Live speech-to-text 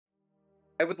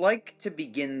I would like to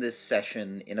begin this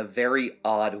session in a very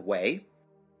odd way.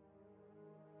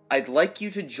 I'd like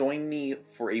you to join me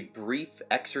for a brief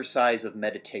exercise of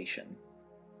meditation.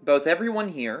 Both everyone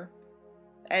here,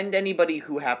 and anybody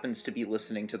who happens to be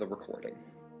listening to the recording.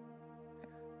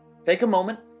 Take a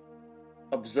moment,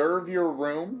 observe your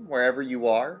room wherever you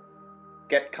are,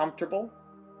 get comfortable,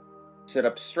 sit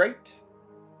up straight,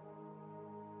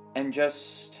 and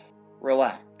just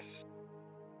relax.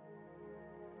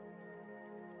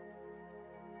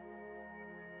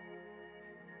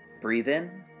 Breathe in,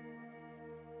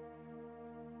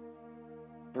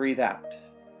 breathe out.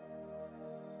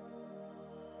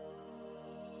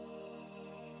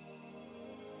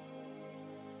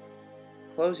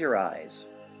 Close your eyes.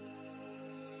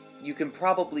 You can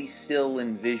probably still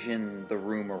envision the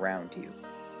room around you.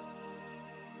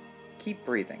 Keep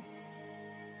breathing.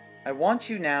 I want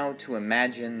you now to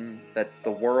imagine that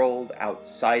the world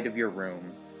outside of your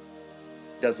room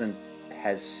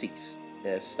has ceased, it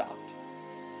has stopped.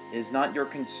 It is not your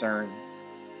concern,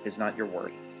 it is not your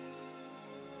worry.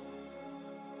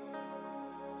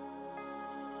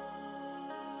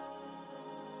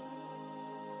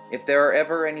 If there are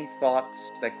ever any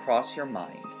thoughts that cross your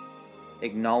mind,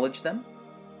 acknowledge them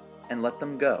and let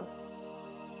them go.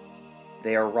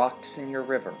 They are rocks in your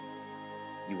river.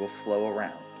 You will flow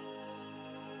around.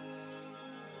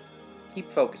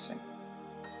 Keep focusing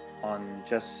on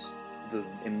just the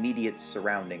immediate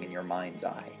surrounding in your mind's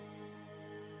eye.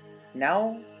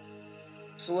 Now,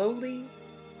 slowly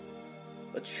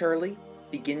but surely,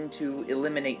 begin to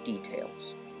eliminate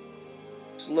details.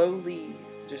 Slowly,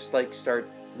 just start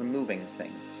removing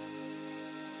things.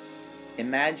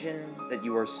 Imagine that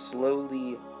you are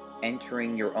slowly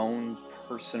entering your own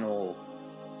personal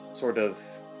sort of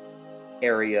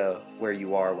area where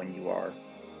you are when you are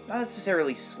not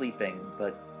necessarily sleeping,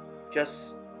 but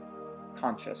just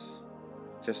conscious,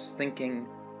 just thinking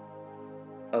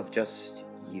of just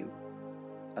you.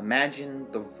 Imagine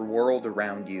the world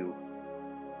around you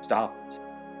stopped,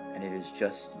 and it is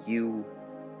just you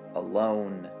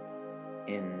alone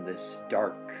in this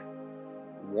dark,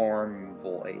 warm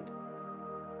void.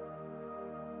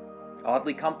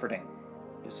 Oddly comforting,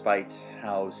 despite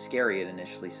how scary it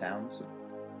initially sounds.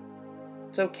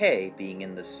 It's okay being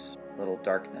in this little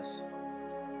darkness.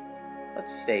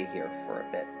 Let's stay here for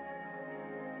a bit.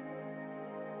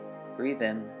 Breathe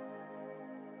in.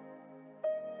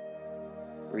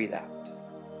 Breathe out.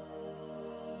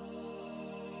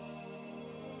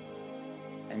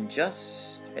 And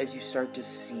just as you start to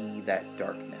see that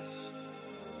darkness,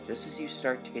 just as you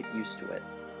start to get used to it,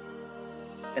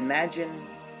 imagine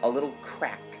a little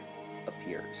crack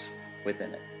appears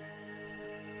within it.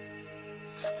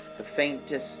 The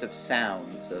faintest of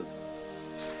sounds of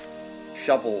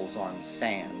shovels on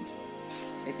sand.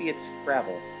 Maybe it's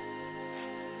gravel.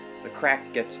 The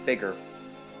crack gets bigger.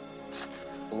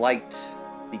 Light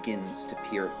begins to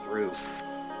peer through.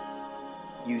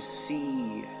 You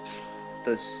see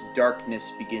this darkness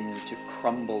begin to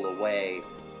crumble away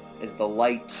as the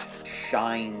light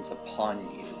shines upon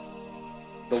you.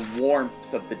 The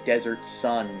warmth of the desert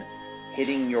sun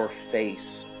hitting your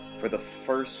face for the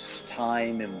first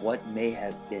time in what may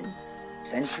have been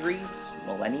centuries,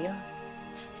 millennia?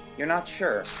 You're not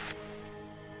sure.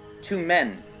 Two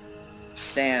men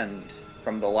stand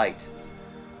from the light.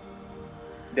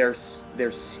 Their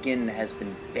skin has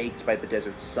been baked by the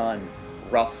desert sun,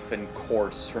 rough and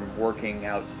coarse from working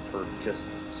out for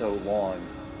just so long.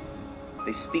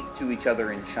 They speak to each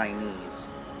other in Chinese.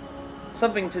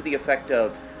 Something to the effect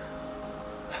of,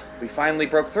 "We finally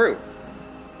broke through.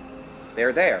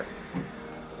 They're there.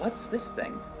 What's this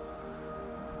thing?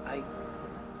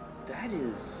 That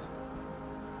is...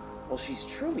 Well, she's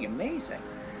truly amazing.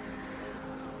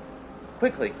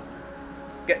 Quickly,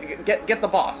 get the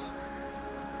boss."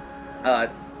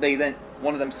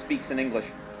 One of them speaks in English.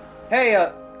 "Hey,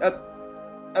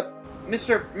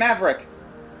 Mr. Maverick,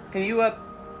 can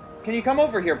you come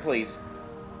over here, please?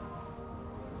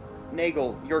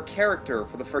 Nagel, your character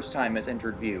for the first time has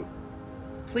entered view.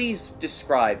 Please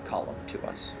describe Column to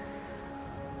us."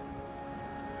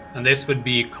 And this would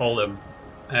be Column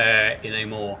in a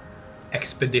more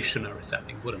expeditionary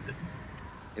setting, wouldn't it?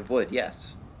 It would,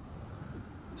 yes.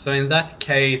 So in that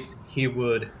case, he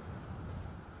would...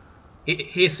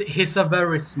 He's a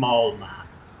very small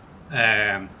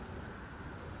man.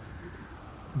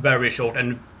 Very short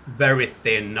and very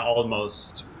thin,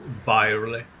 almost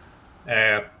virally.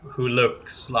 Who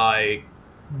looks like,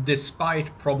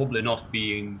 despite probably not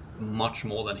being much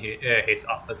more than his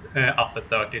upper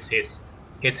 30s,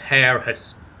 his hair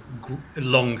has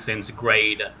long since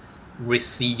grayed,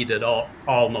 receded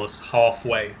almost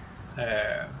halfway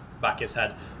back his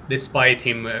head, despite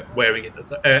him wearing it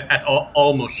at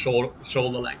almost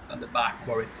shoulder length at the back,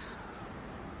 where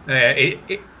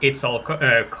it's all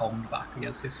combed back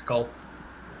against his skull.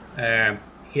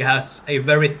 He has a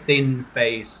very thin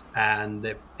face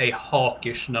and a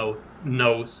hawkish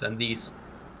nose, and these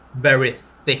very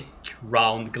thick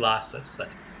round glasses that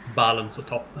balance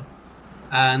atop them.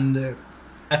 And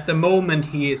at the moment,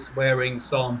 he is wearing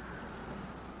some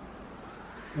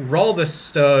rather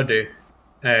sturdy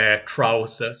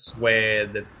trousers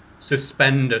with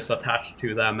suspenders attached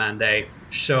to them, and a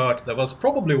shirt that was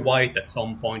probably white at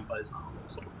some point, but is now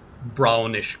sort of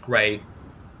brownish grey,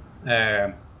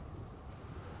 as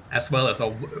well as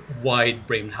a wide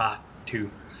brimmed hat to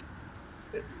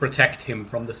protect him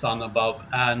from the sun above.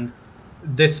 And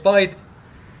despite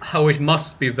how it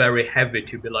must be very heavy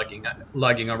to be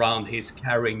lugging around, he's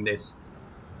carrying this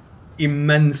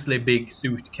immensely big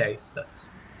suitcase that's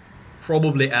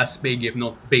probably as big, if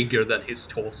not bigger, than his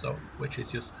torso, which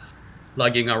is just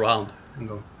lugging around and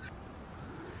going,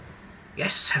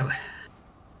 "Yes,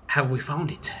 have we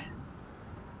found it?"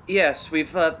 Yes,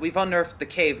 we've unearthed the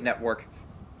cave network.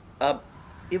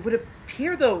 It would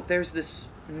appear though there's this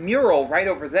mural right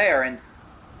over there, and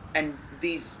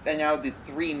now the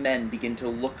three men begin to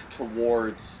look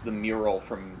towards the mural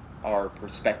from our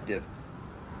perspective.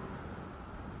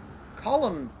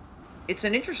 Column, it's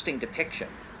an interesting depiction,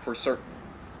 for certain.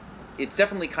 It's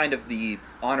definitely kind of the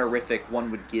honorific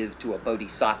one would give to a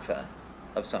bodhisattva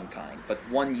of some kind, but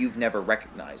one you've never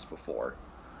recognized before.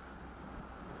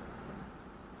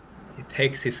 He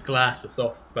takes his glasses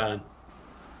off and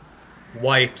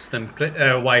wipes them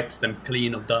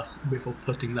clean of dust before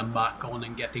putting them back on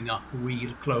and getting up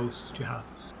real close to have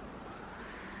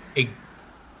a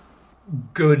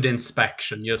good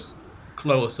inspection, just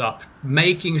close up,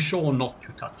 making sure not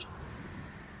to touch it.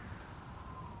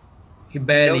 He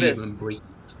barely even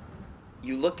breathes.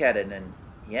 You look at it and,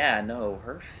 yeah, no,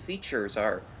 her features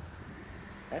are...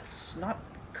 That's not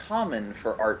common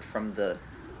for art from the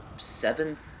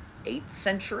 7th, 8th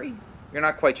century? You're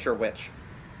not quite sure which.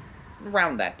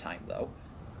 Around that time, though.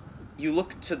 You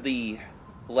look to the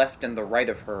left and the right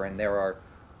of her, and there are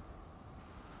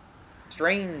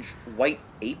strange white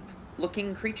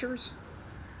ape-looking creatures.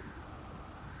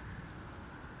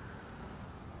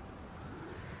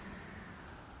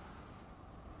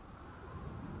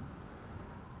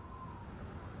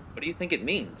 What do you think it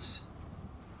means?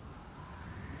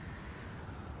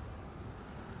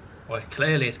 Well,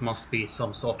 clearly it must be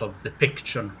some sort of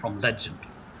depiction from legend.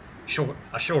 Sure,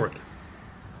 assuredly.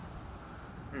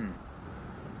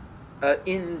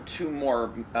 Two more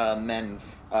men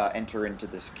enter into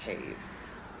this cave.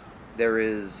 There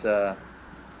is a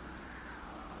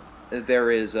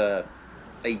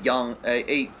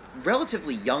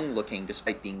relatively young looking,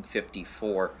 despite being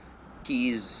 54.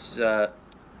 He's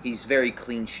very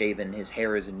clean shaven. His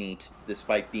hair is neat,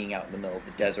 despite being out in the middle of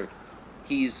the desert.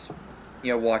 He's,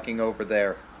 walking over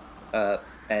there,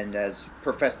 and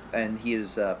he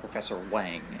is Professor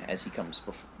Wang as he comes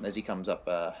up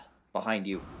behind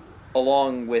you,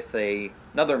 along with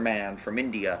another man from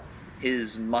India.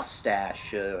 His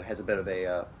mustache has a bit of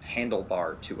a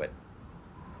handlebar to it.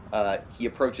 He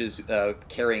approaches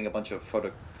carrying a bunch of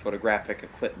photographic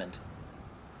equipment.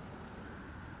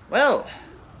 Well,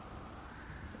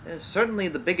 certainly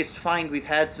the biggest find we've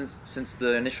had since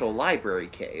the initial library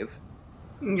cave.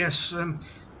 Yes,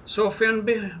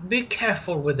 Sofian, be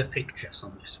careful with the pictures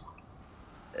on this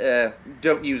one.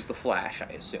 Don't use the flash,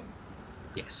 I assume.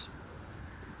 Yes.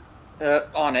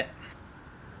 On it,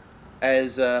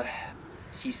 as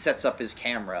he sets up his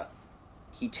camera,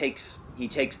 he takes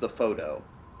the photo.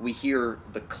 We hear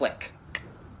the click,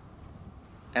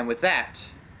 and with that,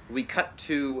 we cut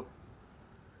to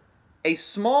a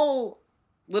small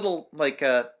little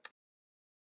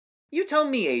You tell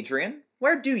me, Adrian,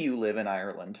 where do you live in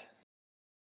Ireland?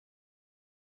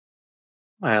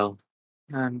 Well,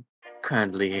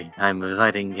 currently I'm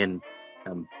residing in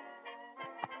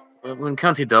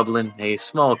County Dublin, a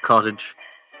small cottage,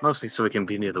 mostly so we can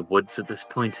be near the woods at this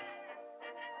point.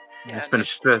 Yeah, It's been a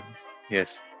strip.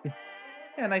 Yes.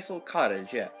 Yeah, nice little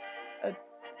cottage, yeah.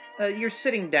 You're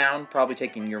sitting down, probably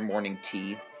taking your morning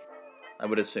tea, I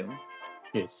would assume.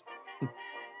 Yes.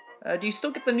 Do you still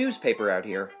get the newspaper out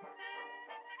here?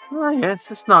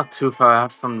 Yes, it's not too far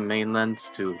out from the mainland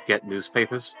to get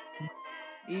newspapers.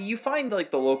 You find,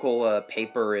 the local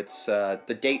paper. It's,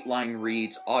 the date line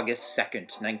reads August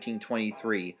 2nd,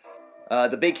 1923.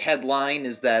 The big headline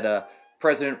is that,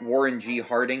 President Warren G.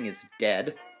 Harding is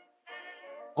dead.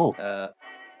 Oh.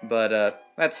 But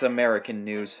that's American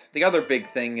news. The other big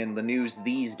thing in the news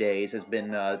these days has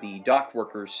been the dock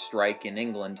workers' strike in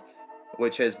England,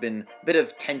 which has been a bit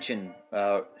of tension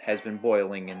has been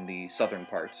boiling in the southern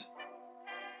parts.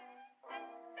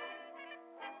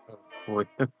 Boy.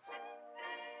 Well,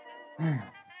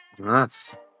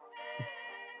 that's.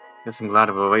 Guess I'm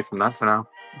glad we're away from that for now.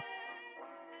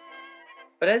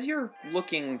 But as you're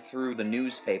looking through the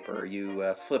newspaper,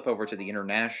 you flip over to the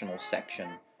international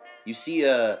section. You see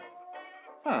well,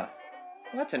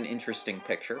 that's an interesting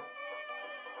picture.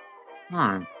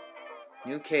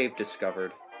 New cave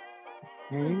discovered.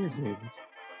 You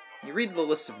read the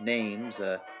list of names.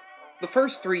 The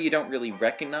first three you don't really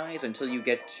recognize until you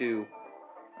get to...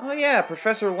 Oh yeah,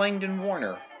 Professor Langdon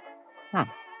Warner.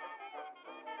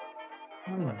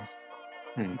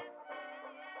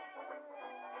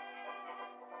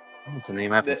 That's a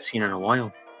name I haven't seen in a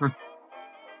while.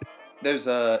 There's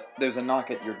a knock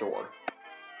at your door.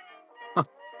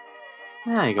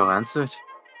 There you go, answer it.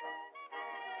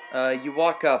 You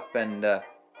walk up and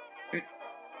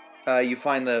you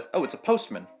find it's a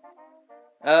postman.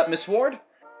 Miss Ward?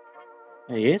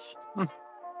 Yes?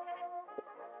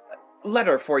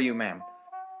 Letter for you, ma'am.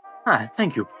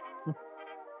 Thank you.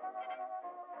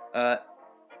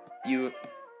 You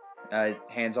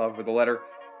hands off with the letter.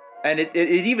 And it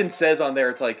even says on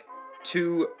there, it's like,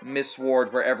 to Miss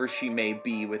Ward, wherever she may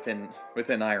be within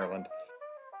Ireland.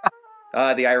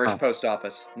 The Irish Post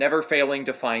Office. Never failing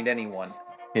to find anyone.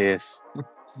 Yes.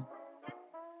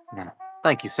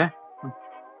 Thank you, sir.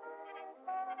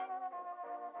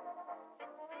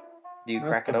 Do you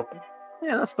crack it open?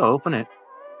 Yeah, let's go open it.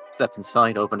 Step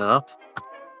inside, open it up.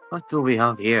 What do we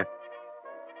have here?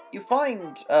 You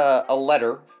find a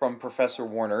letter from Professor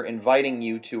Warner inviting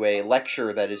you to a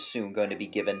lecture that is soon going to be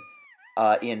given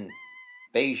in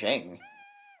Beijing.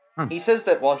 He says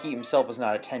that while he himself is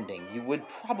not attending, you would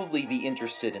probably be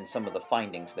interested in some of the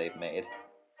findings they've made.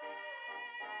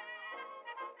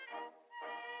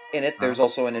 In it, there's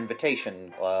also an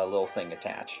invitation little thing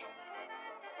attached.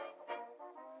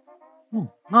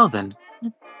 Well then,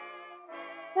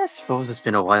 I suppose it's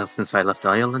been a while since I left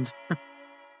Ireland.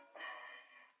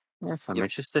 If I'm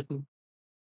interested in...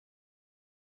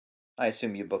 I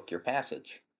assume you booked your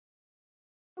passage.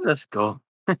 Let's go.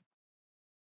 Let's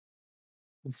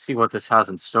see what this has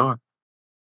in store.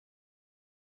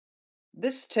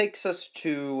 This takes us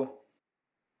to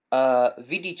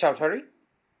Vidi Chowdhury.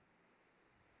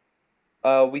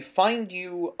 We find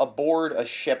you aboard a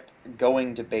ship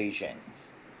going to Beijing.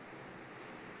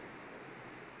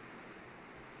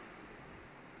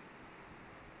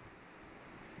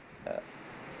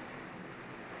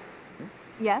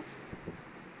 Yes?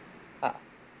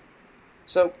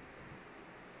 So,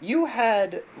 you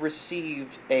had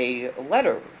received a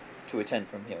letter to attend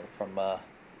from here, from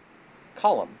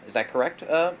Column. Is that correct,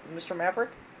 Mr.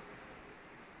 Maverick?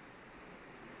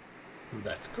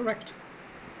 That's correct.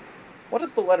 What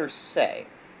does the letter say?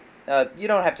 You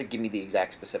don't have to give me the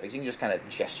exact specifics. You can just kind of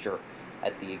gesture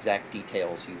at the exact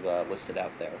details you listed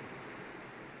out there.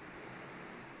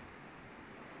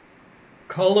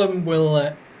 Column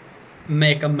will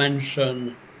make a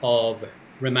mention of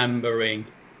remembering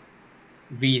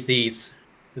VTs.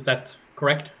 Is that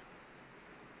correct?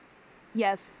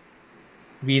 Yes.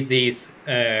 VTs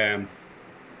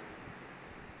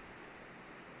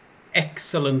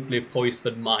excellently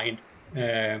poised mind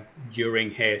during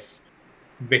his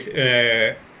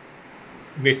visiting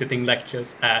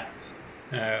lectures at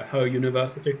her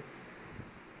university,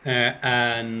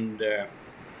 and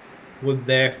would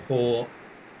therefore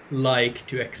like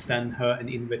to extend her an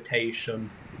invitation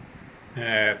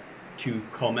to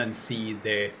come and see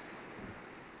this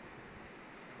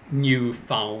new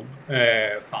found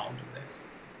this,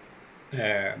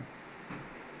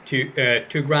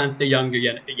 to grant the younger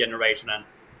generation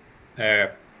an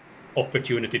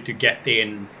opportunity to get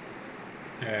in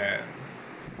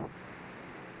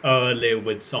early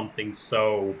with something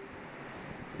so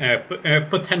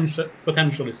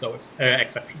potentially so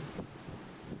exceptional.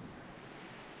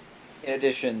 In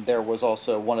addition, there was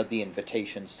also one of the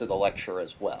invitations to the lecture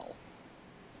as well.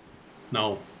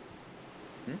 No.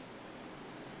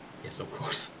 Yes, of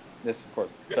course. Yes, of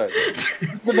course. Sorry.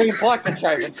 It's the main plot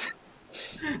contrivance.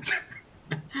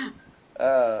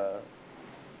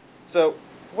 So,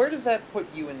 where does that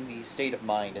put you in the state of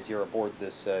mind as you're aboard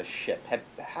this ship?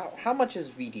 How much has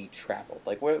VD traveled?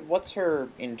 Like, what's her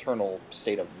internal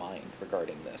state of mind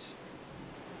regarding this?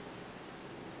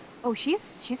 Oh,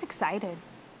 she's excited.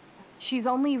 She's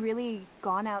only really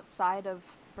gone outside of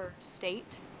her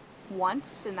state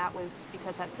once, and that was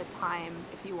because at the time,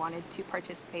 if you wanted to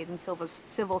participate in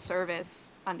civil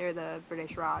service under the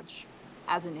British Raj,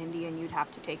 as an Indian, you'd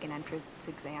have to take an entrance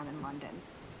exam in London.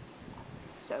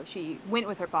 So she went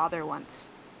with her father once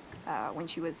when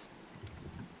she was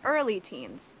early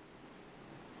teens.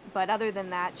 But other than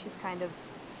that, she's kind of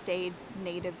stayed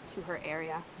native to her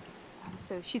area.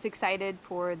 So she's excited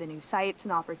for the new sites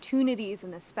and opportunities,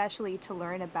 and especially to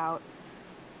learn about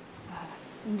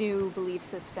new belief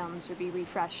systems or be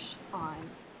refreshed on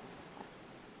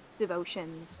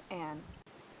devotions and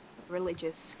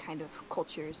religious kind of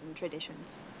cultures and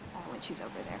traditions when she's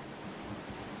over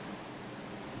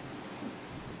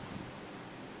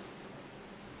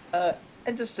there.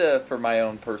 And just for my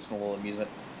own personal amusement,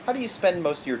 how do you spend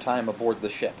most of your time aboard the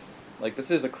ship? Like,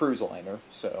 this is a cruise liner,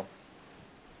 so...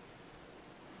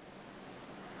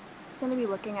 I'm going to be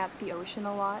looking at the ocean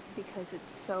a lot because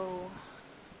it's so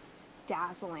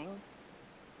dazzling.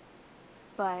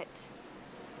 But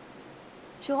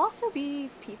she'll also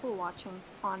be people watching,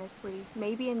 honestly.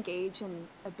 Maybe engage in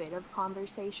a bit of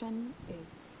conversation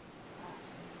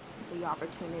if the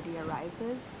opportunity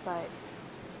arises, but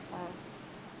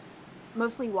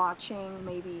mostly watching,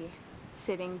 maybe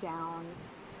sitting down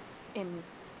in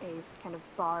a kind of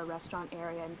bar restaurant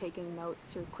area and taking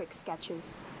notes or quick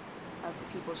sketches of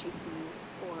the people she sees,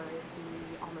 or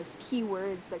the almost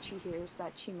keywords that she hears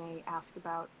that she may ask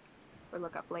about or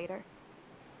look up later.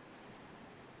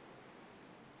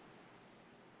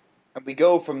 And we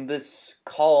go from this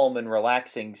calm and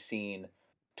relaxing scene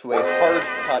to a hard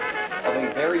cut of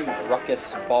a very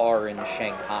ruckus bar in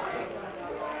Shanghai.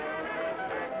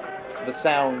 The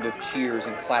sound of cheers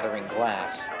and clattering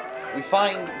glass. We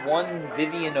find one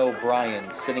Vivian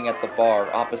O'Brien sitting at the bar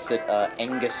opposite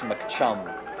Angus McChum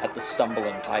at the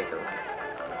Stumbling Tiger.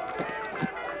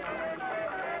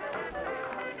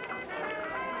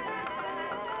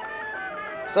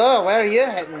 So, where are you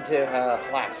heading to,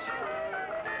 lass?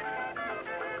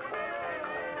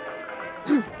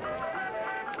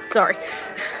 Sorry.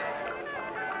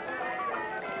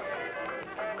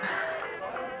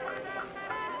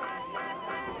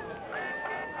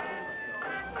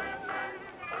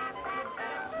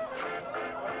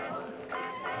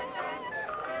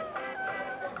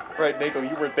 Right, Nagel,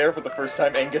 you were there for the first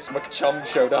time Angus McChum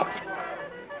showed up.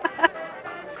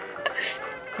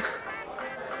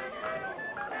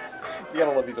 You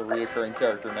gotta love he's a reoccurring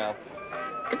character now.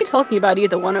 Could be talking about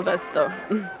either one of us, though.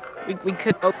 We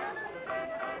could both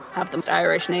have the most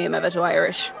Irish name ever to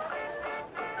Irish.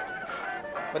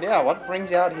 But yeah, what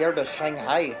brings you out here to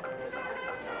Shanghai?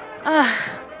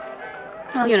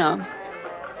 Well, you know,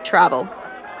 travel.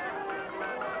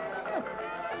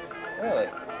 Really?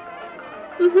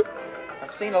 Mm-hmm.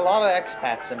 I've seen a lot of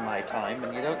expats in my time,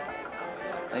 and you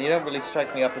don't really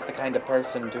strike me up as the kind of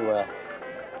person to,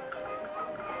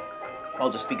 I'll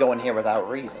just be going here without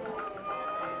reason.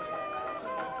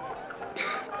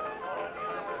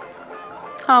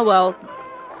 Oh, well.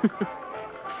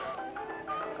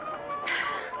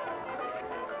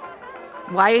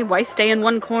 Why stay in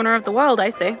one corner of the world, I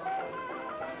say?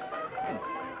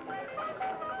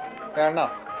 Fair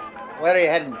enough. Where are you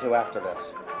heading to after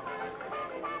this?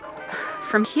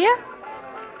 From here?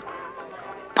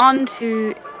 On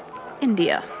to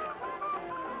India.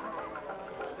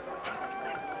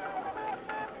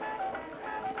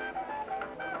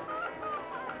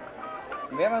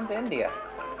 We're on to India.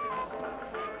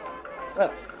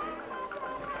 Well,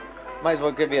 might as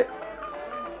well give you...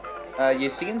 you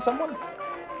seeing someone?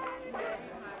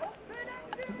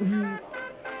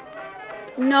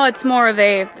 No, it's more of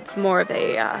a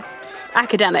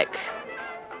academic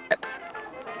trip.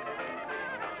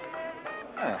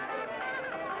 Huh.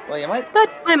 Well, you might... But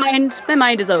my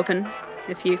mind is open,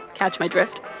 if you catch my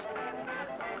drift.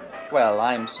 Well,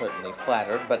 I'm certainly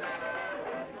flattered, but...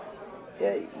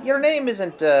 your name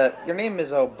isn't, your name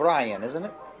is O'Brien, isn't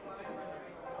it?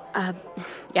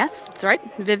 Yes, that's right.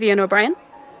 Vivian O'Brien.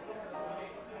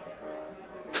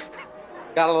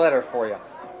 Got a letter for you.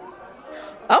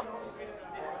 Oh?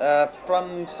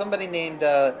 From somebody named,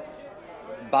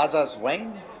 Bazas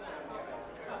Wayne?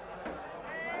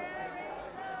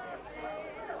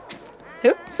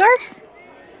 Who? Sorry?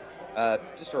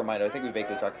 Just a reminder, I think we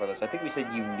vaguely talked about this. I think we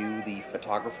said you knew the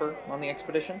photographer on the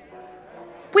expedition?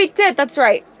 We did, that's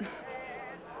right.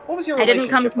 What was your I didn't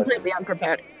relationship come with completely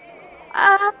unprepared.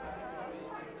 I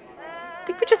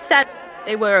think we just said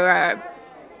they were,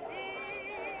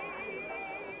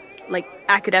 like,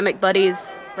 academic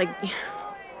buddies. Like,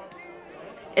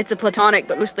 it's a platonic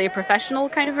but mostly a professional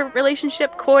kind of a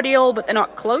relationship. Cordial, but they're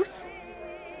not close.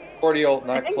 Cordial,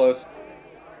 not close.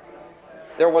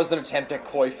 There was an attempt at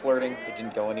coy flirting. It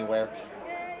didn't go anywhere.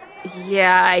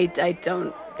 Yeah, I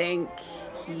don't think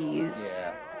he's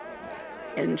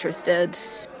interested.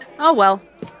 Oh well.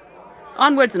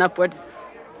 Onwards and upwards.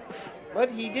 But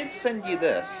he did send you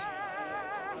this.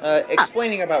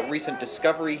 explaining about recent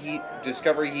discovery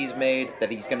he's made,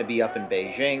 that he's going to be up in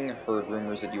Beijing, heard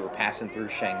rumors that you were passing through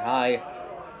Shanghai,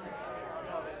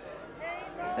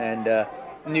 and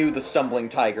knew the Stumbling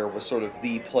Tiger was sort of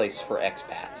the place for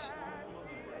expats.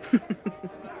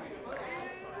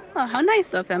 Oh, how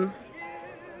nice of him.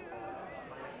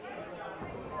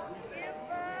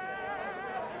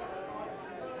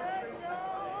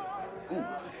 Ooh,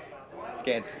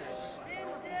 scan.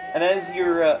 And as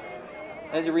you're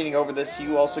reading over this,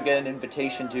 you also get an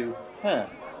invitation to,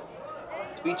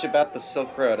 speech about the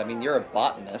Silk Road. I mean, you're a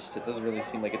botanist. It doesn't really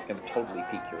seem like it's going to totally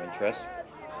pique your interest.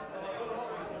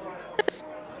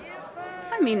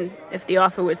 I mean, if the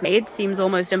offer was made, seems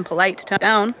almost impolite to turn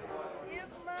down.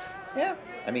 Yeah,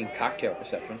 I mean, cocktail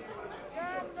reception.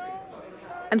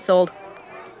 I'm sold.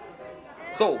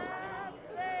 Sold.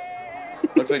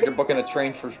 Looks like you're booking a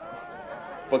train for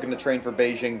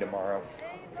Beijing tomorrow.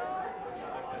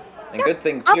 And good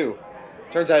thing too.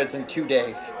 Turns out it's in 2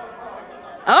 days.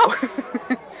 Oh,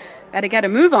 better get a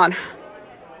move on.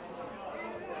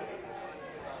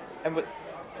 And with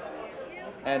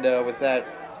that,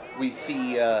 we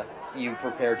see you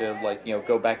prepare to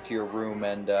go back to your room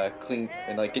and clean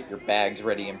and get your bags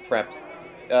ready and prepped.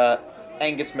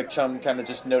 Angus McChum kind of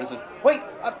just notices, "Wait,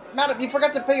 madam, you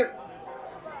forgot to pay your."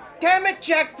 Damn it,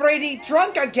 Jack Brady,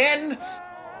 drunk again!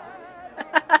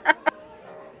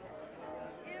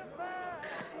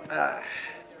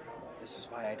 This is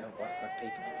why I don't want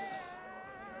people.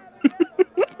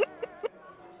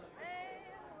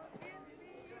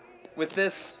 With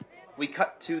this, we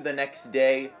cut to the next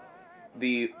day,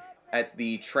 at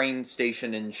the train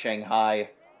station in Shanghai,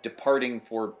 departing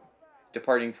for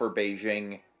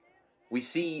Beijing. We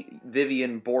see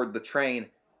Vivian board the train,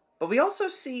 but we also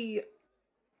see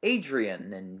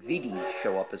Adrian and Vidi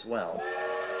show up as well.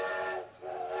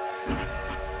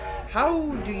 How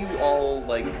do you all,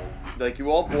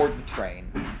 you all board the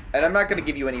train, and I'm not going to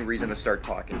give you any reason to start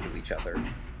talking to each other,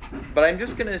 but I'm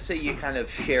just going to say you kind of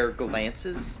share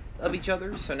glances of each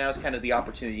other, so now's kind of the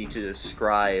opportunity to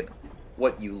describe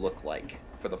what you look like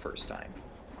for the first time.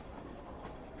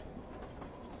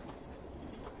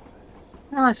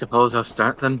 Well, I suppose I'll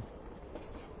start then.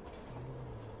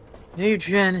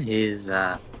 Adrian is,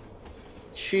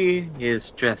 she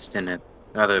is dressed in a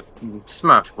rather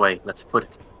smart way, let's put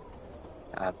it.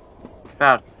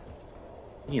 About,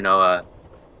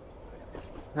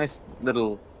 nice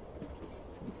little...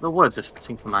 The words are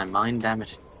slipping from my mind, damn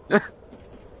it. You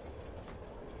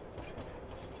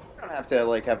don't have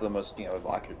to, have the most,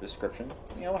 evocative description.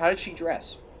 How did she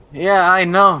dress? Yeah, I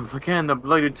know. I'm forgetting the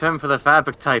bloody term for the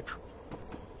fabric type.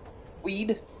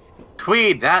 Tweed?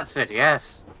 Tweed, that's it,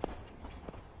 yes.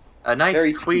 A nice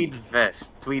Very tweed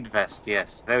vest. Tweed vest,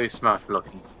 yes. Very smart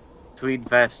looking. Tweed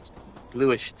vest,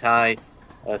 bluish tie,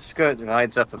 a skirt that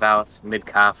rides up about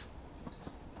mid-calf.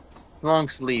 Long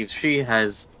sleeves. She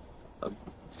has a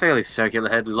fairly circular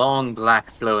head, long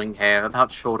black flowing hair,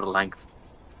 about shoulder length.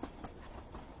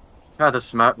 Rather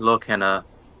smart look and a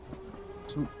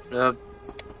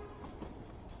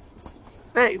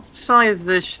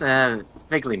size-ish,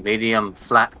 vaguely medium,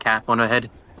 flat cap on her head.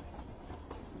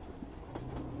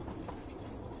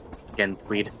 Again,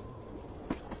 tweed.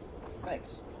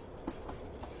 Thanks.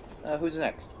 Who's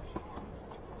next?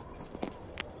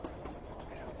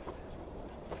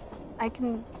 I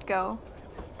can go.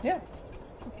 Yeah.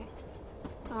 Okay.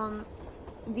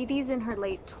 Vivi's in her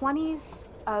late 20s,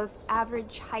 of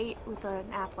average height with an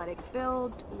athletic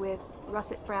build, with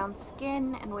russet brown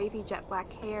skin and wavy jet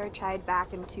black hair tied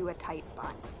back into a tight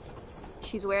bun.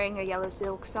 She's wearing a yellow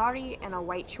silk sari and a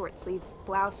white short sleeve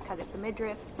blouse cut at the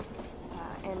midriff.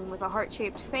 And with a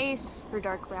heart-shaped face, her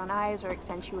dark brown eyes are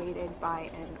accentuated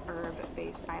by an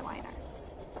herb-based eyeliner.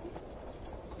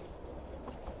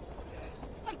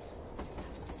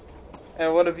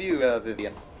 And what of you,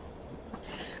 Vivian?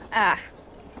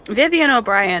 Vivian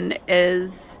O'Brien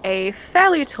is a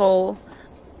fairly tall,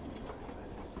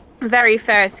 very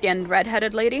fair-skinned,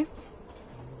 red-headed lady.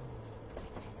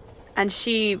 And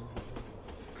she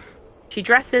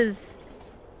dresses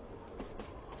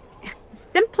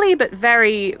simply but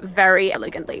very, very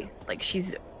elegantly.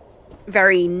 She's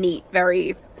very neat,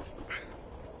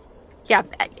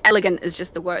 elegant is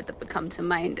just the word that would come to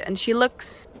mind. And she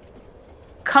looks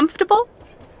comfortable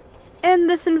in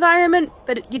this environment,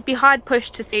 but you'd be hard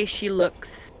pushed to say she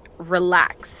looks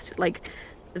relaxed.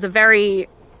 There's a very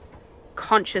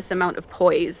conscious amount of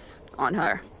poise on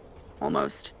her,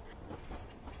 almost.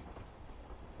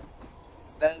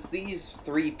 As these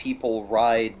three people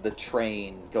ride the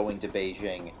train going to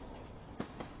Beijing,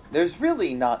 there's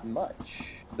really not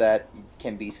much that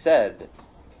can be said.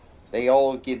 They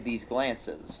all give these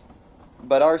glances.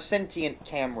 But our sentient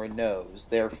camera knows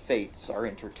their fates are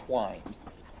intertwined.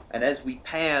 And as we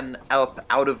pan up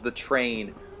out of the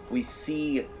train, we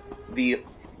see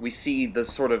the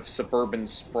sort of suburban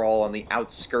sprawl on the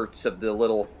outskirts of the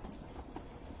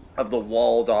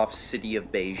walled off city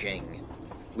of Beijing.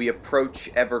 We approach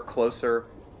ever closer,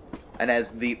 and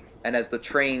as the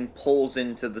train pulls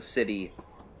into the city,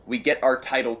 we get our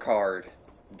title card,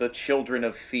 The Children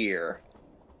of Fear.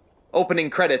 Opening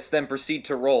credits then proceed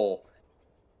to roll.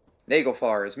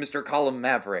 Nagelfar as Mr. Colum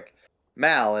Maverick,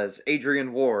 Mal as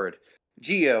Adrian Ward,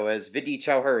 Geo as Vidi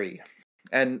Chowhuri,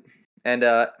 and and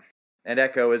uh and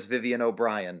Echo as Vivian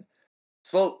O'Brien.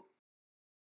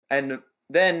 And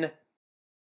then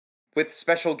with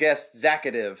special guest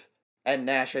Zakative and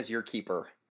Nash as your keeper.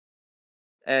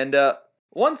 And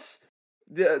once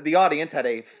the audience had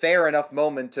a fair enough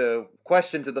moment to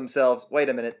question to themselves, wait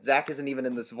a minute, Zach isn't even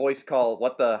in this voice call.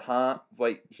 What the huh?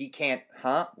 Wait, he can't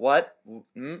huh? What?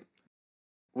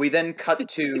 We then cut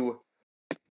to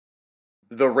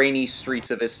the rainy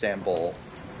streets of Istanbul,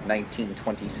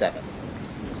 1927.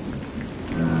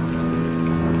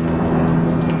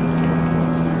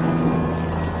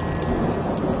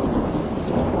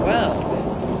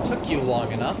 Well, took you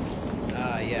long enough.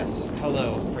 Ah, yes.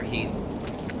 Hello, Rahid.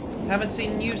 Haven't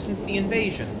seen you since the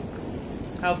invasion.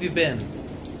 How have you been?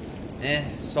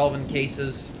 Solving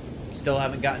cases. Still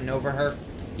haven't gotten over her?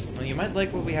 Well, you might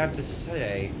like what we have to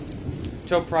say.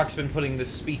 Toproc's been putting this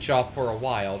speech off for a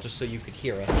while, just so you could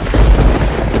hear it.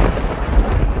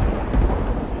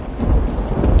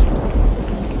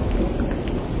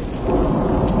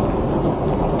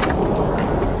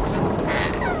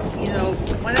 You know,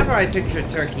 whenever I picture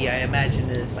Turkey, I imagine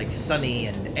it as, like, sunny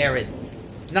and arid.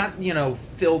 Not,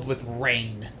 filled with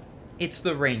rain. It's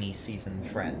the rainy season,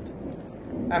 friend.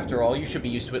 After all, you should be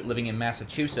used to it living in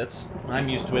Massachusetts. I'm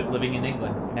used to it living in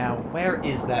England. Now, where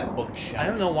is that bookshelf? I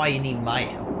don't know why you need my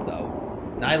help,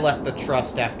 though. I left the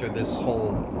trust after this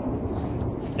whole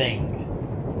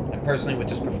thing. I personally would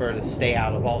just prefer to stay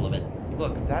out of all of it.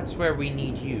 Look, that's where we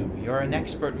need you. You're an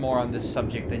expert more on this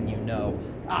subject than you know.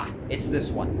 Ah, it's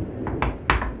this one.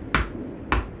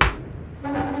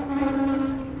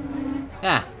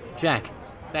 Ah, Jack.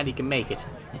 Glad he can make it.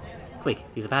 Quick,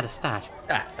 he's about to start.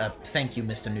 Thank you,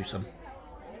 Mr. Newsom.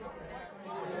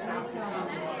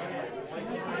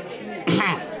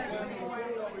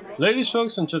 Ladies,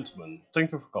 folks, and gentlemen,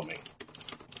 thank you for coming.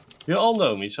 You all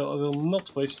know me, so I will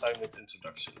not waste time with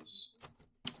introductions.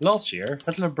 Last year,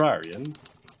 at the librarian,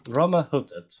 Rama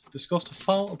Hutet discovered a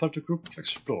file about a group of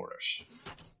explorers.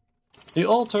 The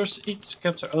authors each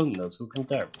kept their own notebook and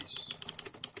diaries.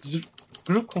 The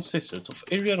group consisted of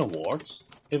Adrian Ward,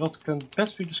 a what can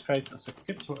best be described as a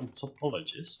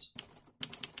cryptoanthropologist,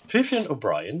 Vivian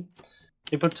O'Brien,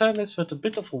 a botanist with a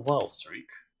bit of a wild streak,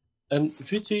 and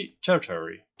Viti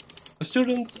Chowdhury, a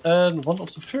student and one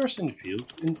of the first in the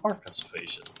field in art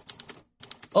conservation.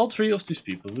 All three of these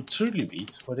people would truly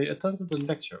meet when they attended a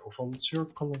lecture of one Monsieur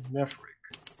Colin Maverick,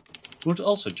 who would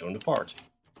also join the party.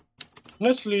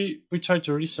 Naturally, we tried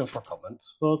to reach them for comment,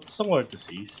 but some were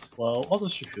deceased, while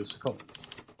others refused to comment.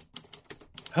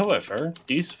 However,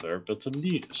 these were but the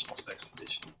leaders of the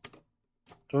expedition.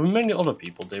 There were many other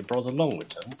people they brought along with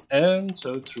them, and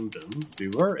so through them we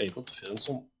were able to fill in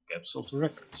some gaps of the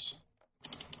records.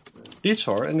 These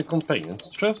four and the companions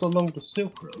travelled along the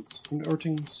Silk Road,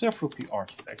 unearthing several key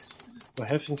artifacts by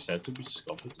having said to be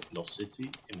discovered in a lost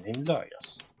city in the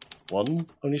Himalayas, one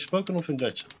only spoken of in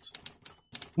legend.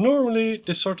 Normally,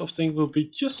 this sort of thing will be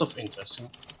just of interest in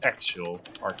actual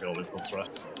archaeological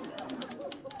trust.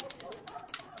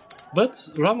 But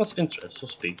Rama's interest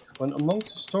was piqued when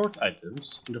amongst the stored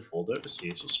items in the folder a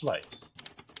series of slides,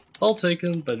 all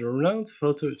taken by the renowned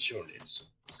photojournalist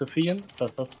Sofian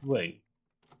Bassas Wayne.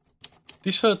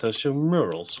 These photos show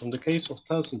murals from the caves of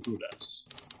Thousand Buddhas,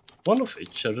 one of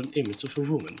which showed an image of a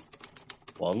woman,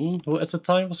 one who at the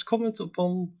time was commented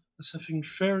upon as having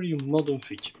very modern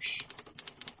features.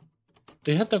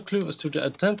 They had no clue as to the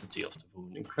identity of the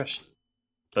woman in question,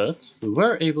 but we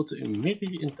were able to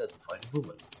immediately identify the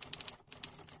woman.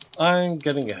 I'm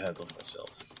getting ahead of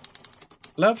myself.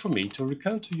 Allow for me to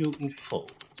recount to you in full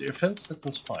the events that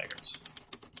inspired.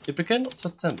 It began on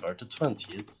September the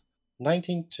 20th,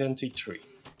 1923.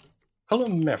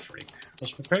 Colin Maverick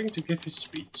was preparing to give his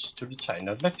speech to the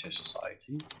China Lecture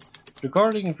Society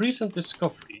regarding recent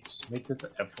discoveries made at the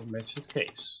aforementioned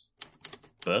caves.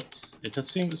 But it had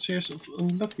seemed a series of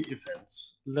unlucky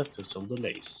events led to some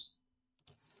delays.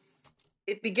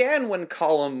 It began when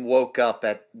Colum woke up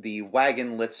at the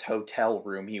Wagonlitz hotel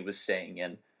room he was staying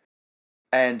in,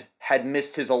 and had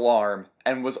missed his alarm,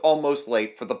 and was almost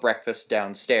late for the breakfast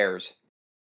downstairs.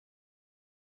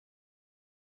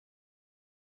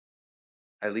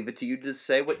 I leave it to you to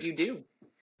say what you do.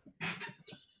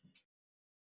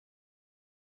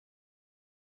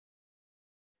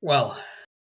 Well,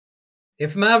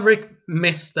 if Maverick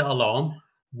missed the alarm,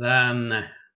 then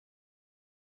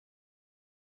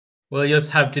we'll just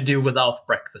have to do without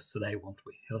breakfast today, won't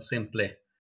we? He'll simply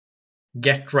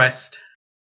get dressed,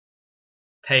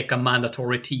 take a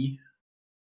mandatory tea,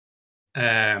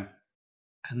 and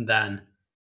then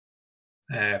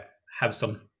have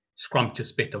some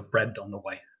scrumptious bit of bread on the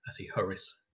way as he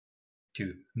hurries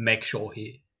to make sure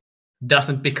he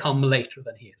doesn't become later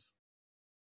than he is.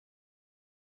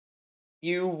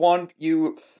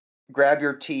 You grab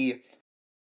your tea.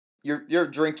 You're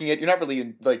drinking it. You're not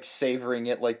really like savoring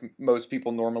it like most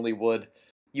people normally would.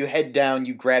 You head down.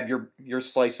 You grab your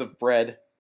slice of bread,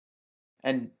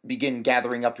 and begin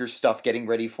gathering up your stuff, getting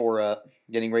ready for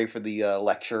the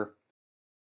lecture.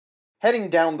 Heading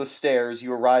down the stairs,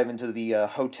 you arrive into the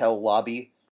hotel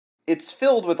lobby. It's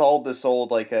filled with all this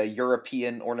old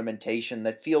European ornamentation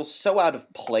that feels so out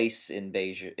of place in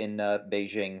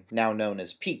Beijing, now known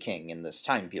as Peking in this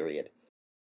time period.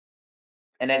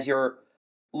 And as you're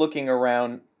looking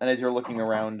around,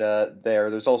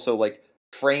 there's also like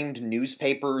framed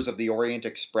newspapers of the Orient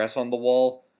Express on the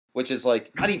wall, which is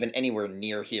like not even anywhere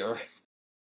near here.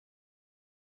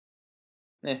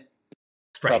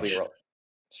 Probably Strange.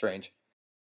 strange.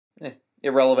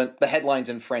 Irrelevant. The headline's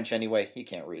in French anyway. You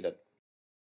can't read it.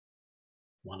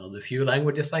 One of the few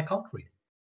languages I can't read.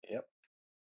 Yep.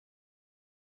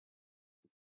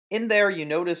 In there, you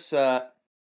notice,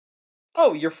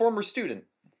 your former student.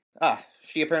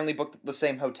 She apparently booked the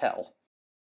same hotel.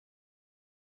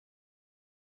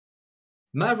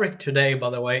 Maverick today, by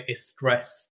the way, is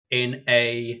dressed in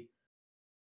a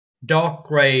dark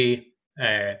grey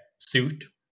suit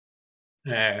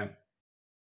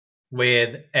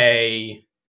with a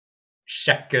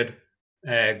checkered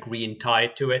green tie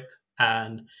to it,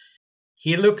 and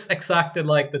he looks exactly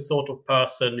like the sort of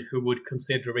person who would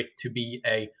consider it to be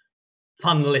a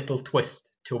fun little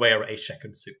twist to wear a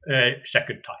checkered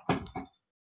tie.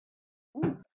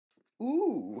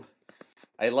 Ooh.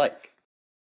 I like.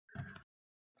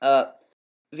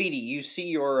 Vidi, you see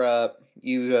you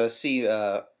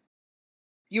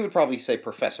would probably say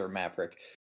Professor Maverick.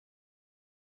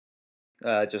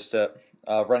 Just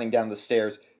running down the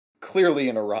stairs, clearly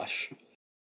in a rush.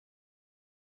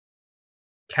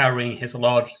 Carrying his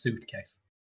large suitcase.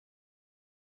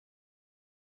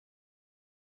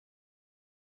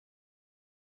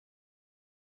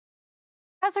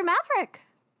 Professor Maverick!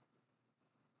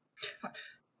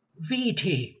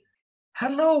 VT,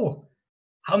 hello!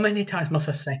 How many times must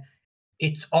I say,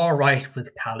 it's all right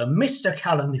with Callum, Mr.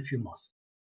 Callum, if you must.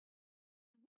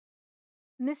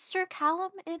 Mr.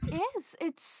 Callum, it is.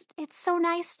 It's so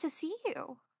nice to see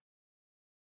you.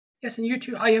 Yes, and you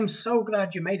too. I am so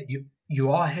glad you made it.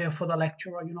 You are here for the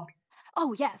lecture, are you not?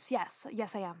 Oh, yes,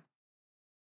 I am.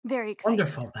 Very excited.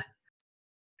 Wonderful, then.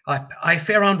 I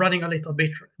fear I'm running a little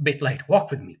bit late.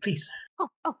 Walk with me, please.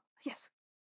 Oh, yes.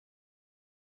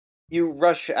 You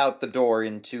rush out the door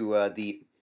into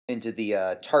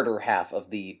the Tartar half of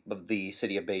the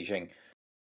city of Beijing.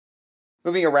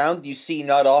 Moving around, you see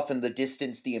not off in the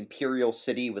distance the imperial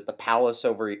city with the palace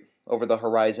over the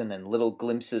horizon and little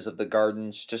glimpses of the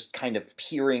gardens just kind of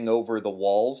peering over the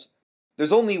walls.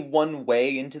 There's only one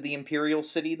way into the imperial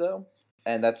city, though,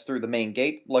 and that's through the main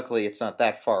gate. Luckily, it's not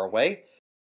that far away.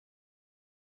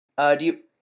 How do you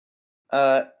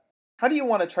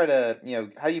want to try to,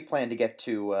 how do you plan to get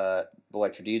to the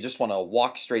lecture? Do you just want to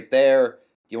walk straight there?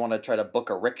 Do you want to try to book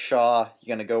a rickshaw? You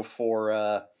gonna go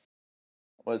for,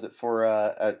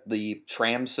 the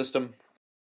tram system?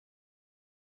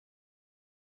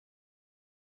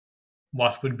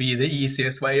 What would be the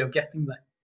easiest way of getting there?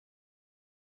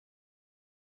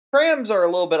 Trams are a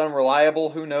little bit unreliable.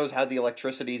 Who knows how the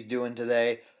electricity's doing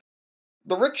today?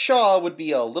 The rickshaw would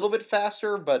be a little bit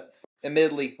faster, but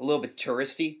admittedly a little bit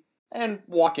touristy. And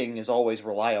walking is always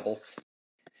reliable.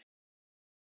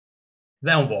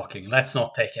 Then walking. Let's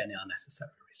not take any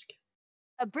unnecessary risk.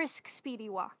 A brisk, speedy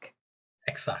walk.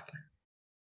 Exactly.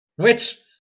 Which,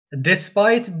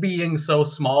 despite being so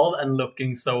small and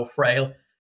looking so frail,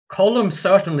 Colum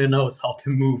certainly knows how to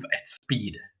move at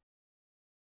speed.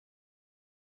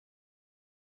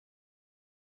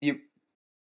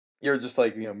 You're just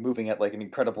like, moving at like an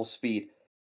incredible speed.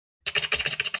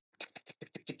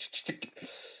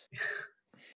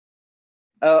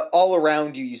 All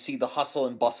around you, you see the hustle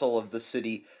and bustle of the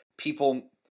city. People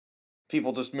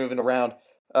just moving around.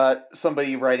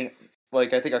 Somebody riding,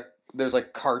 like, I think there's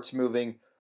like carts moving.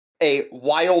 A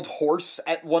wild horse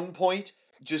at one point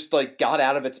just like got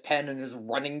out of its pen and is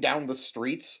running down the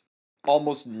streets.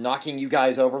 almost knocking you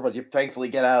guys over, but you thankfully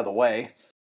get out of the way.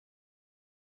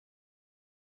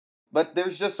 But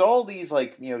there's just all these,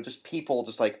 like, just people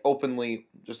just, like, openly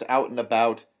just out and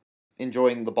about,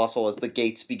 enjoying the bustle as the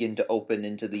gates begin to open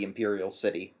into the Imperial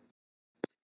City.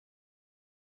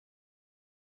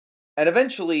 And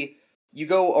eventually, you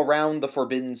go around the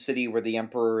Forbidden City where the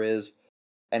Emperor is,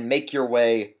 and make your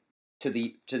way to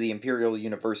the Imperial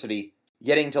University,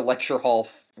 getting to the lecture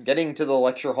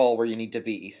hall where you need to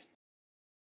be.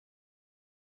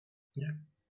 Yeah.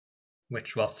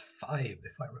 Which was 5,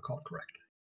 if I recall correctly.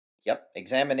 Yep,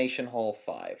 Examination Hall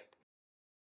 5.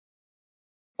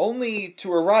 Only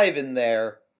to arrive in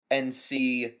there and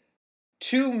see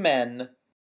 2 men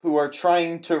who are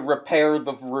trying to repair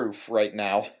the roof right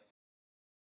now.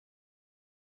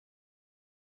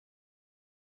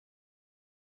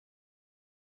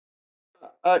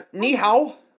 Ni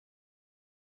hao?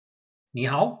 Ni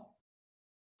hao?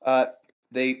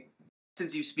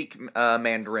 Since you speak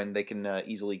Mandarin, they can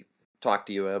easily talk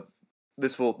to you.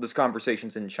 This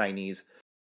conversation's in Chinese.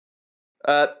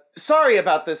 Sorry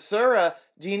about this, sir.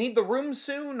 Do you need the room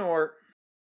soon, or?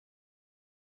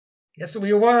 Yes,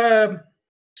 we were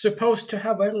supposed to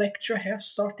have a lecture here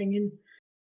starting in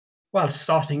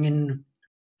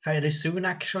fairly soon,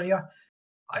 actually.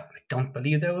 I don't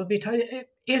believe there will be time.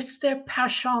 Is there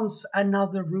perchance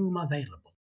another room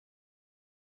available?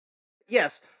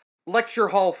 Yes. Lecture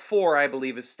Hall 4, I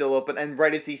believe, is still open, and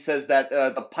right as he says that,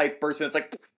 the pipe bursts and it's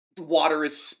like water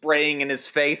is spraying in his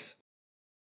face.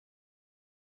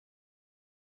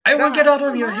 I will get out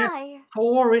of Oh your hair. my.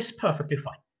 4 is perfectly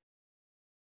fine.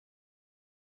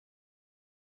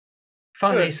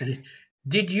 Funny, isn't it?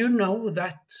 Did you know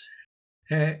that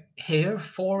here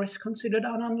 4 is considered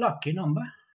an unlucky number?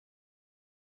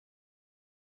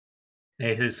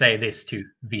 They say this to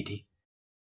VT.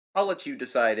 I'll let you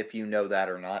decide if you know that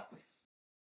or not.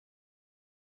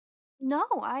 No,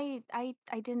 I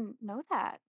didn't know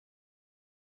that.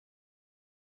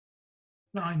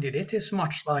 No, indeed, it is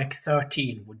much like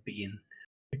 13 would be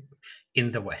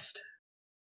in the West.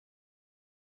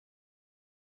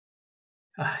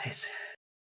 It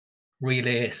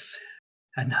really is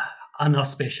an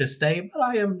unauspicious day, but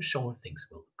I am sure things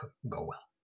will go well.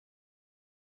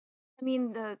 I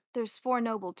mean, there's 4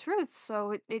 noble truths,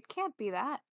 so it can't be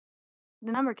that.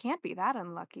 The number can't be that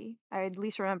unlucky. I at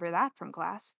least remember that from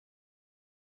class.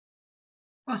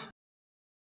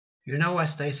 Well,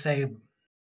 as they say,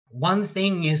 one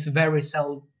thing is very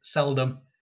seldom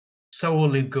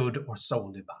solely good or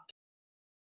solely bad.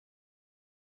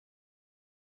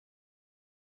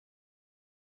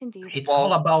 Indeed. It's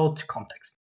all about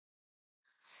context.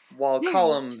 While Yeah,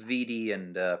 Column just- VD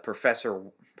and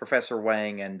Professor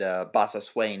Wang and Bassa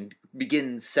Swain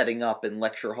begin setting up in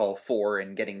Lecture Hall 4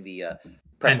 and getting the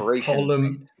preparations And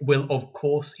Column made. will, of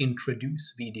course,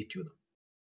 introduce VD to them.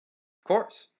 Of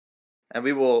course. And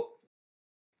we will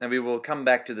come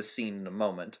back to the scene in a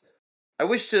moment. I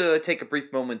wish to take a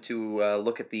brief moment to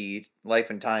look at the life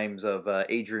and times of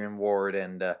Adrian Ward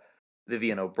and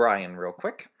Vivian O'Brien real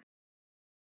quick.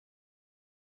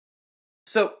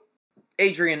 So,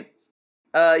 Adrian,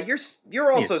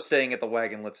 you're also staying at the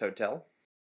Wagonlets Hotel.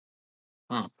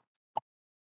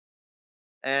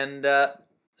 And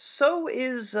so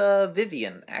is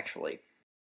Vivian, actually.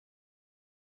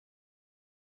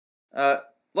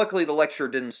 Luckily, the lecture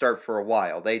didn't start for a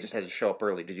while. They just had to show up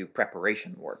early to do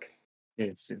preparation work.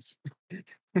 Yes.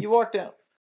 You walk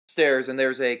downstairs, and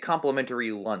there's a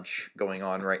complimentary lunch going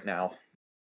on right now.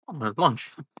 Oh,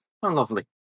 lunch. Oh, lovely.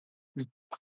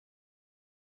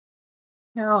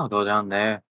 Yeah, I'll go down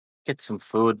there, get some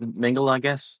food, and mingle, I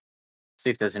guess. See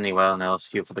if there's anyone else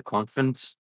here for the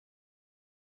conference.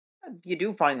 You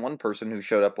do find one person who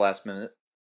showed up last minute,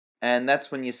 and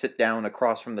that's when you sit down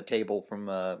across from the table from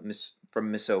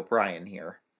Miss O'Brien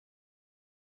here.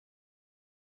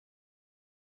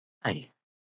 Hey.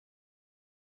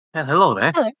 Well, hello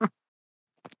there.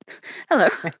 Hello.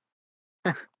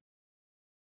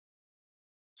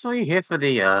 So you're here for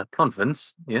the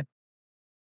conference, yeah?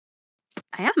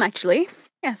 I am actually.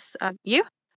 Yes. You?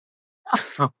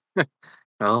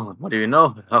 Well, what do you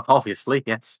know? Obviously,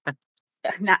 yes.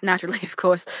 Naturally, of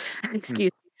course.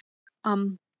 Excuse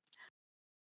me.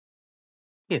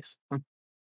 Yes.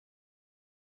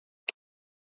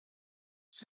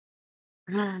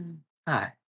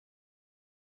 Hi.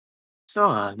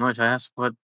 So, might I ask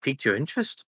what piqued your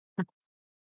interest?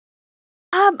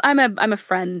 I'm a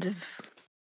friend of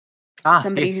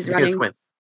somebody yes, who's yes, running. well.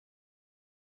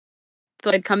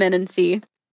 Thought I'd come in and see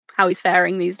how he's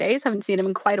faring these days. Haven't seen him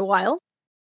in quite a while.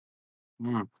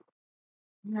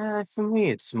 Yeah, for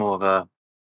me, it's more of a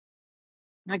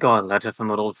I got a letter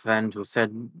from an old friend who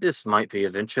said this might be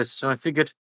of interest, so I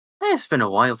figured, it's been a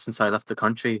while since I left the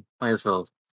country. Might as well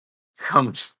come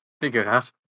and figure it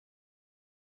out.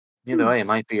 Either way, it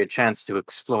might be a chance to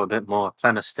explore a bit more,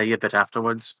 plan to stay a bit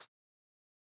afterwards.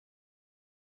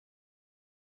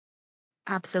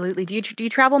 Absolutely. Do you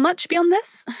travel much beyond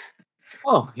this?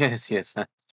 Oh, yes. In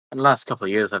the last couple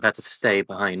of years, I've had to stay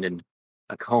behind in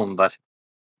back home, but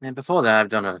before that, I've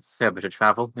done a fair bit of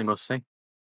travel, I must say.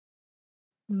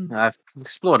 Hmm. I've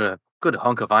explored a good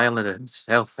hunk of Ireland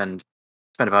itself and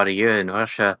spent about a year in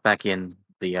Russia back in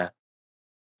the,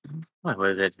 what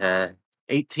was it,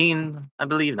 18, I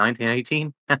believe,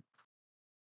 1918?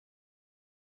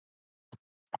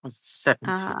 Was it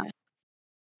 17?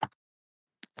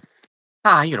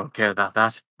 Uh, You don't care about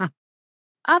that.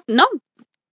 no.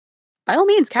 By all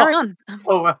means, Oh, carry on.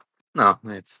 no,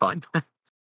 it's fine.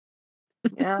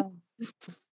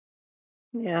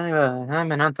 Yeah, yeah,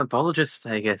 I'm an anthropologist,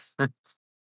 I guess.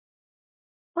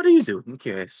 What do you do? I'm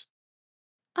curious.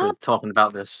 Uh, We're talking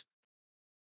about this.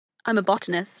 I'm a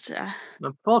botanist. A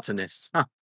botanist. Huh.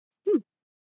 Hmm.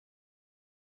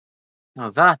 Now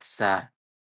that's, I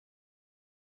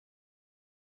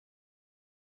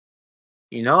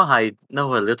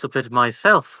know a little bit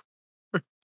myself.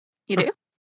 You do?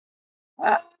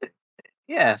 Uh,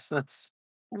 yes, that's,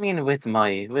 I mean, with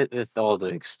all the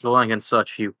exploring and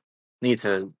such, you need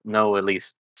to know at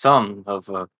least some of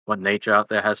what nature out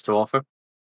there has to offer.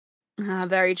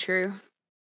 Very true.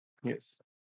 Yes.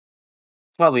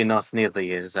 Probably not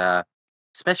nearly as,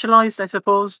 specialized, I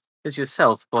suppose, as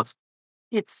yourself, but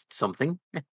it's something.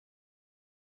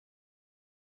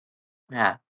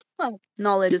 Yeah. Well,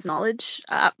 knowledge is knowledge.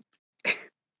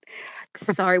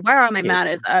 Sorry, where are my Yes.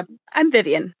 manners? I'm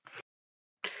Vivian.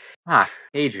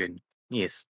 Adrian.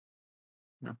 Yes.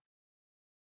 No,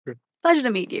 Pleasure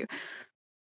to meet you.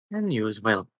 and you as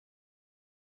well.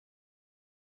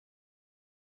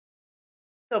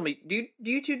 Tell me, do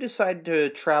you two decide to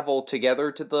travel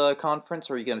together to the conference,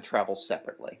 or are you going to travel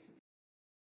separately?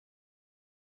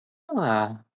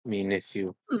 I mean, if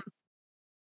you, Hmm. I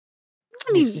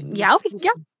you mean, said, yeah, you yeah.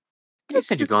 said, you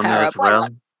said you're Let's going there pair up. as Why not? well.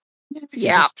 Yeah, we can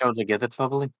Yeah, just travel together,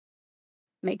 probably.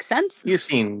 makes sense. You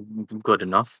seem good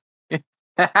enough.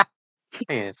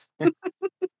 Yes.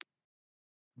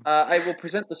 I will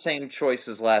present the same choice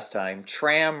as last time: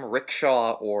 tram,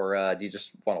 rickshaw, or do you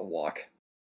just want to walk?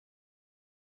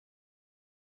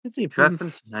 Any Mm.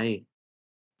 preference? I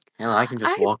can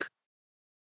just I, walk.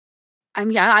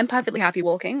 I'm perfectly happy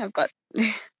walking. I've got,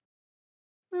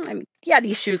 yeah,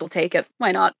 these shoes will take it.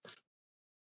 Why not?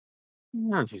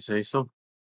 Yeah, if you say so.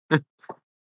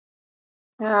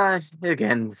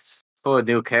 Again, for a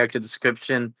new character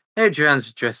description,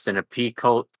 Adrian's dressed in a pea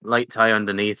coat, light tie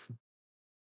underneath.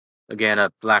 Again,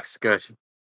 a black skirt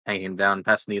hanging down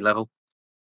past knee level.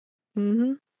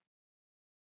 Hmm.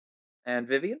 And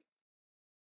Vivian?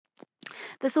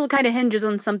 This all kind of hinges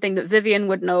on something that Vivian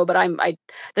would know, but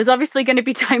there's obviously going to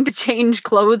be time to change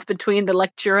clothes between the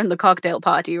lecture and the cocktail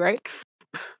party, right?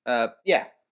 Yeah.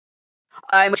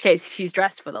 In which case, she's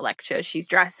dressed for the lecture. She's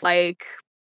dressed like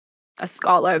a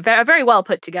scholar, very, very well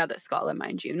put together scholar,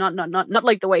 mind you. Not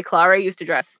like the way Clara used to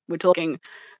dress. We're talking,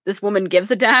 this woman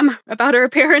gives a damn about her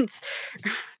appearance.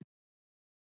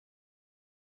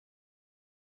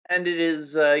 And it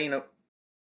is,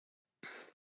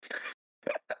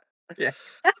 Yeah.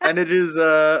 and it is,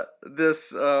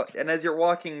 this, and as you're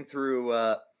walking through,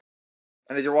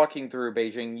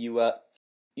 Beijing,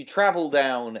 you travel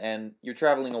down, and you're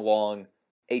traveling along.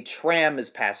 A tram is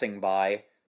passing by,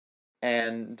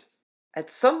 and at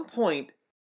some point,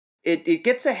 it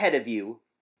gets ahead of you,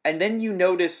 and then you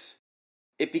notice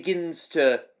it begins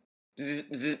to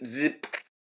zip, zip, zip,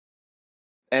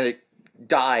 and it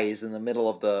dies in the middle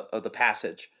of the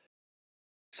passage.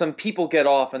 Some people get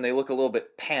off, and they look a little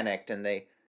bit panicked, and they're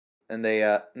do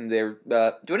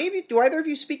either of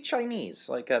you speak Chinese,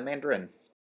 like Mandarin?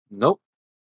 Nope.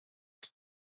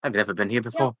 I've never been here Yeah,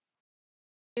 before.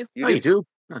 You Oh, do. you do?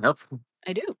 Oh, helpful.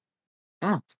 I do.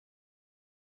 Oh,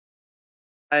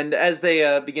 And as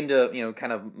they begin to,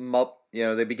 kind of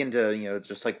they begin to,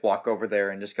 just like walk over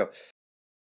there and just go.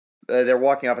 They're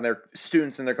walking up, and they're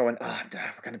students, and they're going, "Oh,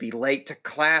 we're going to be late to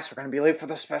class. We're going to be late for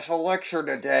the special lecture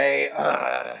today.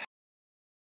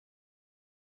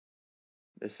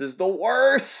 This is the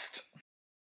worst."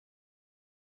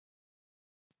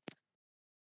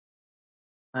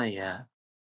 yeah.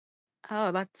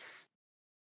 Oh, that's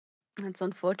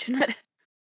unfortunate.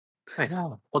 Wait,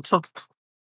 what's up?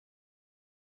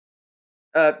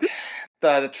 Uh,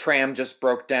 the tram just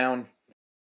broke down.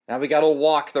 Now we got to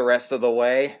walk the rest of the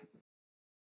way.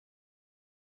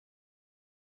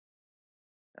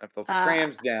 If the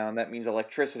tram's down, that means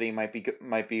electricity might be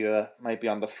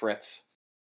on the fritz.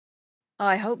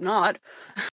 I hope not.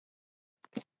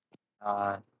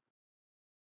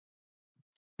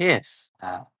 Yes.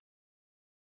 I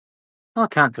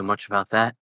can't do much about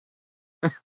that.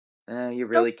 You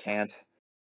really can't.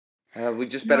 We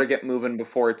just No. better get moving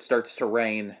before it starts to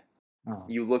rain. Oh.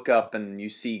 You look up and you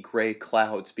see gray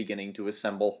clouds beginning to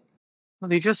assemble.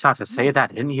 Well, you just have to say that,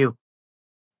 didn't you?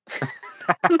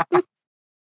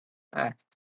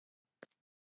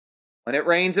 When it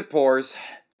rains, it pours.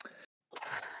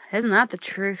 Isn't that the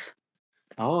truth?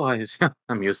 Oh,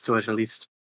 I'm used to it at least.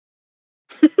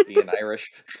 Being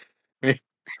Irish.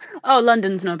 Oh,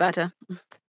 London's no better.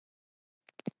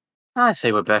 I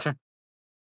say we're better.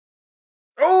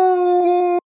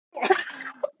 Oh!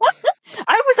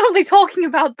 I was only talking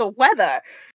about the weather.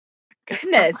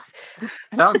 Goodness.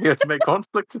 I'm here to make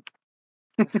conflict.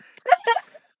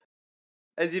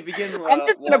 As you begin, I'm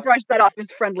just going to brush that off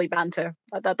as friendly banter.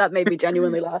 That made me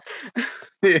genuinely laugh.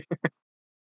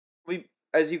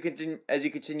 as you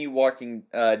continue walking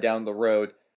down the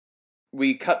road,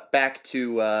 we cut back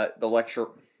to the lecture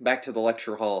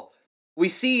hall. We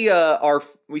see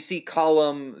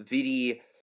Column, Vidi,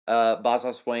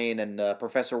 Bazas Wayne, and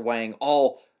Professor Wang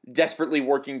all desperately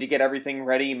working to get everything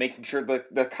ready, making sure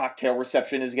the cocktail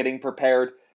reception is getting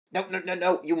prepared.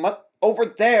 No, you must over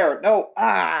there. No,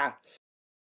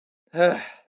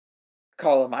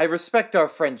 Column, I respect our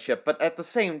friendship, but at the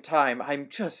same time, I'm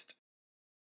just...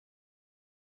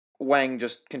 Wang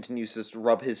just continues to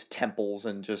rub his temples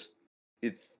and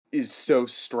it is so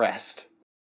stressed.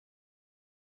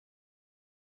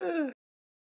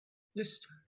 Just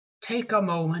take a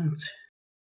moment,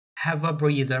 have a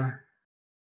breather.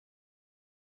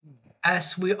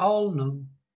 As we all know,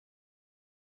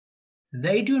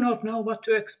 they do not know what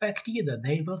to expect either.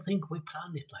 They will think we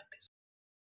planned it like this.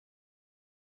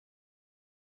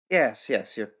 Yes,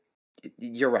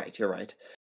 you're right.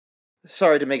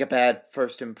 Sorry to make a bad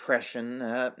first impression,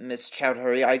 Miss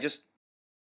Chowdhury.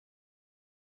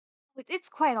 It's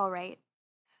quite all right.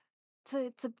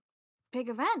 It's a big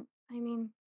event. I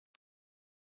mean,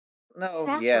 it's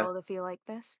natural to feel like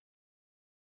this.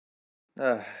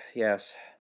 Yes.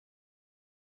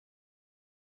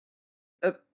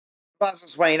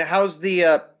 Boss Swain, how's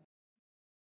the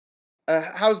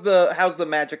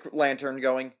magic lantern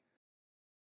going?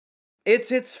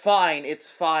 It's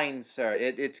fine, sir.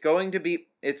 It's going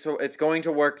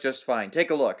to work just fine. Take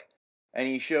a look. And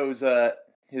he shows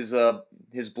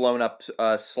his blown up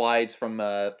slides from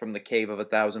the cave of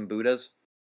 1,000 Buddhas.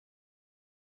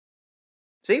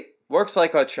 See? Works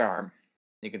like a charm.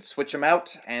 You can switch them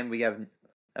out and we have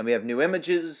new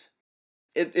images.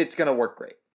 It's going to work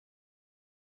great.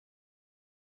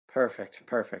 Perfect.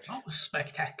 Oh,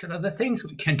 spectacular. The things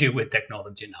we can do with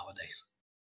technology nowadays.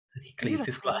 And he cleans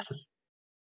his glasses.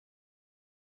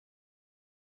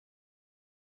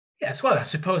 Yes, well, I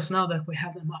suppose now that we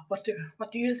have them up, what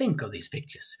do you think of these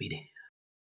pictures, Vidi?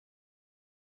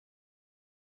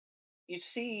 You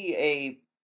see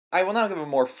I will now give a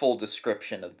more full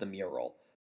description of the mural.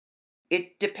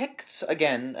 It depicts,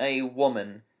 again, a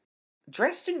woman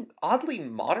dressed in oddly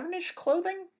modernish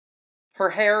clothing. Her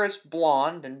hair is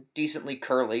blonde and decently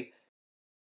curly.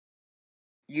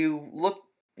 You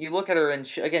look at her and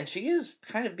she is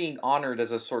kind of being honored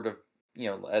as a sort of,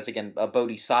 as again a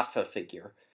bodhisattva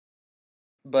figure.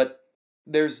 But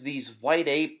there's these white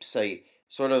apes, a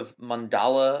sort of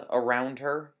mandala around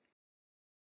her.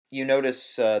 You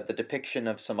notice the depiction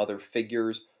of some other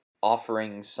figures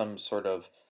offering some sort of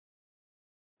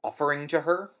offering to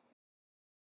her.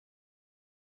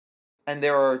 And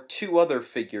there are two other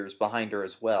figures behind her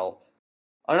as well.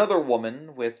 Another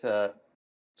woman with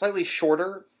slightly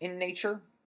shorter in nature,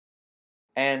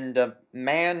 and a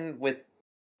man with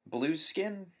blue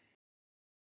skin.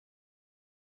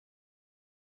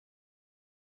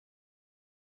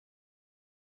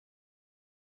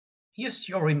 Just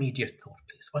your immediate thought,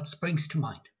 please. What springs to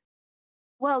mind?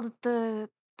 Well, the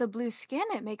blue skin,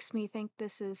 it makes me think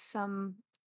this is some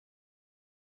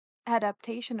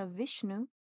adaptation of Vishnu.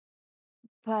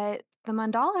 But the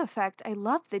mandala effect, I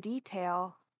love the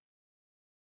detail.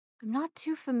 I'm not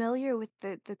too familiar with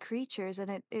the creatures,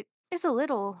 and it is a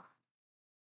little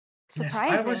surprising.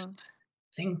 Yes, I was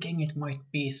thinking it might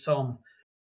be some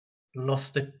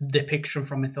lost depiction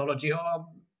from mythology, or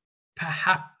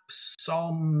perhaps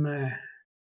some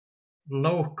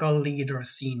local leader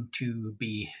seen to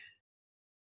be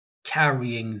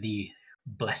carrying the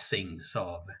blessings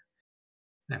of,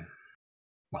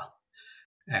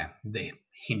 the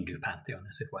Hindu pantheon,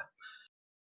 as it were.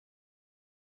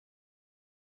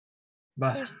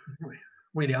 But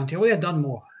really, until we have done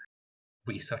more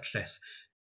research this.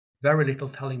 Very little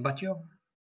telling, but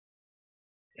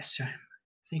yes, I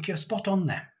think you're spot on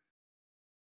there.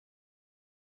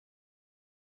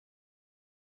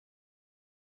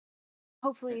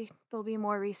 Hopefully, there'll be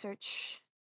more research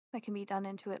that can be done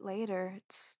into it later.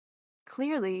 It's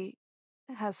clearly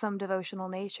has some devotional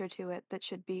nature to it that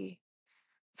should be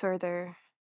further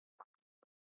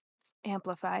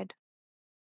amplified.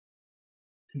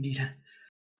 Indeed.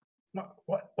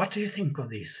 What do you think of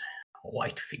these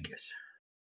white figures?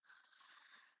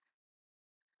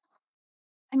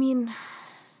 I mean,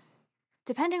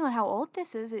 depending on how old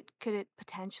this is, could it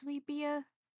potentially be a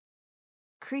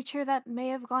creature that may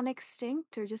have gone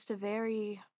extinct, or just a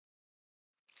very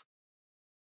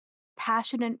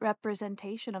passionate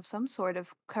representation of some sort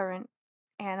of current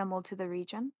animal to the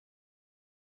region.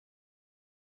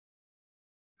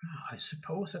 I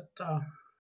suppose that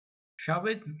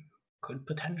Shavid could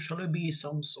potentially be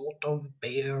some sort of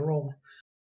bear or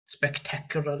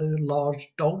spectacularly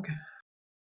large dog.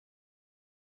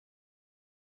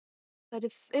 But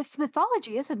if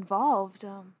mythology is involved,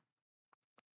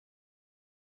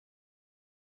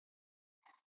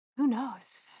 who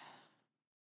knows?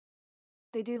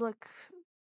 They do look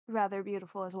rather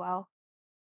beautiful as well.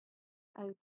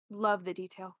 I love the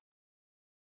detail.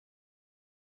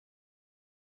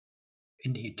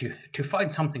 Indeed, to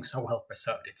find something so well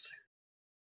preserved, it's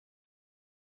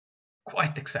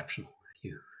quite exceptional.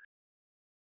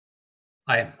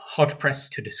 I am hard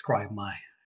pressed to describe my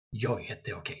joy at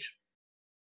the occasion.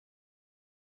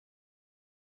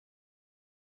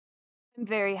 I'm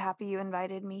very happy you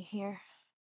invited me here.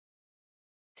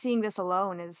 Seeing this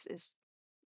alone is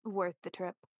worth the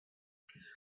trip.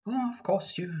 Oh, of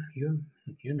course, you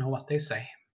know what they say.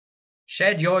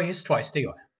 Shared joy is twice the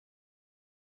joy.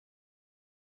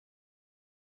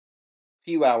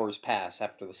 Few hours pass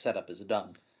after the setup is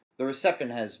done. The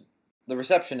reception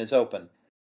is open.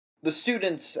 The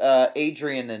students,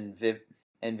 Adrian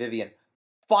and Vivian,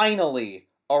 finally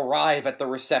arrive at the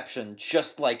reception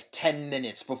just like 10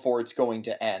 minutes before it's going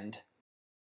to end.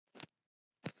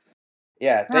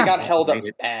 Yeah, they got held up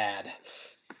bad.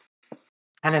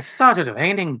 And it started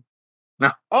raining.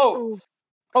 No. Oh,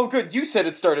 good. You said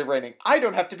it started raining. I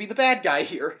don't have to be the bad guy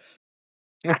here.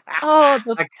 Oh,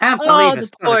 I can't believe it the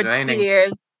started poor raining.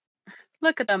 dears.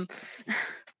 Look at them.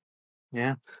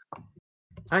 Yeah.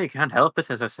 Oh, you can't help it,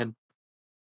 as I said.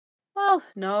 Well,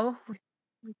 no. We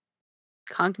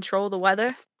can't control the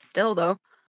weather. Still, though.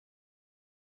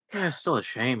 Yeah, it's still a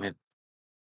shame.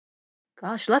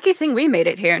 Gosh, lucky thing we made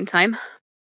it here in time.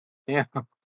 Yeah.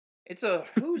 It's a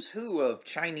who's who of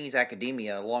Chinese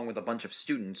academia along with a bunch of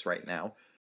students right now.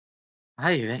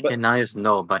 I recognize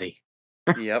nobody.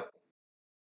 Yep.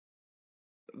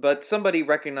 But somebody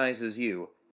recognizes you.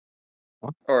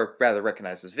 What? Or rather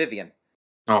recognizes Vivian.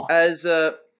 Oh. As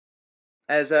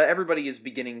everybody is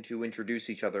beginning to introduce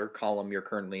each other, Column, you're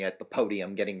currently at the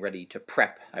podium getting ready to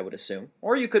prep, I would assume.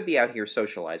 Or you could be out here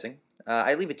socializing.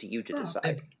 I leave it to you to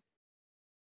decide.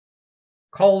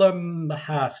 Column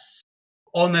has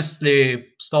honestly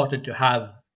started to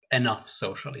have enough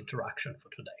social interaction for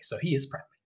today, so he is prepping.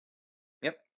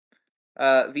 Yep.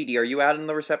 VD, are you out in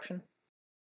the reception?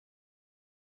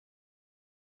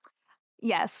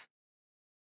 Yes.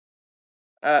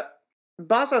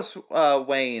 Bazas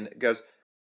Wayne goes,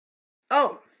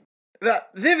 "Oh,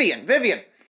 Vivian!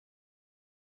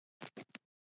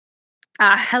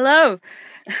 Hello.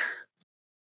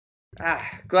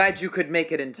 Glad you could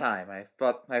make it in time. I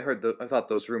thought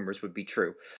those rumors would be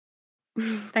true.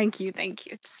 Thank you.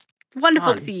 It's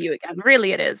wonderful to see you again.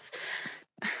 Really, it is.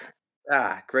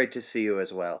 Great to see you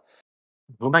as well.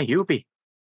 Who might you be?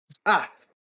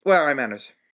 Where are my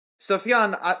manners?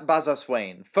 Sofyan at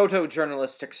Bazaswain,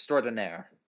 photojournalist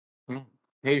extraordinaire.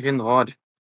 Adrian Ward,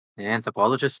 the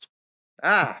anthropologist.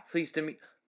 Pleased to meet...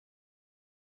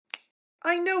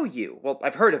 I know you. Well,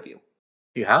 I've heard of you.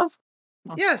 You have?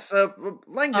 Yes,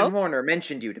 Langdon Horner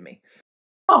mentioned you to me.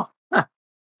 Oh, I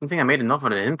don't think I made enough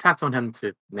of an impact on him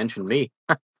to mention me.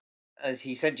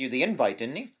 He sent you the invite,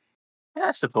 didn't he? Yeah,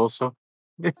 I suppose so.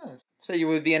 So you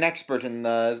would be an expert in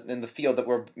the field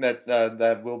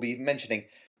that we'll be mentioning.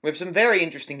 We have some very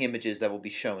interesting images that will be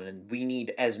shown, and we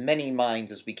need as many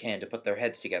minds as we can to put their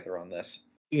heads together on this.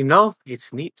 You know,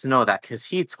 it's neat to know that, because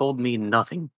he told me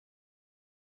nothing.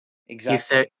 Exactly. He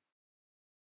said,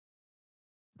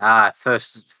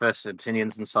 first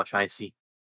opinions and such, I see.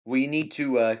 We need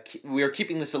to, we are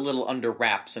keeping this a little under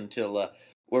wraps until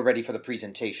we're ready for the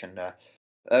presentation.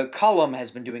 Column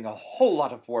has been doing a whole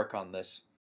lot of work on this.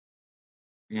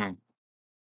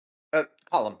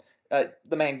 Column,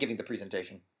 the man giving the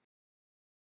presentation.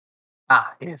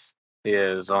 Yes. He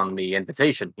is on the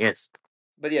invitation, yes.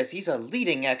 But yes, he's a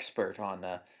leading expert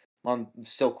on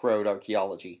Silk Road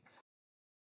archaeology.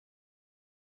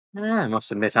 I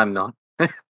must admit I'm not.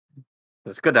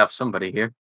 It's good to have somebody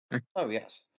here. Oh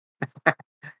yes.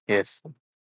 Yes.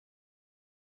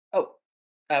 Oh,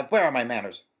 where are my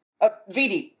manners?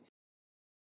 Vidi,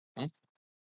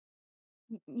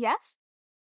 Yes?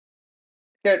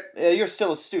 you're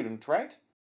still a student, right?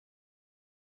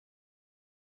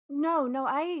 No,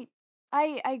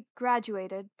 I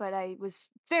graduated, but I was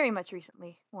very much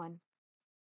recently one.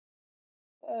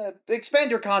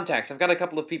 Expand your contacts. I've got a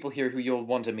couple of people here who you'll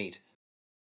want to meet.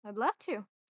 I'd love to.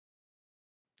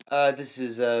 This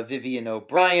is Vivian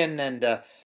O'Brien, and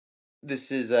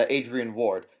this is Adrian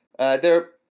Ward.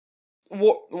 They're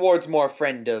Ward's more a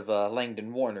friend of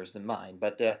Langdon Warner's than mine,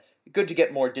 but good to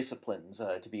get more disciplines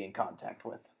to be in contact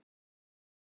with.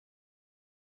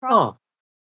 Cross Oh,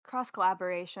 cross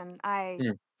collaboration. I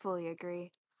Hmm. fully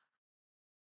agree.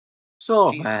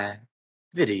 so, She's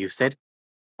Vidi, you said?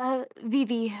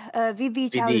 Vivi Vidi.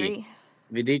 Chowdhury.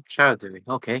 Vidi Chowdhury.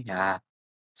 Okay.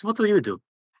 So what do you do?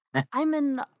 I'm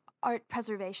an art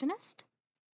preservationist.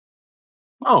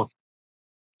 Oh,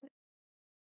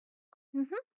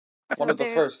 Mm-hmm. one So of the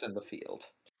first in the field.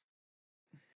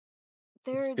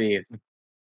 there Speed.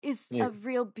 is Yeah. a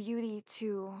real beauty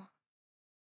to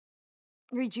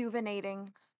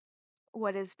rejuvenating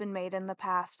what has been made in the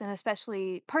past, and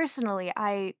especially personally,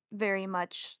 I very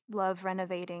much love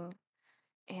renovating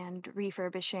and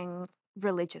refurbishing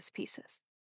religious pieces.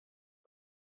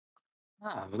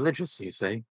 Religious, you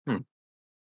say?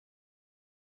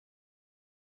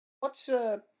 What's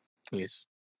Yes.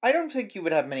 I don't think you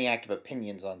would have many active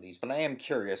opinions on these, but I am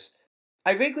curious.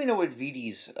 I vaguely know what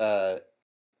Vidi's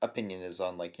opinion is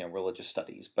on religious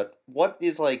studies, but what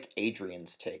is like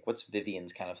Adrian's take? What's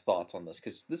Vivian's kind of thoughts on this?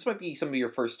 Because this might be some of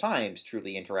your first times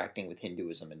truly interacting with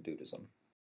Hinduism and Buddhism.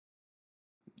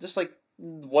 Just like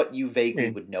what you vaguely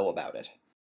Yeah. would know about it.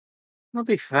 I'll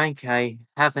be frank, I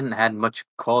haven't had much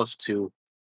cause to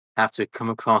have to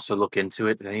come across or look into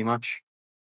it very much.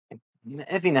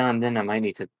 Every now and then I might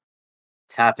need to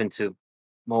tap into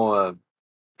more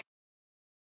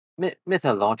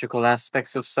mythological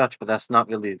aspects of such, but that's not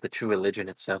really the true religion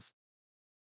itself.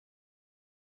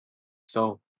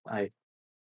 So I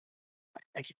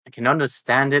can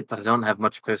understand it, but I don't have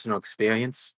much personal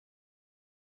experience.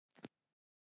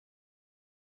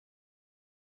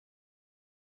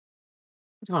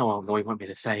 I don't know what more you want me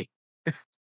to say.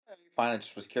 Fine, I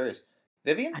just was curious.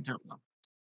 Vivian? I don't know.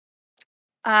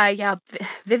 Yeah,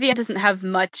 Vivian doesn't have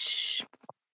much,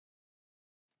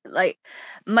 like,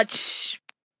 much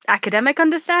academic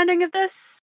understanding of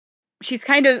this. She's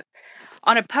kind of,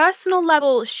 on a personal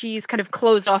level, she's kind of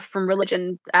closed off from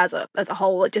religion as a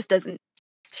whole. She just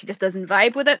doesn't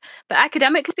vibe with it. But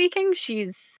academically speaking,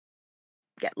 she's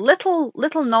got little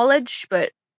knowledge,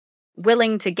 but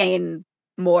willing to gain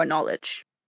more knowledge.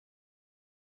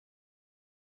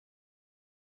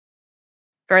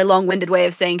 Very long-winded way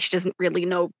of saying she doesn't really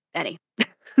know any.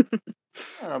 I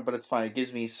don't know, but it's fine. It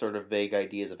gives me sort of vague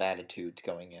ideas of attitudes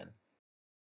going in.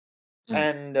 Mm.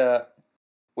 And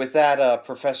with that,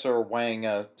 Professor Wang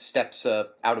steps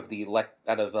out of the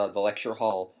the lecture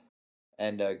hall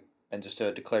and just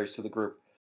declares to the group,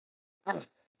 "The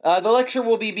lecture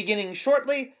will be beginning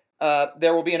shortly.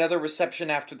 There will be another reception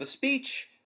after the speech.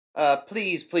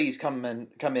 Please come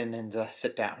in and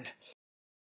sit down."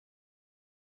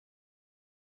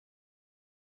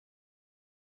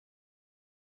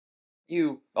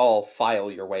 You all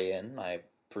file your way in, I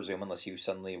presume, unless you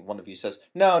suddenly one of you says,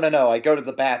 "No, no, no, I go to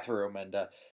the bathroom," and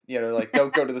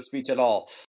don't go to the speech at all.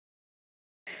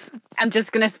 I'm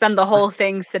just gonna spend the whole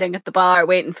thing sitting at the bar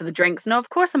waiting for the drinks. No, of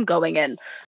course I'm going in.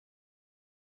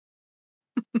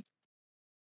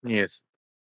 Yes.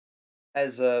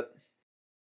 As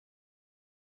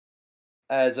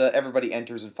everybody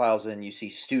enters and files in, you see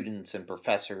students and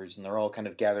professors, and they're all kind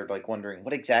of gathered, like wondering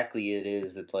what exactly it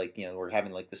is that we're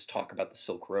having like this talk about the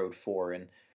Silk Road for, and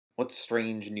what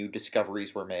strange new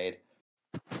discoveries were made.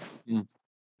 Mm.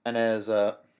 And as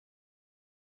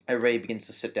everybody begins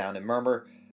to sit down and murmur,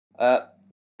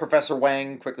 Professor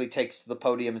Wang quickly takes to the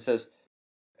podium and says,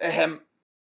 "Ahem.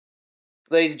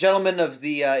 Ladies and gentlemen of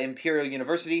the Imperial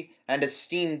University and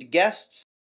esteemed guests,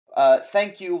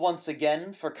 thank you once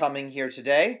again for coming here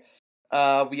today.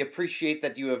 We appreciate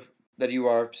that you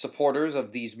are supporters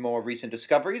of these more recent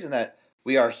discoveries, and that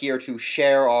we are here to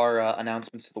share our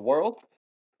announcements to the world.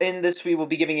 In this, we will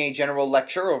be giving a general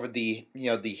lecture over the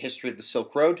history of the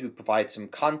Silk Road to provide some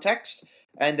context,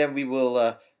 and then we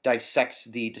will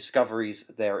dissect the discoveries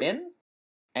therein.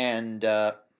 And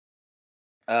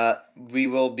we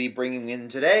will be bringing in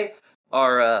today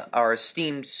our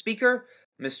esteemed speaker,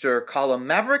 Mr. Column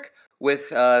Maverick,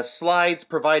 with slides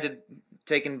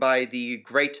taken by the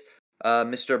great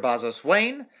Mr. Bazos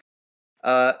Wayne.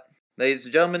 Ladies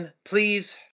and gentlemen,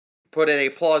 please put an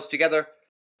applause together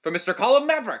for Mr. Column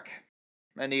Maverick.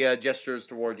 And he gestures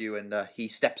toward you, and he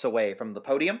steps away from the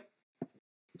podium.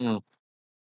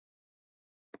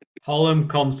 Column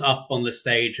comes up on the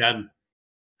stage, and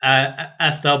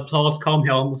as the applause comes, he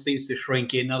almost seems to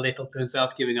shrink in a little to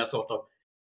himself, giving a sort of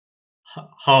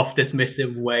half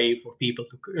dismissive way for people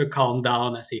to calm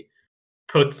down as he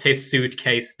puts his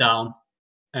suitcase down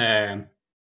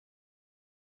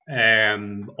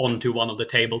onto one of the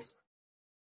tables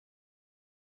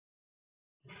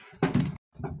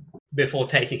before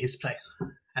taking his place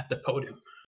at the podium.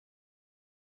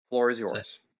 Floor is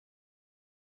yours.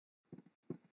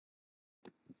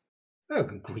 Oh,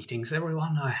 greetings,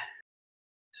 everyone. I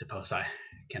suppose I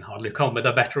can hardly come with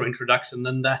a better introduction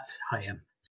than that. I am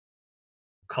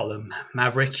Column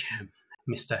Maverick.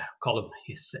 Mr. Column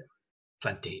is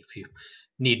plenty if you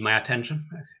need my attention.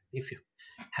 If you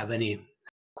have any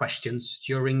questions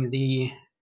during the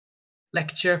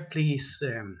lecture, please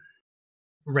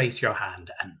raise your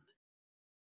hand and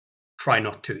try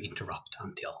not to interrupt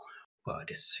until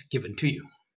word is given to you.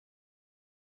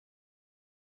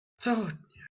 So,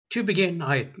 to begin,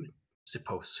 I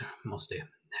suppose mostly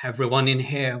everyone in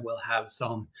here will have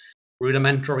some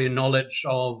rudimentary knowledge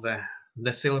of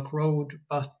the Silk Road,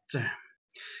 but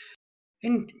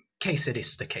in case it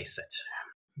is the case that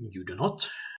you do not,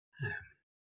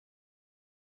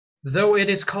 though it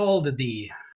is called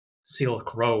the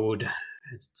Silk Road,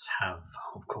 it have,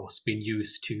 of course, been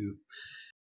used to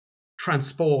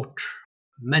transport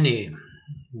many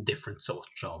different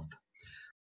sorts of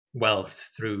wealth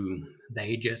through the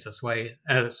ages, as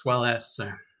well as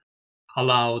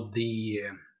allowed the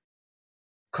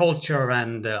culture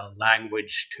and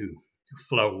language to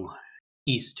flow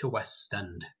east to west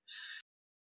and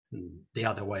the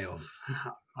other way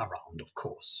around, of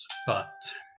course. But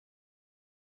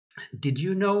did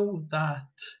you know that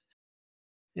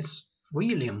it's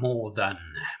really more than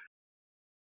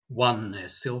one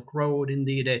Silk Road?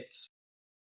 Indeed, it's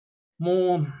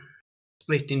more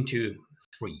split into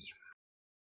three.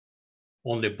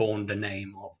 Only borne the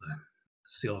name of the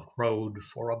Silk Road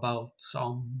for about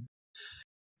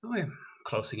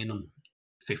closing in on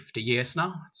 50 years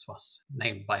now. It was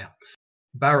named by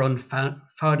Baron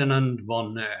Ferdinand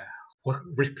von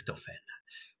Richthofen,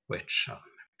 which I'm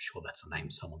sure that's a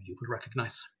name some of you will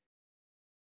recognize.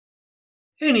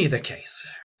 In either case,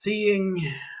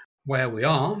 seeing where we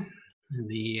are,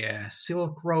 the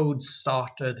Silk Road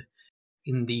started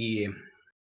in the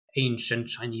ancient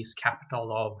Chinese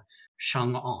capital of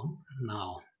Chang'an,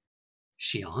 now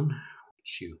Xi'an,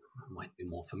 which you might be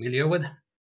more familiar with,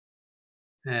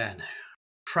 and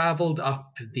traveled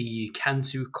up the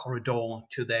Kansu corridor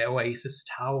to the oasis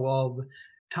town of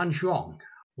Tanzhuang,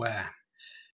 where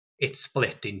it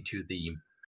split into the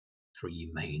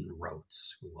three main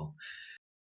roads. We will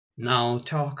now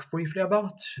talk briefly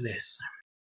about this.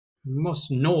 The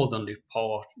most northerly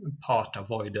part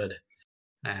avoided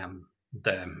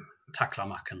the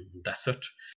Taklamakan Desert,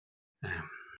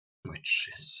 which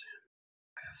is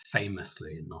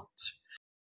famously not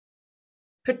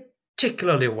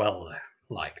particularly well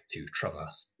liked to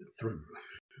traverse through,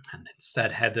 and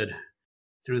instead headed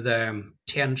through the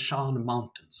Tian Shan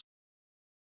Mountains.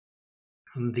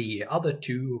 And the other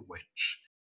two, which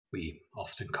we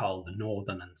often call the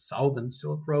northern and southern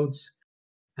Silk Roads,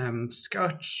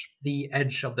 skirt the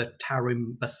edge of the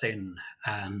Tarim Basin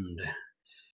and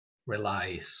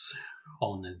relies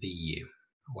on the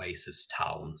oasis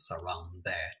towns around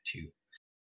there to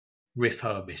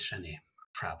refurbish any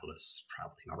travelers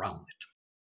traveling around it.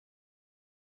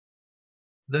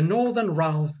 The northern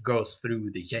route goes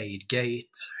through the Jade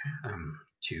Gate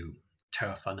to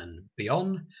Turfan and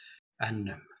beyond,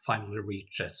 and finally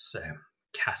reaches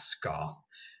Kaskar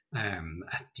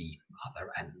at the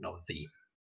other end of the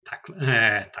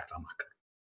Taklamakan.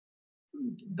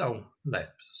 Though there's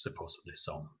supposedly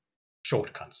some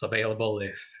shortcuts available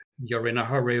if you're in a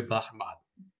hurry, but I might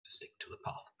stick to the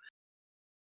path.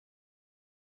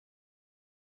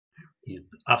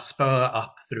 A spur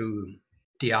up through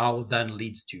Diao then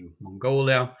leads to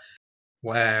Mongolia,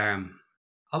 where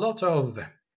a lot of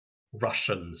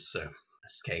Russians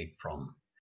escaped from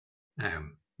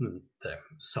the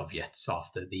Soviets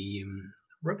after the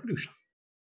revolution.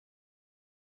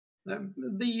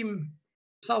 The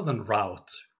southern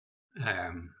route,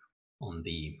 on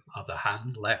the other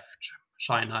hand, left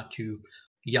China to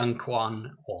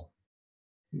Yangquan, or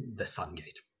the Sun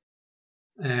Gate,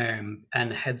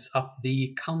 and heads up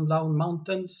the Kunlun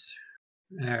Mountains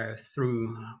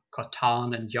through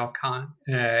Khotan and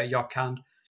Yarkand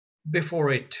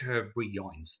before it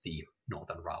rejoins the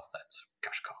northern route at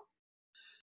Kashgar.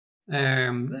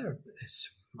 There is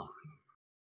a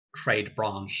trade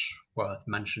branch worth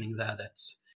mentioning there that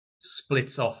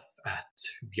splits off at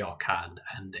Yarkand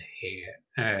and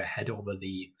head over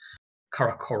the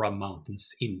Karakora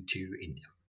Mountains into India.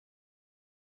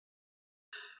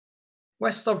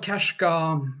 West of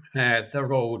Kashgar, the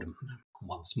road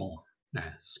once more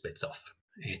splits off.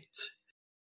 It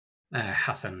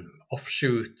has an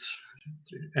offshoot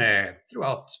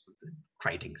throughout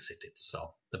trading cities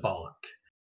of the Balk,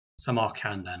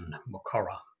 Samarkand and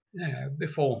Bukhara,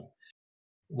 before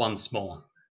once more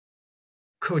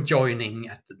co-joining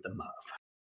at the Merv.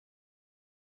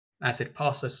 As it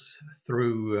passes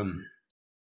through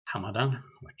Hamadan,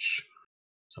 which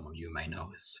some of you may know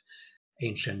is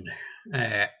ancient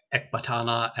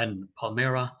Ekbatana and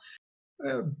Palmyra,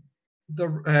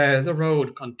 the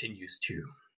road continues to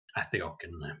Antioch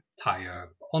and Tyre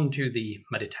onto the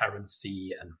Mediterranean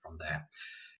Sea, and from there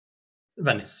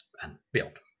Venice and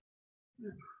beyond.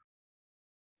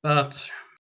 But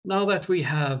now that we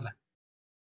have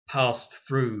passed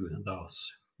through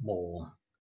those more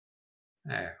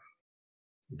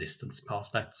distance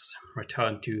paths, let's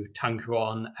return to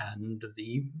Tanghuan and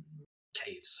the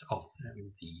caves of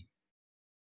the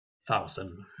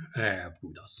 1,000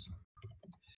 Buddhas,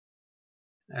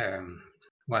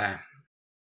 where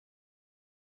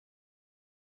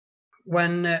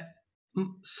when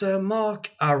Sir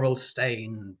Mark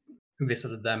Arrelstein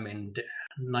visited them in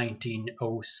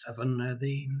 1907,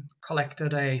 they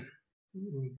collected a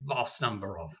vast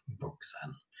number of books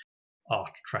and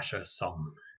art treasures,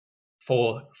 some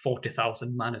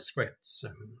 40,000 manuscripts.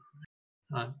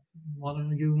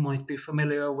 One of you might be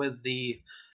familiar with the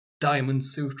Diamond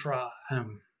Sutra,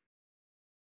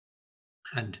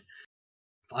 and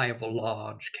 5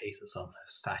 large cases of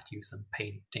statues and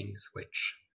paintings,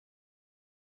 which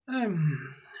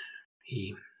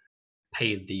he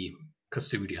paid the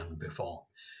custodian before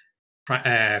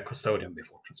transporting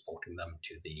them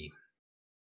to the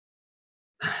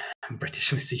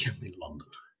British Museum in London.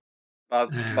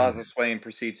 Basil Swain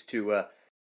proceeds to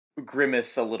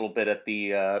grimace a little bit at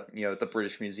the the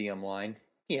British Museum line.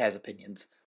 He has opinions,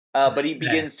 but he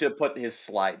begins to put his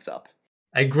slides up.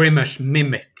 A grimace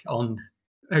mimic on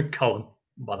a column,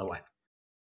 by the way.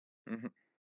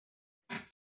 Mm-hmm.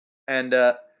 And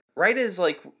right as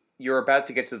you're about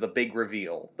to get to the big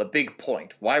reveal, the big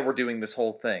point, why we're doing this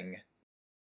whole thing,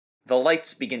 the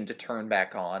lights begin to turn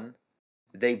back on.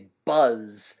 They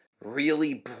buzz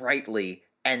really brightly,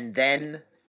 and then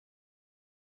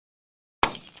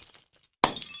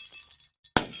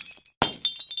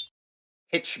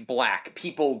pitch black.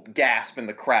 People gasp in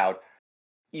the crowd.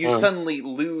 You suddenly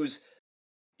lose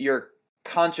your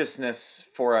consciousness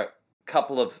for a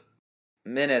couple of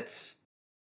minutes.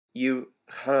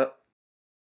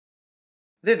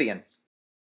 Vivian.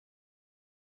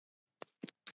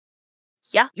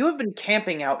 Yeah? You have been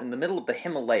camping out in the middle of the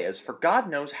Himalayas for God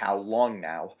knows how long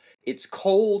now. It's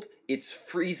cold, it's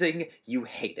freezing, you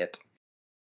hate it.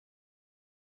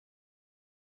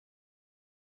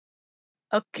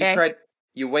 Okay.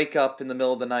 You wake up in the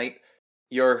middle of the night,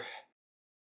 your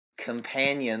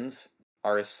companions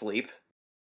are asleep.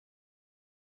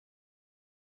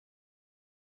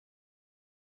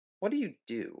 What do you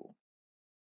do?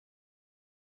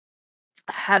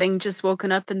 Having just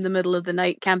woken up in the middle of the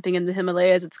night camping in the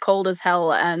Himalayas, it's cold as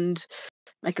hell, and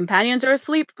my companions are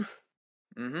asleep.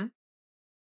 Mm-hmm.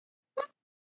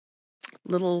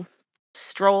 Little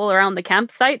stroll around the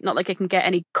campsite, not like it can get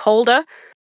any colder.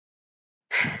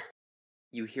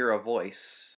 You hear a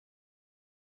voice.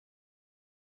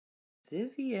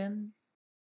 Vivian.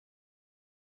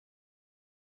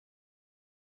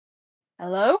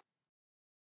 Hello?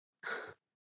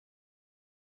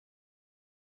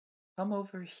 Come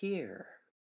over here.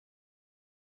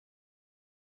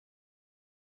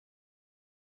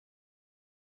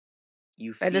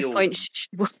 You By this feel point,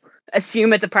 we'll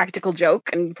assume it's a practical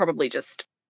joke and probably just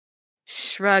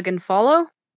shrug and follow.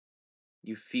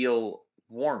 you feel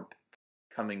warmth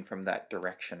coming from that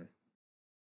direction.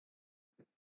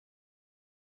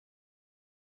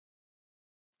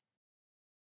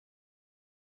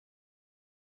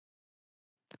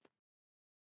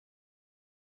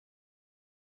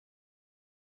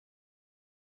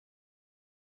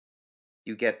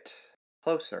 You get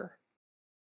closer.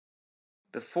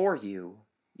 Before you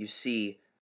see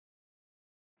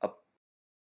a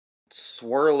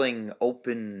swirling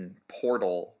open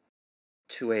portal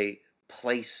to a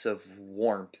place of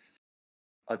warmth,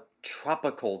 a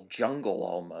tropical jungle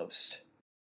almost.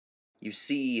 You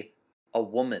see a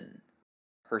woman,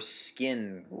 her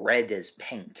skin red as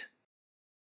paint.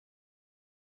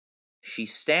 She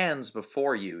stands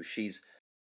before you. She's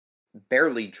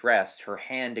barely dressed, her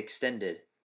hand extended.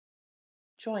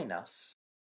 Join us.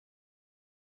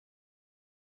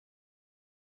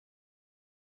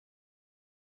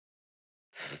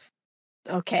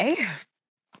 Okay.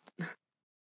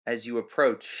 As you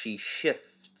approach, she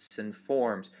shifts and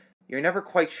forms. You're never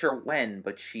quite sure when,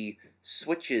 but she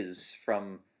switches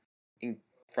from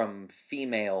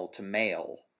female to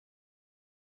male.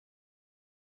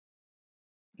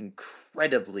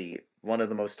 Incredibly, one of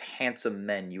the most handsome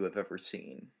men you have ever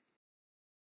seen.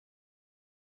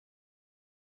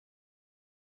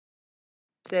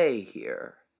 Stay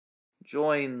here.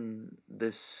 Join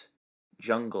this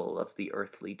jungle of the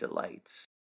earthly delights.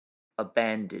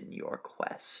 Abandon your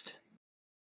quest.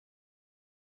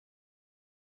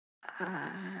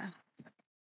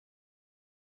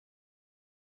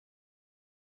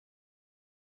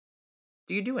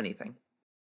 Do you do anything?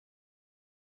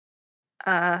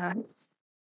 I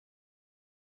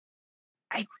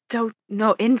don't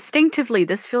know. Instinctively,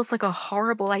 this feels like a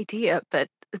horrible idea, but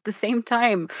at the same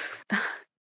time,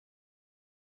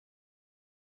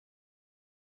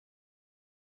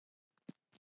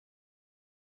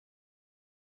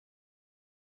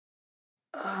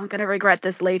 I'm gonna regret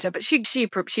this later. But she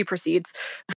proceeds.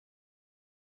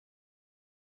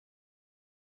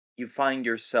 You find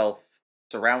yourself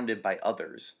surrounded by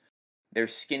others. Their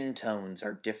skin tones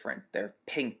are different. They're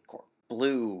pink or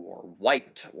blue or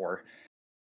white or,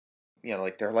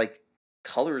 they're like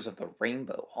colors of the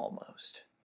rainbow almost.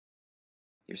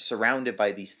 You're surrounded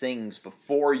by these things.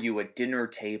 Before you, a dinner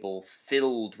table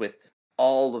filled with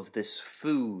all of this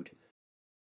food.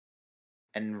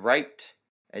 And right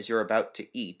as you're about to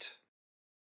eat,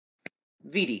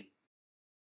 Vidi,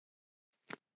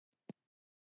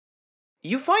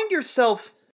 you find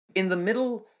yourself in the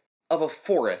middle of a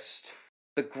forest,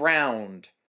 the ground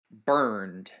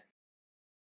burned.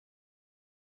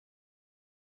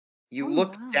 You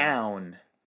look my. down.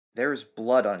 There's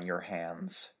blood on your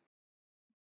hands.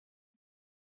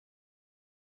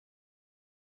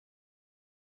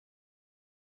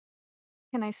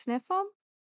 Can I sniff them?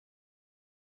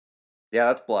 Yeah,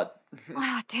 that's blood.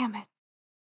 Ah, damn it.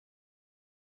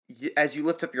 As you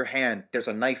lift up your hand, there's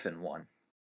a knife in one.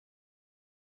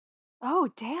 Oh,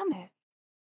 damn it.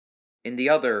 In the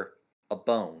other, a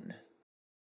bone.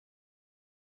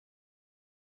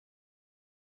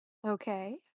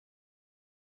 Okay.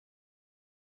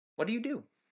 What do you do?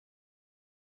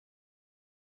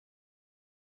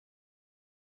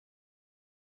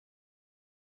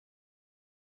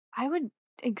 I would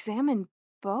examine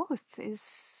both.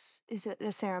 Is it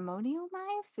a ceremonial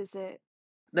knife? Is it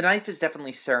The knife is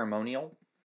definitely ceremonial,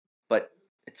 but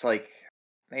it's like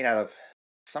made out of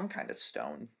some kind of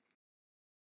stone.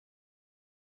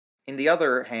 In the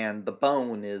other hand, the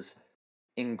bone is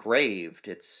engraved.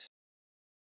 It's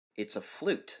a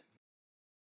flute.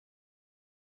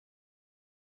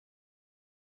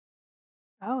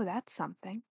 Oh, that's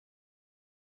something.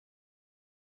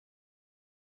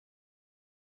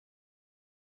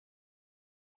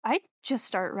 I'd just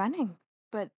start running,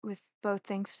 but with both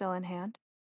things still in hand.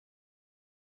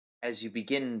 As you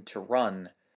begin to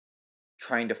run,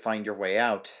 trying to find your way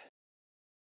out,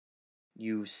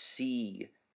 you see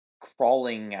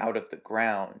crawling out of the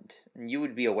ground, and you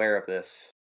would be aware of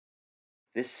this.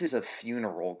 This is a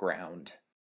funeral ground,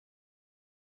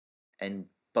 and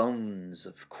bones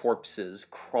of corpses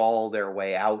crawl their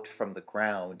way out from the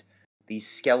ground. These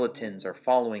skeletons are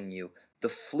following you. The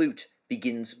flute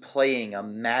begins playing a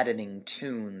maddening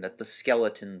tune that the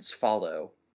skeletons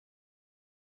follow.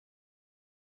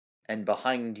 And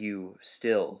behind you,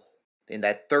 still, in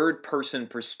that third person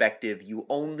perspective you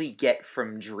only get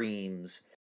from dreams,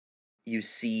 you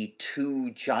see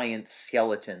two giant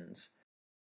skeletons,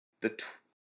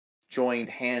 joined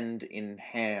hand in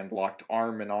hand, locked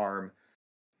arm in arm,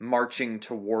 marching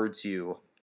towards you,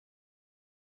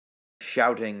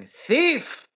 shouting,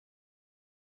 "Thief!"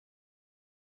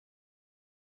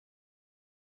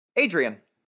 Adrian,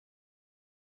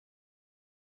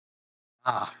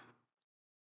 Ah,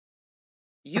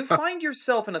 you find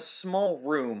yourself in a small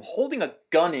room, holding a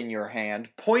gun in your hand,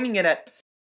 pointing it at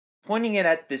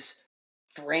this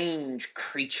strange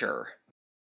creature.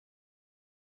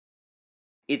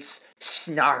 It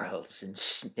snarls and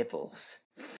sniffles.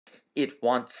 It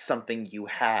wants something you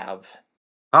have.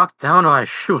 back down or I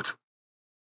shoot.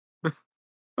 Do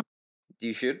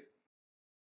you shoot?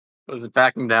 Was it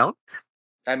backing down?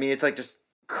 I mean, it's like just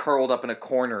curled up in a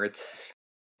corner. It's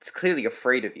clearly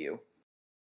afraid of you.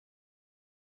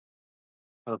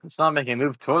 Well, if it's not making a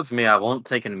move towards me, I won't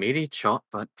take an immediate shot,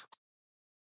 but...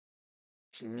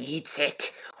 He needs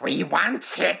it. We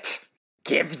want it.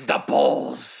 Give the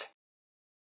balls.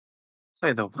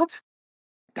 Sorry, the what?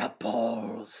 The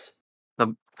balls.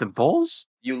 The balls?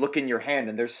 You look in your hand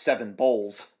and there's 7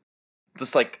 bowls.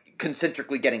 Just like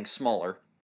concentrically getting smaller.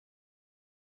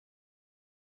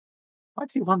 Why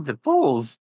do you want the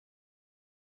balls?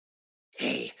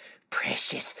 Hey,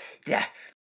 precious. The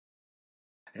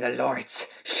Lords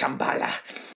Shambhala.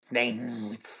 They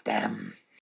needs them.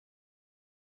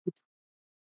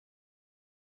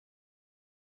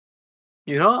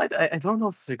 You know, I don't know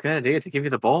if it's a good idea to give you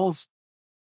the balls.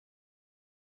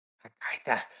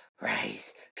 Agartha,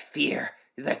 rise, fear,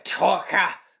 the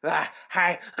talker.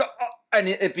 And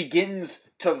it begins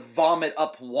to vomit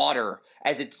up water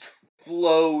as it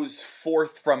flows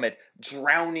forth from it,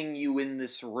 drowning you in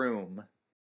this room.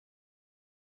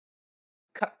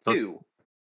 Cut to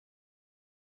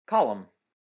Column.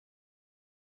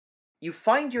 You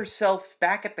find yourself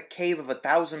back at the Cave of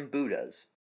 1,000 Buddhas,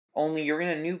 only you're in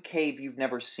a new cave you've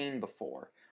never seen before.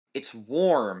 It's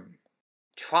warm,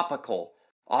 tropical.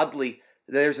 Oddly,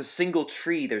 there's a single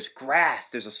tree, there's grass,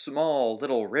 there's a small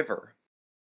little river.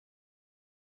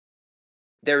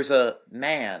 There's a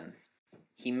man.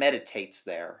 He meditates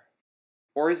there.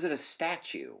 Or is it a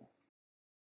statue?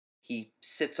 He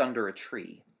sits under a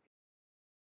tree.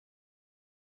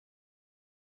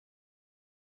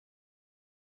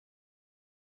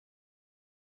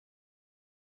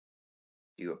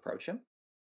 Do you approach him?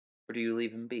 Or do you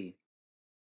leave him be?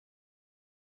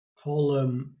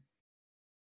 Colum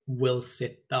will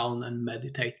sit down and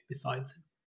meditate beside him.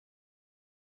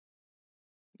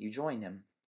 You join him.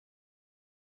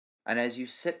 And as you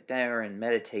sit there and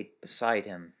meditate beside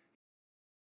him,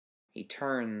 he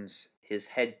turns his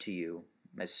head to you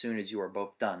as soon as you are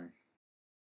both done.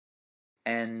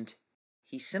 And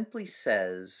he simply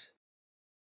says,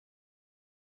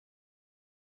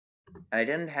 and I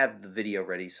didn't have the video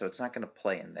ready, so it's not going to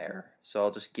play in there. So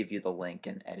I'll just give you the link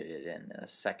and edit it in a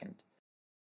second.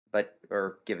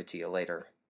 Or give it to you later.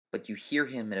 But you hear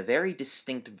him in a very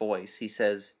distinct voice. He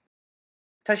says,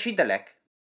 Tashidalek,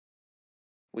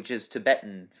 which is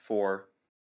Tibetan for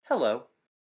hello.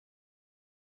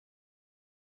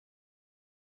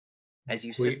 As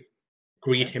you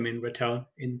greet him in return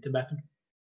in Tibetan.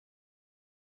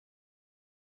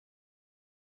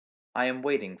 I am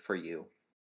waiting for you,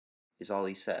 is all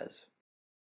he says.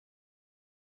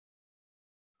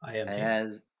 I am and here.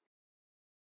 As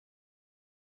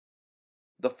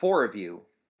the 4 of you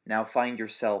now find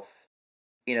yourself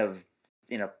in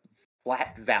a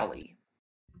flat valley.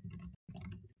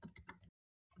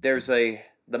 There's the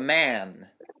man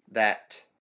that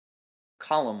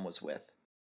Column was with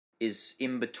is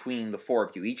in between the 4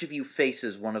 of you. Each of you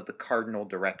faces one of the cardinal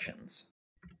directions.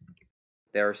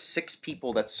 There are 6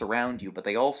 people that surround you, but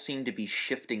they all seem to be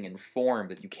shifting in form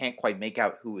that you can't quite make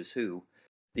out who is who.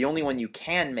 The only one you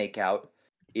can make out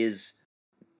is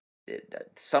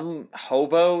some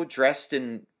hobo dressed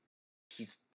in...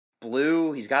 He's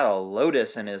blue, he's got a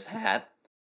lotus in his hat,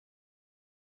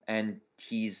 and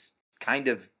he's kind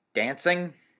of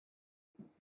dancing.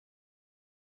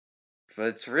 But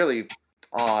it's really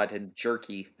odd and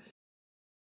jerky.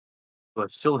 But I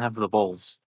still have the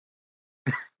balls.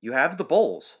 You have the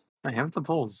bowls. I have the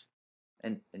balls.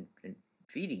 And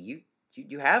Vidi,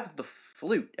 you have the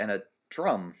flute and a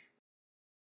drum.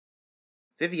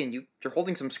 Vivian, you're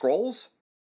holding some scrolls?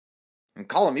 And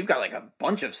Colum, you've got like a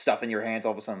bunch of stuff in your hands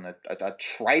all of a sudden. A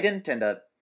trident and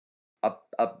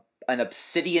an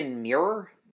obsidian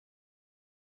mirror?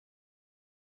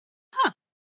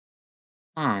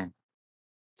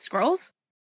 Scrolls?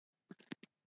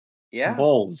 Yeah.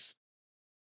 Balls.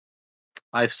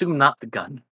 I assume not the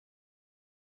gun.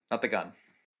 Not the gun.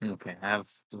 Okay, I have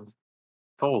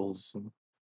balls.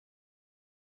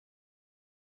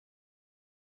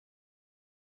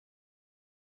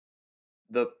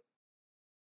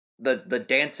 The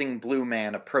dancing blue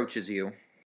man approaches you.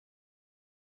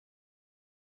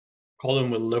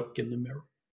 Colum will look in the mirror.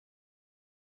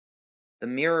 The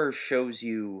mirror shows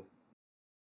you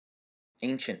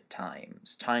ancient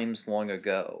times long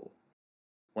ago,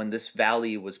 when this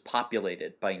valley was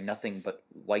populated by nothing but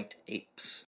white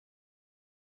apes.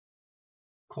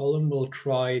 Colum will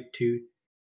try to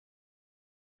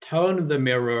turn the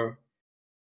mirror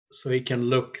so he can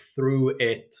look through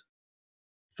it.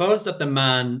 First at the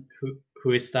man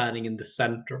who is standing in the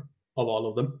center of all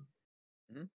of them.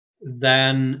 Mhm.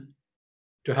 Then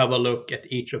to have a look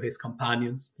at each of his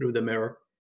companions through the mirror.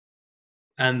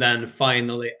 And then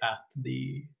finally at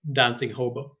the dancing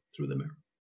hobo through the mirror.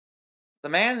 The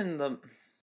man in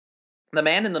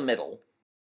the middle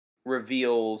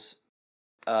reveals,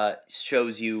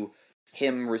 shows you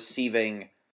him receiving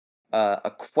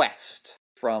a quest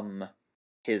from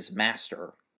his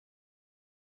master.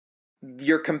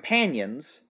 Your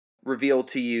companions reveal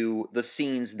to you the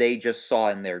scenes they just saw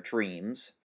in their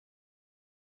dreams.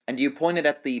 And you pointed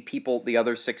at the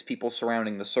other 6 people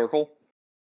surrounding the circle.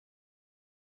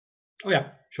 Oh yeah,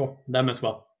 sure, them as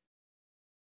well.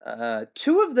 3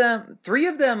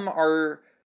 of them are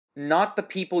not the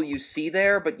people you see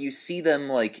there, but you see them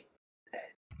like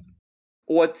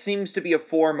what seems to be a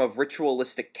form of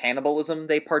ritualistic cannibalism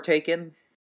they partake in.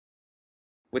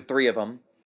 With 3 of them.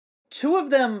 2 of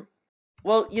them,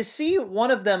 well, you see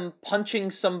one of them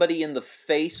punching somebody in the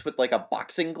face with like a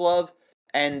boxing glove,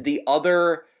 and the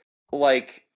other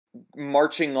like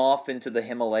marching off into the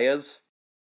Himalayas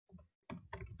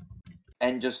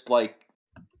and just like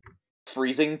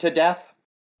freezing to death.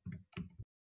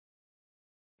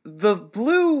 The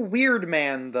blue weird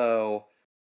man, though,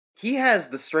 he has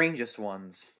the strangest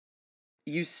ones.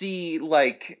 You see,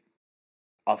 like,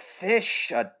 a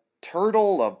fish, a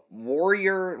turtle, a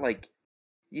warrior, like,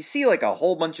 you see, like, a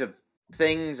whole bunch of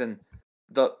things, and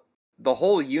the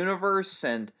whole universe,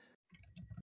 and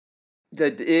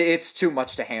it's too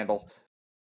much to handle.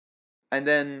 And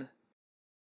then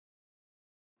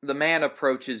the man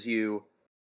approaches you.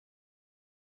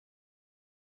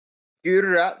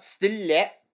 You're still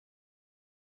lit.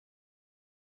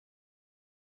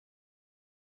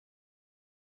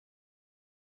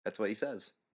 That's what he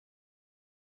says.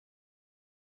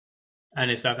 And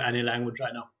is that any language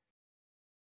I know?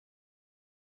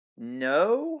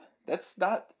 No, that's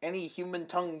not any human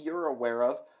tongue you're aware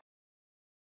of.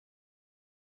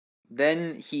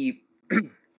 Then he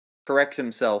corrects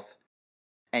himself,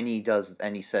 and he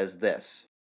says this.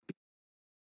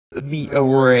 Can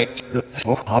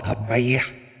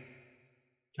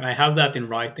I have that in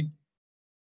writing?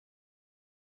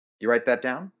 You write that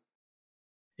down?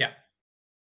 Yeah.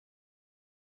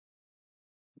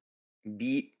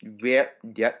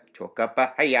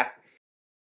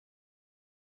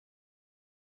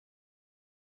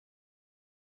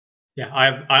 Yeah,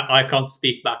 I can't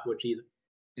speak backwards either.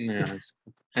 Yeah.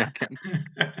 Okay.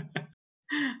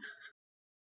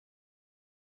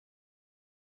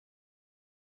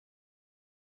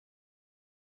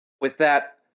 With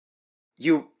that,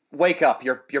 you wake up.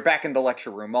 You're back in the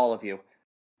lecture room, all of you.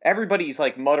 Everybody's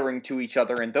like muttering to each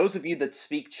other, and those of you that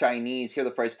speak Chinese hear the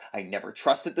phrase, "I never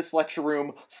trusted this lecture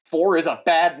room. 4 is a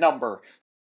bad number."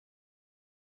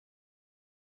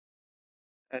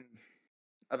 And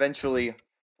eventually,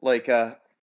 like,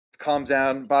 calms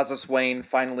down. Baza Swain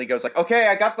finally goes like, "Okay,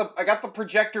 I got the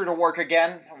projector to work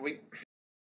again.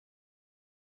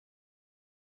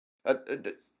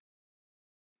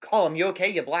 Colum, you okay?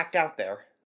 You blacked out there."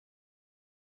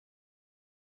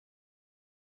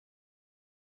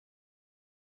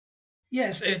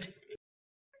 Yes,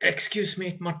 excuse me,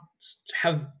 it must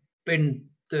have been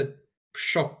the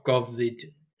shock of it.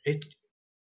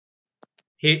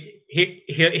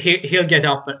 He'll get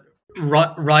up and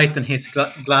right in his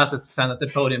glasses to stand at the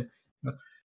podium.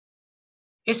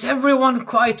 Is everyone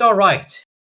quite all right?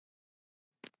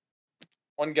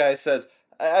 One guy says,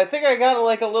 I think I got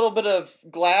like a little bit of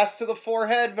glass to the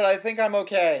forehead, but I think I'm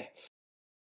okay.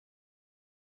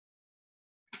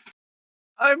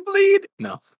 I bleed.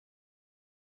 No.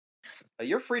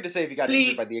 You're free to say if you got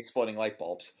injured by the exploding light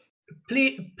bulbs.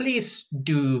 Please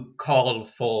do call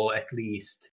for at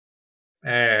least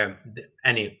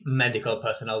any medical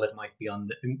personnel that might be on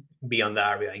the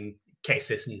area in case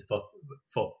there's need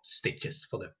for stitches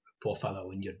for the poor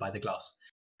fellow injured by the glass.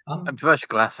 I brush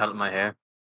glass out of my hair.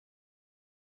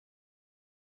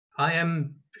 I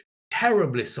am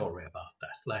terribly sorry about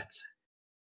that.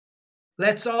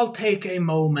 Let's all take a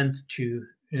moment to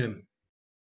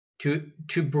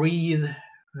breathe,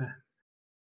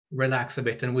 relax a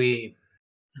bit, and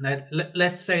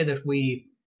let's say that we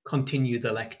continue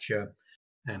the lecture.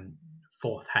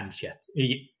 Fourth hand yet.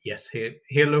 Yes,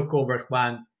 he'll look over at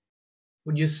Wang.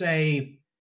 Would you say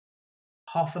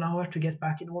half an hour to get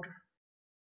back in order?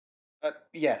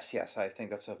 Yes, I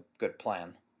think that's a good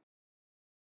plan.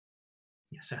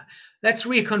 Yes, let's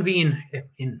reconvene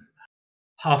in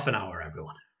half an hour,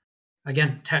 everyone.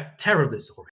 Again, terribly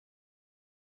sorry.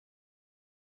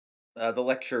 The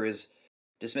lecture is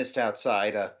dismissed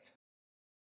outside.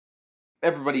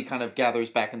 Everybody kind of gathers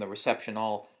back in the reception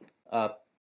hall.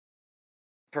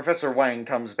 Professor Wang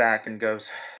comes back and goes,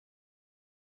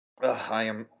 I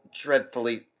am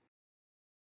dreadfully...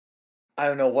 I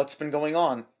don't know what's been going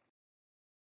on.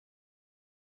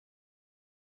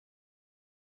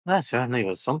 That certainly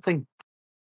was something.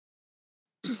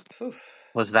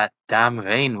 Was that damn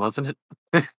rain, wasn't it?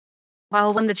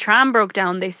 Well, when the tram broke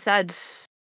down, they said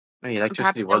Maybe perhaps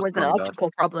electricity there was was an going out.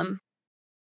 electrical problem.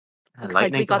 Looks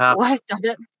like we Lightning, got the perhaps? worst of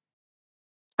it.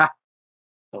 Ha!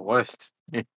 The worst.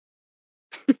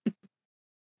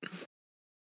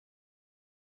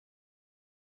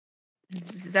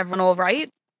 Is everyone all right?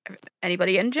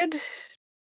 Anybody injured?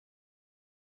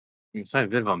 It's a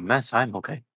bit of a mess. I'm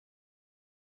okay.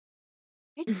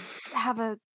 I just have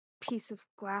a piece of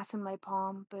glass in my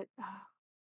palm, but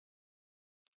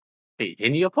Hey,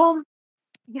 in your palm?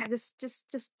 yeah, just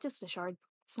a shard.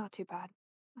 It's not too bad.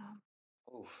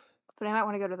 Oof. But I might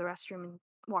want to go to the restroom and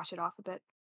wash it off a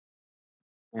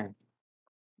bit.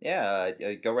 Yeah,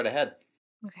 go right ahead.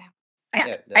 Okay.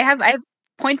 Yeah, I have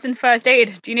points in first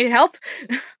aid. Do you need help?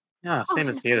 Yeah, same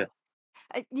as here.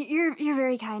 You're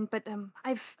very kind, but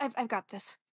I've got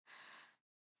this.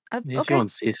 Yes, Okay, you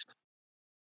insist.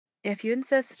 if you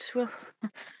insist. Well,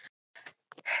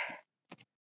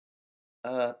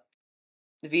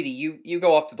 Viti, you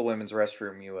go off to the women's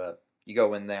restroom. You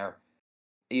go in there.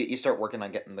 You start working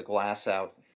on getting the glass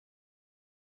out.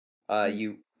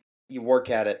 You work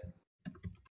at it.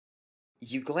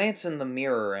 You glance in the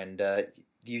mirror and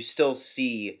you still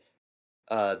see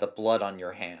the blood on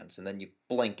your hands, and then you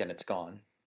blink and it's gone.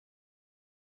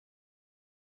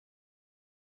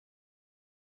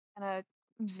 And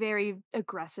very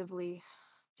aggressively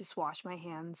just wash my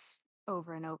hands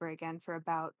over and over again for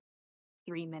about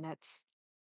 3 minutes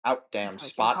Out, damn until I can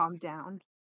spot. calm down.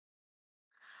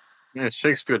 Yeah, it's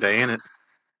Shakespeare Day, ain't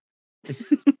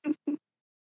it?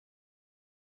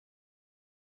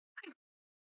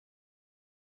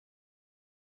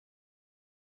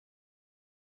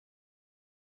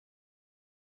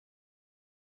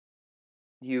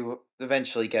 You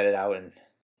eventually get it out and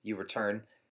you return.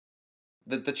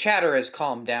 The chatter has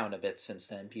calmed down a bit since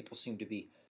then. People seem to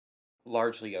be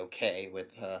largely okay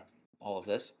with all of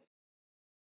this.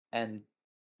 And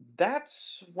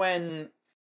that's when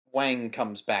Wang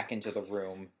comes back into the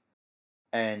room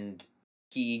and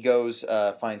he goes,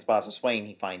 finds Boss Swain,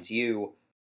 he finds you,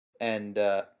 and,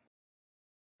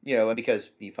 and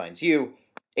because he finds you,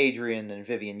 Adrian and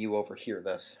Vivian, you overhear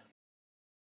this.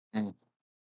 Mm.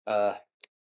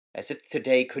 As if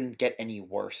today couldn't get any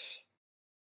worse.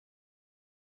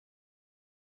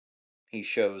 He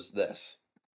shows this.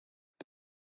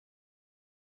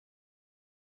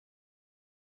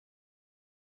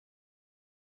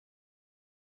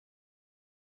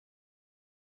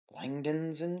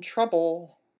 Langdon's in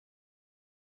trouble.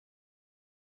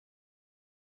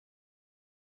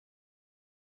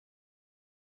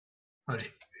 Well,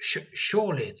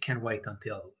 surely it can wait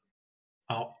until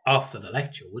after the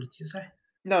lecture, wouldn't you say?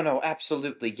 No,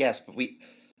 absolutely, yes, but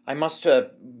I must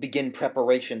begin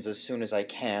preparations as soon as I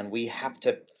can. We have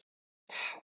to.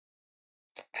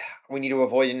 We need to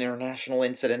avoid an international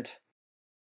incident.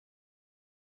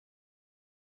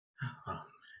 Well,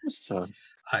 So,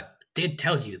 I did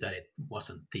tell you that it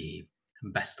wasn't the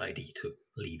best idea to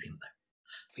leave him there.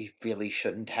 We really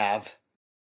shouldn't have.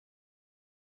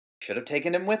 Should have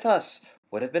taken him with us.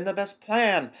 Would have been the best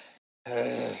plan.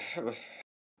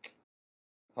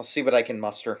 I'll see what I can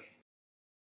muster.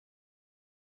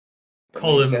 But no,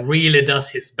 you Colin get. really does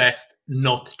his best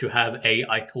not to have a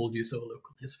 "I told you so" look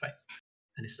on his face,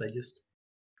 and instead just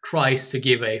tries to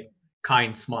give a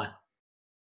kind smile.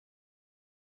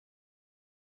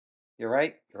 You're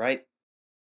right. You're right.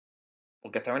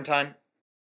 We'll get there in time.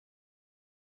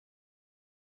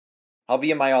 I'll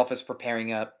be in my office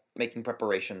preparing, making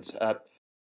preparations.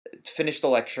 Finish the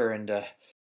lecture, and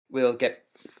we'll get,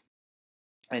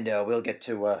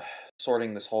 to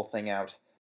sorting this whole thing out.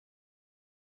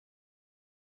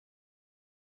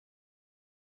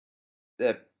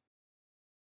 Uh,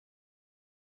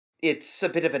 it's a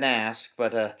bit of an ask,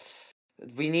 but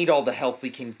we need all the help we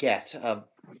can get.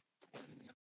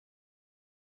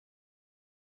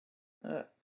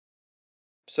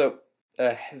 So,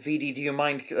 VD, do you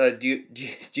mind? Do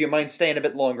you mind staying a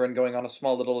bit longer and going on a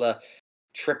small little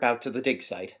trip out to the dig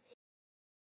site?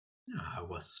 I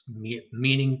was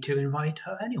meaning to invite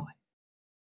her anyway.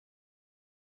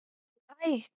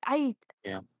 I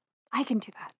yeah. I can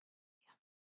do that.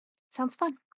 Sounds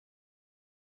fun.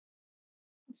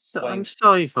 So, Wang. I'm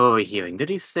sorry for overhearing. Did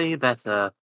he say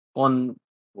that, on.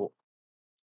 Well,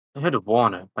 I heard of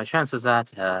Warner. By chance, is that,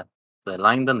 the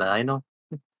Langdon that I know?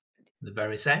 The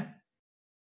very same.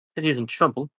 That he's in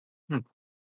trouble.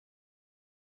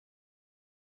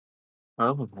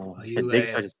 Oh, Are he said you dig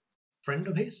site a is. friend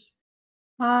of his?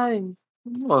 I'm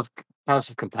more of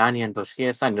passive companion, but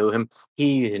yes, I know him.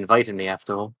 He invited me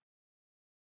after all.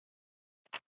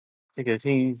 I think if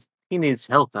he needs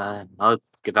help, I'll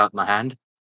give out my hand.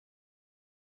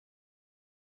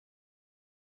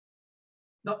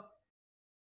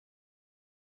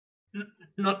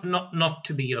 Not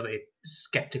to be of a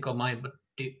skeptical mind, but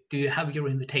do you have your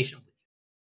invitation with you?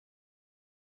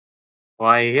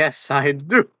 Why, yes, I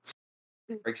do.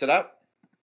 Breaks it out.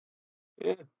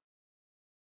 Yeah.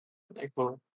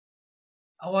 Thankfully.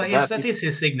 Oh, yes, that Happy. is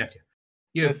his signature.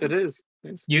 Yes, it is.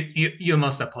 Yes. You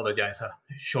must apologize. I'm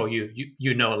sure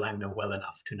you know Langdon well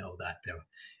enough to know that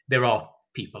there are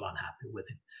people unhappy with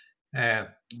him.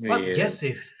 Well, Yeah. yes,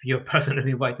 if you're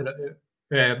personally invited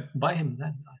by him,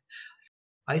 then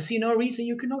I see no reason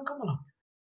you cannot come along.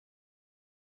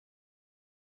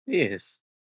 Yes.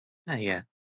 Yeah.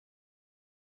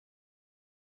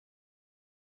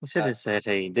 You said it's at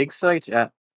a dig site?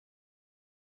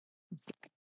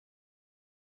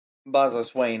 Basel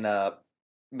Swain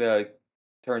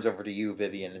turns over to you,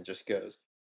 Vivian, and just goes,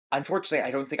 "Unfortunately,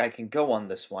 I don't think I can go on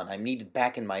this one. I'm needed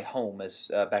back in my home as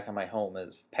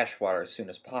Peshawar as soon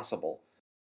as possible.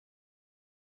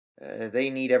 They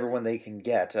need everyone they can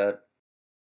get.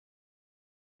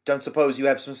 Don't suppose you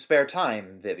have some spare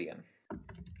time, Vivian?"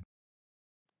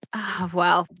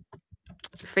 Well,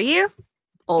 for you,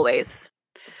 always.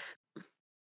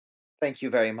 "Thank you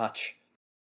very much.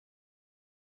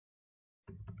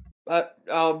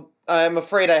 I'm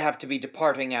afraid I have to be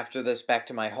departing after this back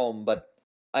to my home, but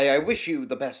I wish you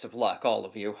the best of luck, all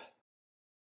of you."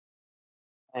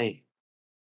 Hey.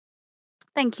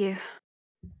 Thank you.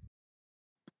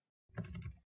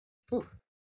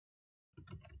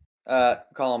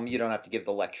 Colm, you don't have to give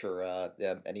the lecture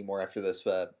anymore after this.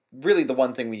 Really, the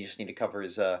one thing we just need to cover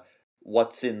is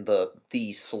what's in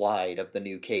the slide of the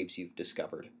new caves you've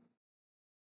discovered.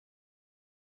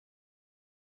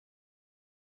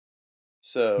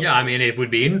 So Yeah, I mean, it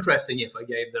would be interesting if I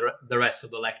gave the rest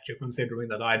of the lecture, considering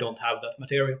that I don't have that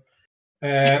material. Oh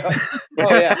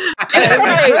yeah, it'd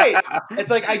be great.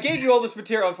 It's like I gave you all this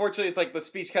material. Unfortunately, it's like the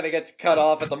speech kind of gets cut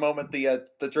off at the moment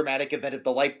the dramatic event of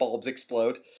the light bulbs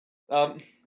explode. But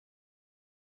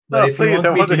Oh, if you please, I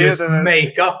want me want to to hear just the rest.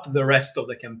 make up the rest of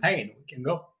the campaign, we can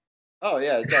go. Oh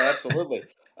yeah, no, absolutely.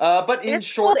 But in It's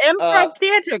short, called improv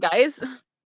theater, guys.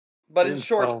 But in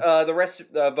short, Info. the rest,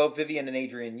 both Vivian and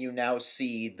Adrian, you now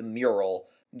see the mural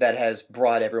that has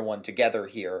brought everyone together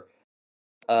here.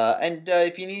 And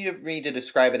if you need me to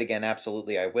describe it again,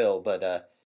 absolutely I will. But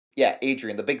yeah,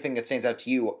 Adrian, the big thing that stands out to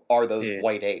you are those Yeah.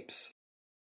 white apes.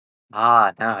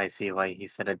 Now I see why he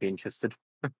said I'd be interested.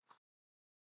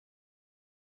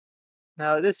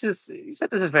 Now, you said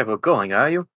this is where we're going, are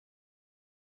you?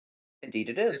 Indeed,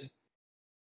 it is.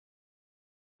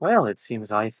 Well, it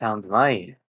seems I found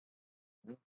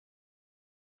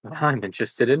I'm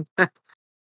interested in.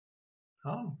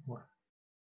 Oh,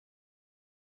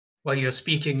 well, you're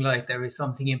speaking like there is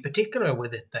something in particular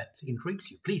with it that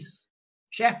intrigues you. Please,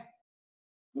 share.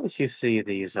 As you see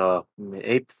these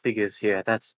ape figures here,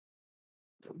 that's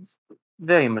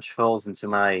very much falls into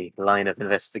my line of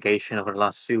investigation over the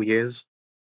last few years.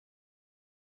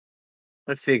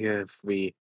 I figure if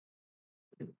we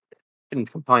been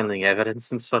compiling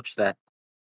evidence and such that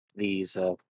these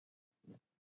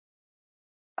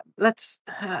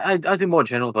I do more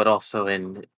general, but also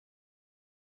in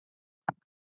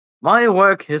my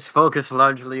work is focused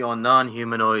largely on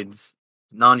non-human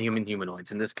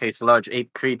humanoids. In this case, large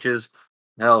ape creatures.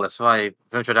 Hell, that's why I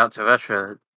ventured out to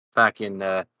Russia back in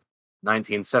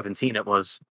 1917. It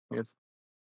was. Yes.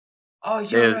 Oh,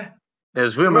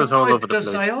 There's you're a rumors all over the place.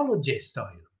 cryptozoologist,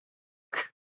 are you?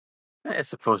 I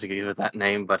suppose you could give it that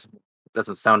name, but it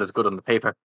doesn't sound as good on the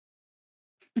paper.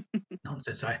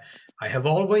 Nonsense. I have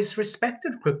always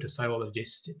respected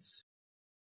cryptozoologists. It's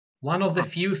one of the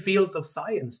few fields of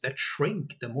science that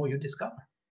shrink the more you discover.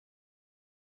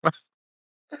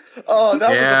 Oh, that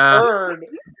was a Yeah. burn.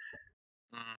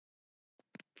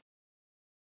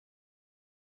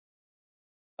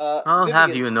 I'll Vivian,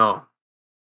 have you know.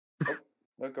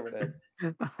 look over there.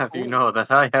 Have you know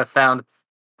that I have found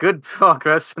good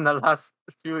progress in the last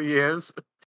few years.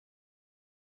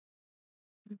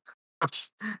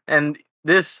 And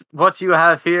what you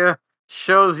have here,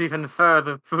 shows even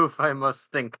further proof, I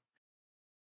must think.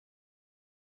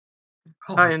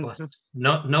 Oh, I it int- was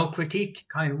no critique,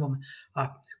 kind woman. I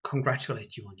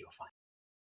congratulate you on your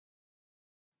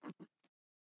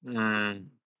find.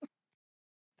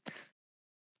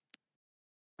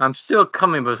 I'm still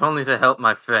coming, but only to help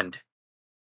my friend.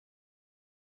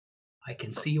 I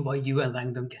can see why you and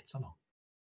Langdon gets along.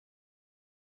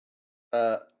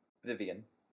 Vivian.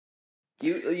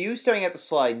 You staring at the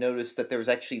slide noticed that there was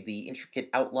actually the intricate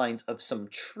outlines of some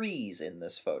trees in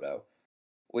this photo,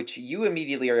 which you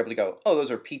immediately are able to go, oh, those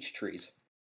are peach trees.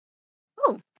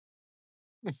 Oh.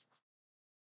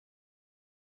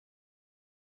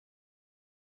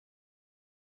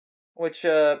 Which,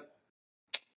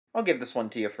 I'll give this one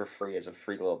to you for free as a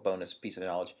free little bonus piece of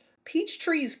knowledge. Peach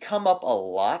trees come up a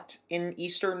lot in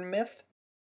Eastern myth.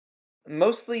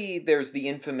 Mostly there's the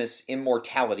infamous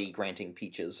immortality granting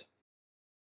peaches.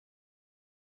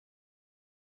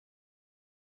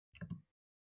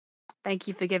 Thank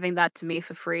you for giving that to me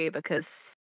for free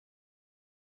because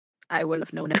I wouldn't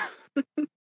have known it.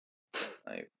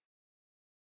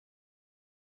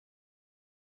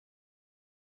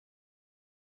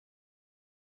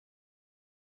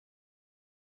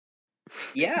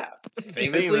 Yeah,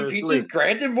 famously, peaches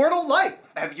grant immortal life.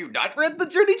 Have you not read The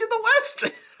Journey to the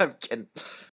West? I'm kidding.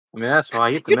 I mean, that's why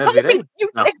I eat them every day. You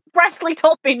expressly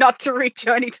told me not to read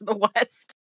Journey to the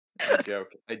West. I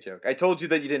joke. I told you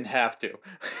that you didn't have to.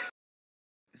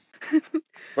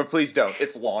 But please don't.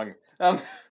 It's long. Well,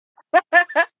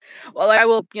 I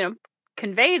will,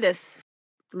 convey this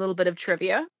little bit of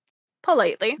trivia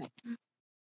politely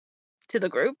to the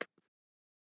group.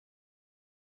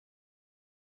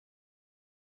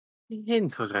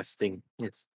 Interesting.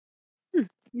 Yes.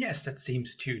 Yes, that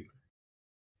seems to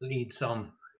lead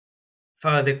some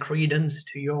further credence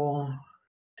to your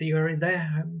theory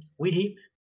there, Weedy.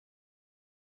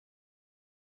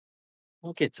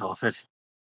 We'll get off it.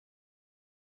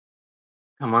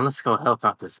 Come on, let's go help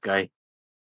out this guy.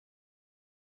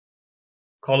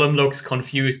 Colum looks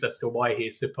confused as to why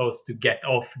he's supposed to get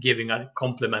off giving a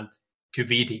compliment to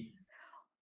Vidi.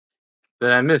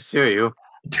 Did I mishear you?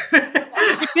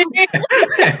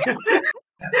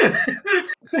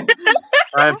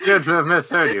 I appear to have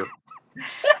misheard you.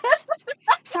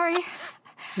 Sorry,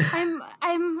 I'm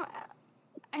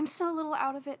still a little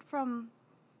out of it from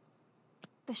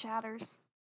the shatters.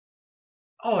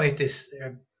 Oh, it is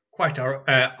quite all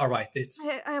right. It's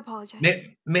I apologize.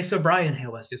 Miss O'Brien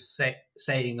here was just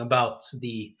saying about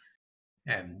the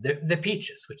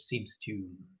peaches, which seems to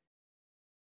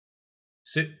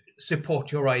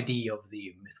support your idea of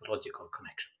the mythological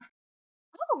connection.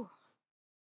 Oh,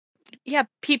 yeah,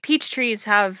 peach trees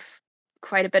have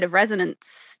quite a bit of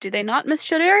resonance, do they not, Miss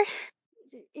Shadur?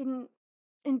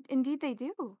 Indeed they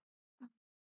do.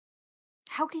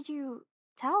 How could you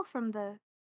tell from the...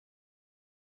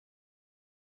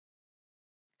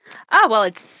 Well,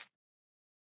 it's...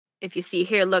 If you see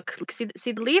here, look,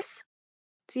 see the leaves?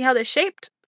 See how they're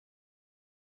shaped?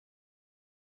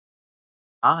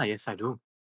 Ah, yes, I do.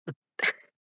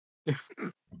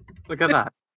 Look at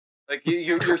that. Like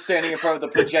you're standing in front of the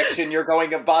projection, you're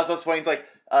going, and Baza Swain's like,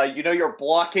 you're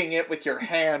blocking it with your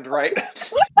hand, right?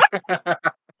 I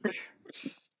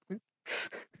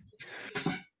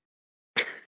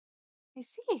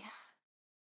see.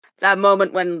 That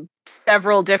moment when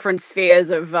several different spheres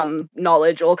of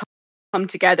knowledge all come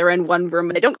together in one room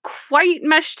and they don't quite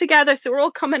mesh together, so we're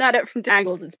all coming at it from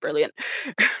angles. It's brilliant.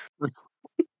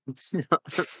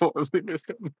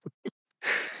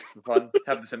 Fun.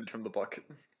 Have this image from the book.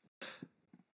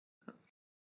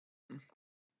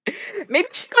 Maybe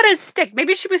she got a stick.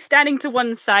 Maybe she was standing to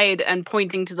one side and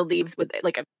pointing to the leaves with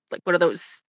like one of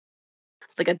those,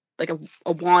 like a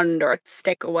wand or a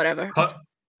stick or whatever.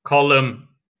 Colum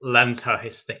lends her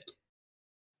his stick.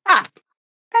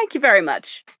 Thank you very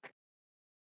much.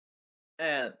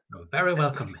 And You're very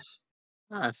welcome, miss.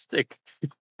 Stick.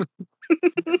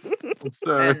 I'm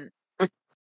sorry. And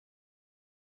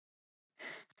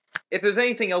if there's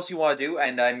anything else you want to do,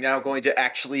 and I'm now going to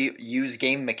actually use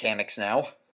game mechanics now.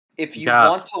 If you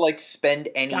want to spend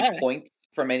any points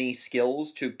from any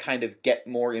skills to kind of get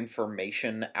more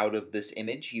information out of this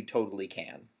image, you totally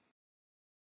can.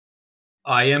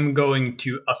 I am going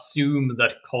to assume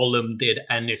that Colum did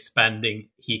any spending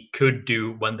he could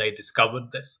do when they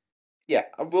discovered this. Yeah,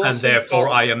 and therefore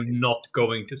I am not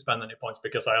going to spend any points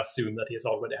because I assume that he's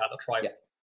already had a try. Yeah.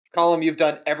 Colum, you've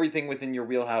done everything within your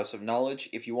wheelhouse of knowledge.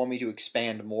 If you want me to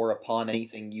expand more upon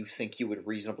anything you think you would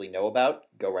reasonably know about,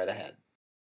 go right ahead.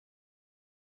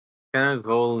 Can I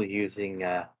roll using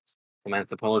some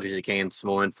anthropology to gain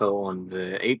some more info on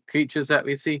the 8 creatures that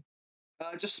we see?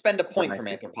 Just spend a point from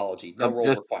anthropology. No roll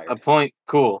just required. A point?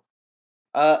 Cool.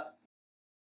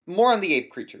 More on the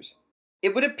ape creatures.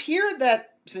 It would appear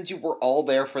that since you were all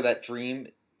there for that dream,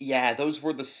 yeah, those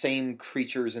were the same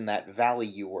creatures in that valley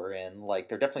you were in. Like,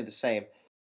 they're definitely the same.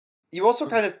 You also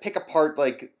kind of pick apart,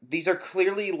 these are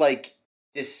clearly,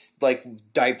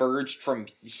 diverged from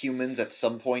humans at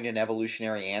some point in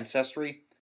evolutionary ancestry.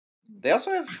 They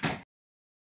also have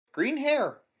green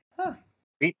hair. Huh.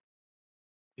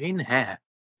 Green hair?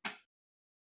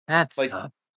 That's...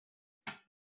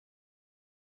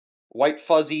 white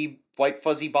fuzzy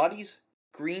bodies,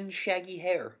 green shaggy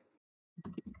hair.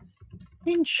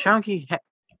 Green shaggy hair.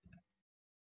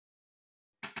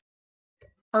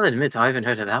 I'll admit I haven't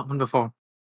heard of that one before.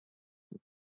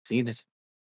 Seen it.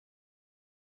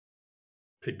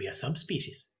 Could be a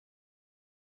subspecies.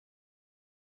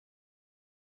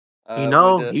 You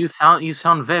know, would, you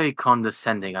sound very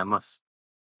condescending. I must.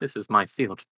 This is my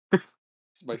field. it's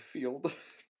my field.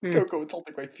 Don't go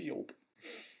insulting my field.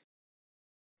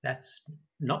 That's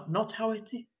not how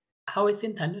it's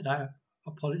intended. I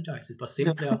apologize. It was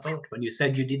simply a thought when you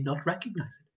said you did not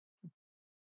recognize it.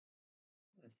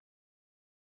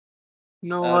 You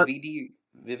know what?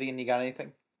 Vivian, you got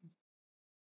anything?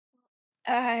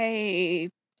 I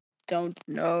don't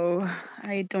know.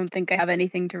 I don't think I have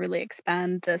anything to really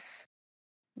expand this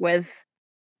with.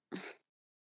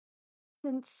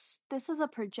 Since this is a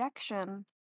projection,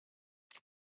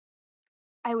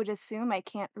 I would assume I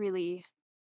can't really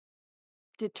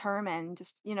determine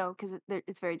just, because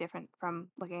it's very different from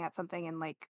looking at something in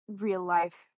like real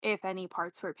life, if any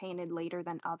parts were painted later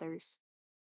than others.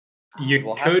 You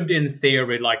We'll could, in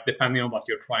theory, like depending on what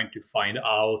you're trying to find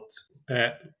out,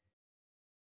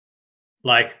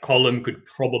 like Column could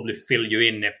probably fill you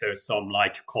in if there's some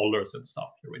like colors and stuff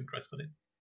you're interested in.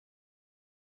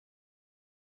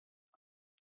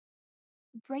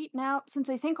 Right now, since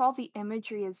I think all the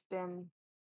imagery has been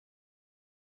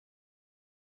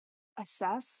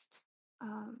assessed,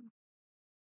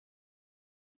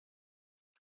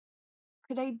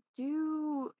 could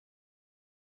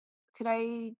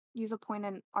I use a point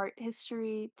in art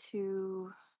history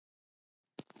to,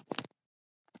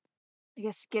 I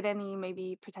guess, get any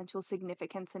maybe potential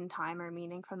significance in time or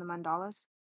meaning from the mandalas?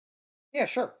 Yeah,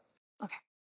 sure. Okay.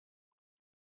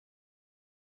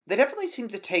 They definitely seem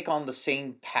to take on the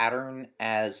same pattern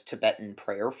as Tibetan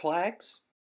prayer flags,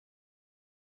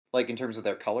 like in terms of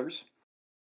their colors.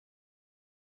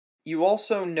 You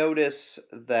also notice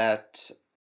that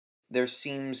there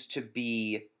seems to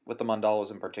be, with the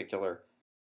mandalas in particular,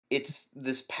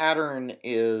 this pattern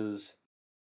is,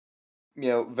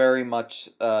 very much,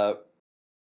 how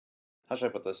should I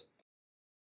put this?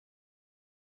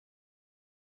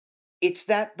 It's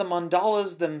that the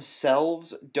mandalas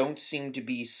themselves don't seem to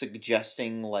be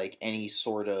suggesting like any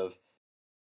sort of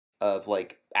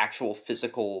like actual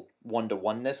physical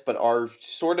one-to-oneness, but are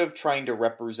sort of trying to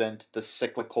represent the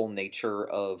cyclical nature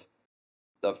of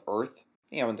Earth,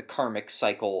 and the karmic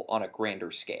cycle on a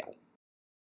grander scale.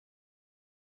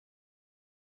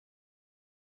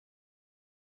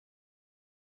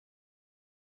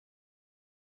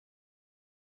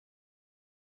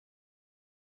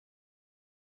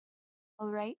 All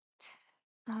right.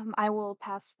 I will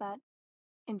pass that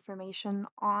information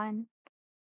on.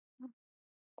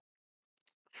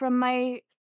 From my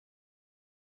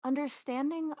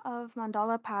understanding of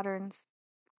mandala patterns,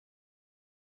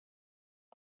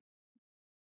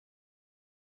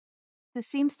 this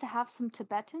seems to have some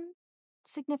Tibetan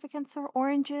significance or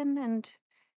origin and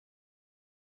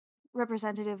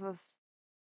representative of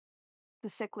the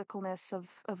cyclicalness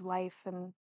of life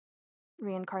and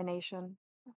reincarnation,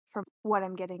 from what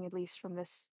I'm getting, at least from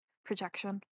this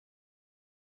projection.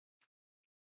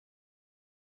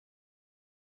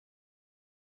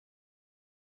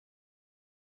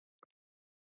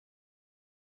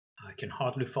 I can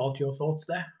hardly fault your thoughts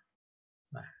there.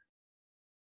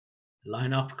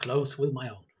 Line up close with my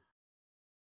own.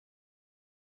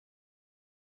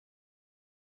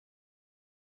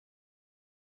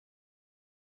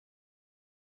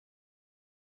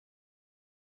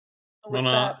 I'm With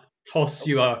gonna that, toss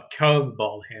you a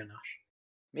curveball here, Nash.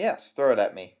 yes, throw it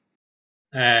at me.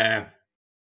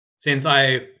 Since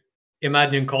I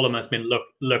imagine Colum has been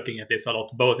looking at this a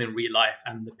lot, both in real life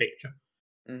and the picture.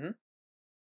 Mm-hmm.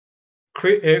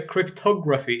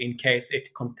 Cryptography in case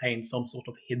it contains some sort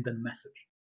of hidden message.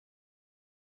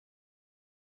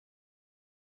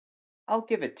 I'll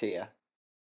give it to you.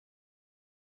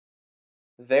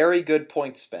 Very good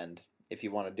point spend, if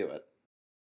you want to do it.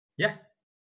 Yeah.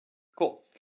 Cool.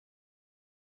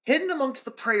 Hidden amongst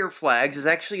the prayer flags is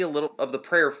actually a little of the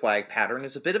prayer flag pattern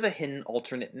is a bit of a hidden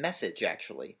alternate message,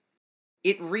 actually.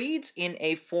 It reads in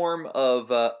a form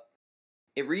of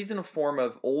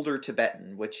older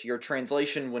Tibetan, which your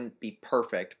translation wouldn't be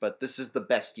perfect, but this is the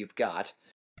best you've got.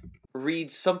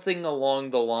 Reads something along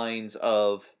the lines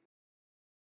of,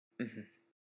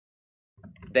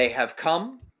 they have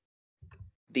come,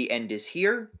 the end is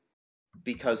here,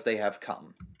 because they have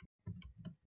come.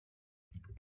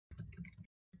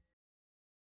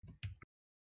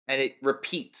 And it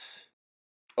repeats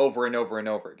over and over and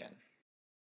over again.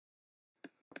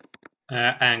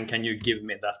 And can you give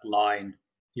me that line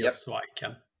just Yep. so I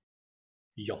can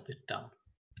jot it down?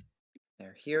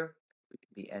 They're here,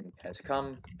 the end has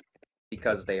come,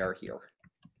 because they are here.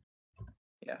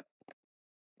 Yeah.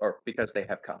 Or because they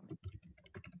have come.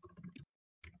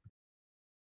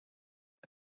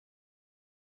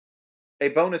 a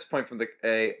bonus point from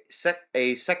a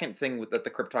second thing that the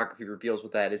cryptography reveals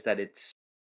with that is that it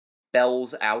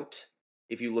spells out,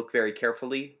 if you look very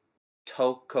carefully,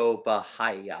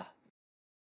 Tokobahaya.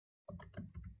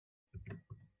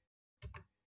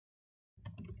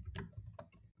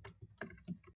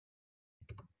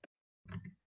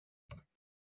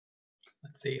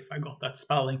 Let's see if I got that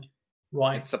spelling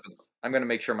right. I'm going to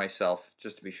make sure myself,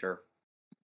 just to be sure.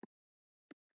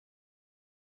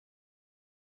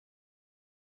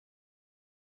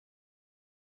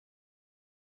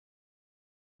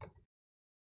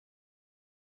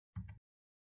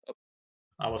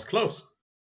 I was close.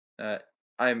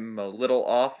 I'm a little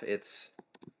off. It's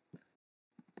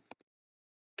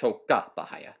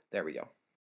Tokabahaya. There we go.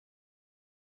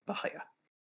 Bahaya.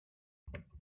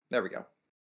 There we go.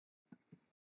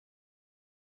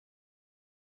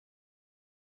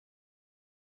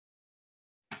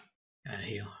 And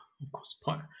he'll, of course,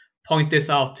 point this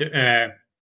out to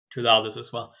the others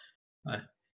as well.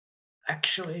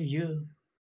 Actually, you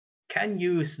can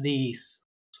use these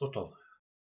sort of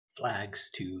flags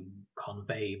to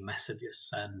convey messages,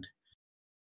 and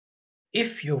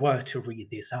if you were to read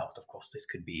this out, of course, this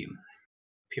could be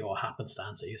pure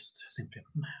happenstance, just simply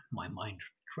my mind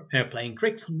playing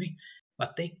tricks on me,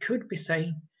 but they could be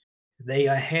saying they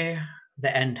are here,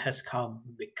 the end has come,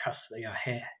 because they are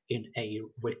here in a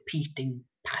repeating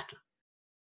pattern.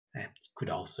 It could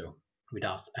also read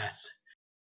out as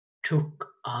Tukabahaya,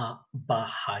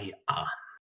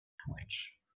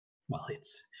 which, well,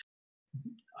 it's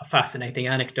a fascinating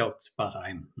anecdote, but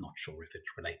I'm not sure if it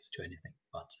relates to anything.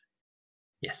 But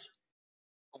yes.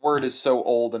 The word is so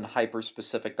old and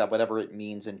hyper-specific that whatever it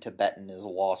means in Tibetan is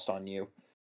lost on you.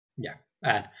 Yeah,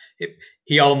 and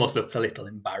he almost looks a little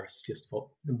embarrassed just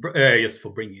for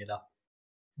bringing it up.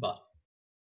 But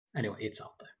anyway, it's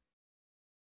out there.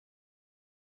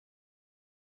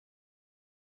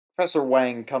 Professor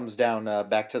Wang comes down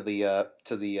back to the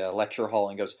lecture hall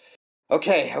and goes,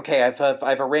 "Okay,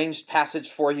 I've arranged passage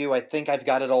for you. I think I've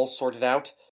got it all sorted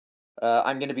out.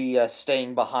 I'm going to be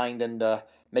staying behind and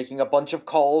making a bunch of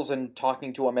calls and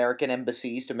talking to American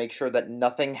embassies to make sure that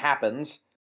nothing happens.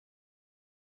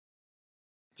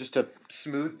 Just to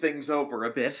smooth things over a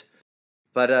bit.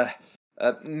 But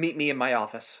meet me in my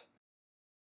office."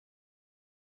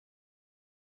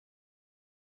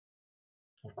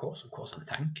 Of course, and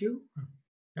thank you.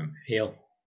 He'll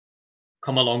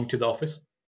come along to the office.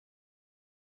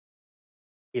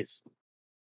 Yes.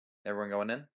 Everyone going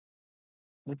in?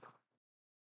 Yep.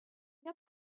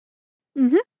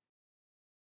 Mm-hmm.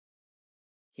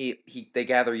 They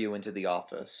gather you into the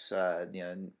office.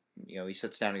 He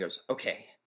sits down and goes, "Okay,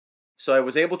 so I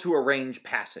was able to arrange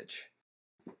passage.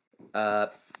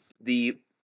 The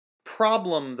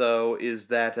problem, though, is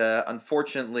that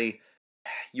unfortunately,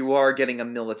 you are getting a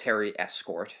military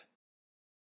escort.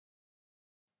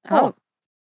 Oh.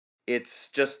 It's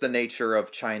just the nature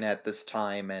of China at this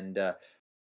time, and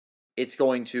it's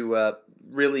going to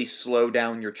really slow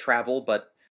down your travel,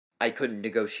 but I couldn't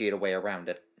negotiate a way around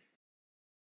it."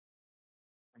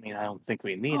 I mean, I don't think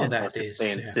we need Oh, it, that but if is,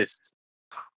 they insist.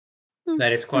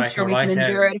 That is I'm quite sure all we right. can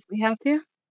endure it if we have to.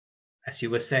 As you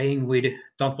were saying, we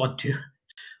don't want to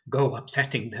go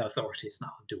upsetting the authorities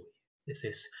now, do we? This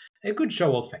is a good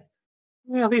show of faith.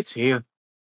 Yeah, at least here.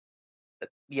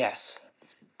 Yes.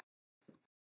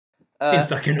 Seems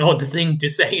like an odd thing to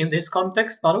say in this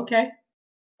context, but okay.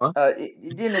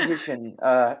 In addition,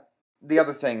 the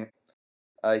other thing,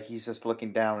 he's just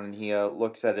looking down and he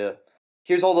looks at it.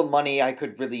 Here's all the money I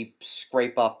could really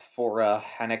scrape up for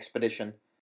an expedition.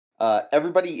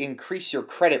 Everybody increase your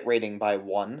credit rating by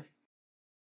 1.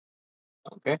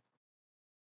 Okay.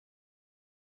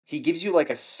 He gives you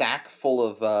like a sack full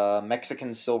of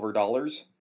Mexican silver dollars.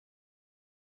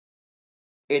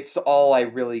 It's all I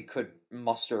really could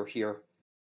muster here.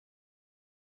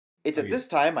 It's at this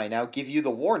time I now give you the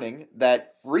warning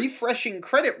that refreshing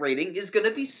credit rating is going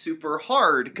to be super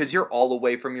hard because you're all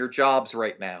away from your jobs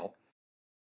right now.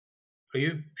 Are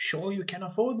you sure you can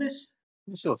afford this?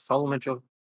 So follow my job.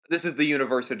 This is the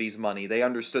university's money. They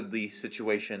understood the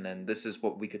situation, and this is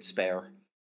what we could spare.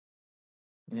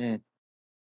 Yeah.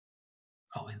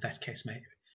 Oh, in that case,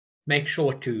 make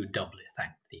sure to doubly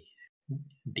thank the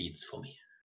deeds for me.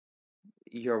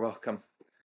 You're welcome.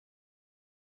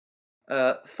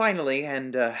 Finally,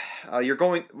 and you're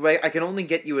going. I can only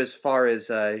get you as far as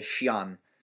Xi'an.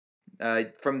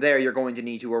 From there, you're going to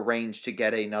need to arrange to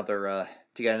get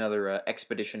another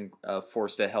expedition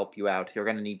force to help you out. You're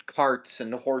going to need carts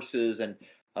and horses and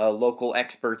local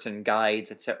experts and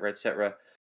guides, etc., etc.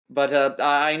 But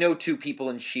I know 2 people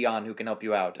in Xi'an who can help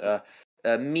you out.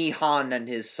 Mi Han and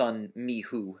his son Mi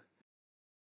Hu.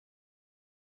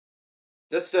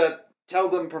 Just tell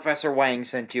them Professor Wang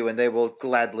sent you, and they will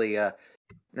gladly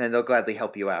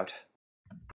help you out.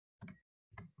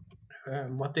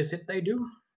 What is it they do?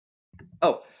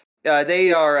 Oh,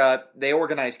 they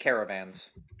organize caravans.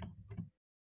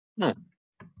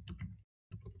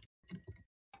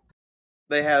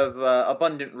 They have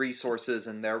abundant resources,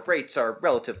 and their rates are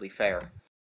relatively fair.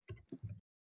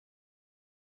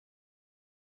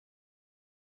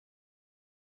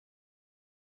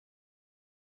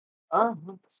 I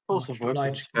suppose Much it works.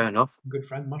 obliged. It's fair enough. Good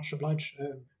friend, much obliged.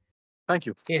 Thank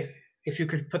you. If you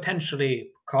could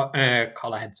potentially call ahead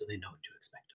so they know what to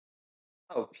expect.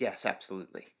 Oh, yes,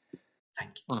 absolutely.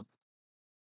 Thank you.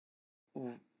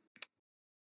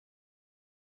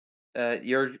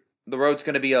 The road's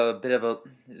going to be a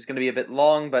bit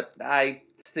long, but I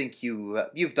think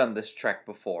you've done this trek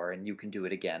before, and you can do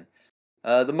it again.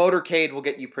 The motorcade will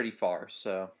get you pretty far,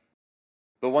 so.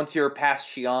 But once you're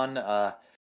past Xi'an,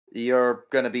 you're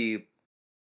going to be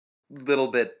a little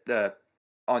bit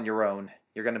on your own.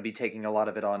 You're going to be taking a lot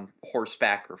of it on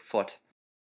horseback or foot.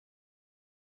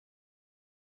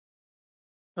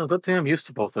 Well, good thing I'm used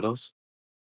to both of those.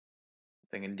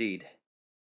 Thing indeed.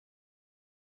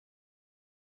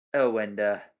 Oh,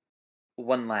 and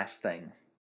one last thing.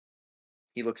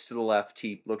 He looks to the left.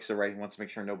 He looks to the right. He wants to make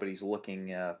sure nobody's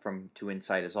looking from to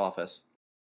inside his office.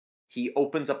 He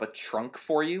opens up a trunk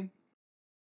for you,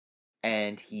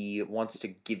 and he wants to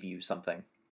give you something.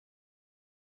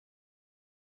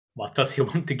 What does he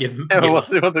want to give me? What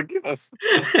does he want to give us?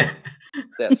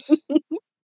 This.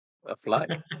 A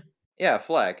flag. Yeah, a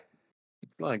flag.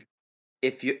 Flag.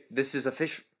 This is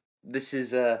official. This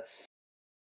is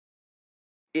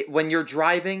when you're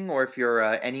driving or if you're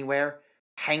anywhere,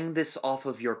 hang this off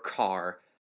of your car.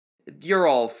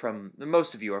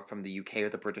 Most of you are from the UK or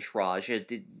the British Raj.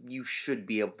 You should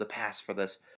be able to pass for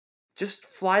this. Just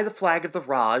fly the flag of the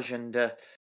Raj, and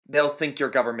they'll think you're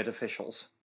government officials.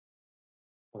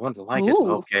 I wouldn't like it.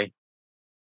 Okay.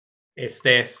 Is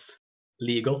this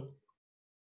legal?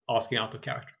 Asking out of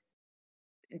character.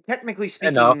 Technically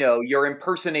speaking, Enough. no. You're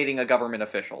impersonating a government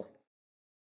official.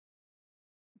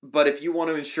 But if you want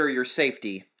to ensure your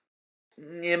safety,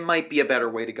 it might be a better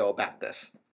way to go about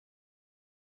this.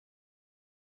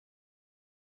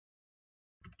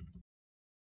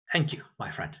 Thank you,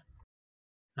 my friend.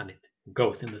 And it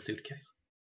goes in the suitcase.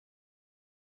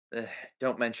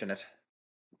 Don't mention it.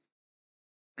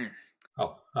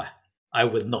 Oh, I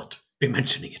will not be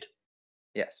mentioning it.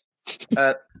 Yes.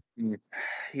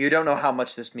 You don't know how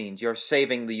much this means. You're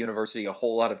saving the university a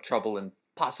whole lot of trouble and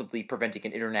possibly preventing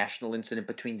an international incident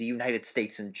between the United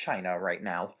States and China right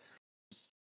now.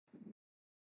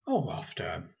 Oh,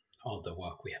 after all the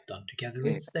work we have done together,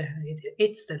 it's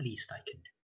the least I can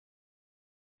do.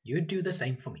 You do the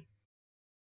same for me.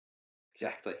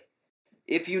 Exactly.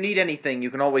 If you need anything, you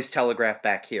can always telegraph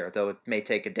back here, though it may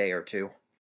take a day or two.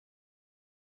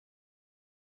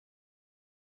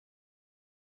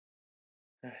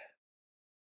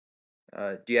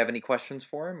 Do you have any questions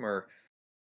for him, or?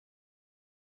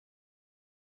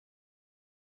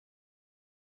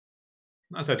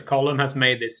 I said, Colin has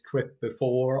made this trip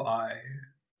before. I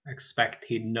expect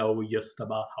he'd know just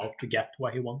about how to get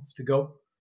where he wants to go.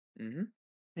 Mm-hmm.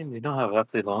 You know how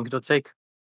roughly long it'll take?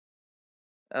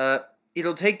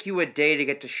 It'll take you a day to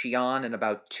get to Xi'an and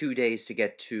about 2 days to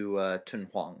get to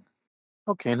Tunhuang.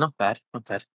 Okay, not bad. Not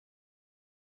bad.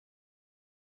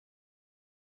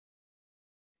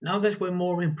 Now that we're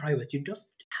more in private, you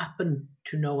just happen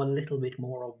to know a little bit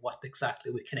more of what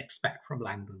exactly we can expect from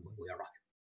Langdon when we arrive.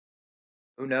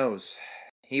 Who knows?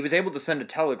 He was able to send a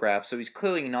telegraph, so he's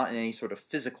clearly not in any sort of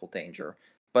physical danger.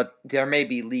 But there may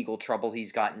be legal trouble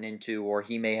he's gotten into, or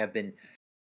he may have been,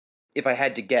 if I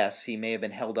had to guess, he may have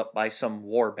been held up by some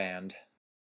war band.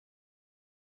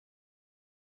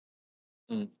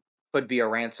 Could be a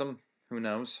ransom. Who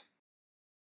knows?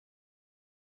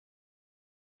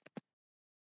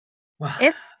 Well,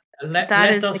 if that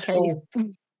is the case,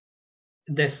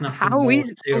 there's nothing more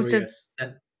serious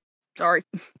than... Sorry.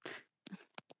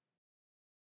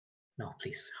 No,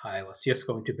 please. I was just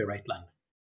going to berate Lang.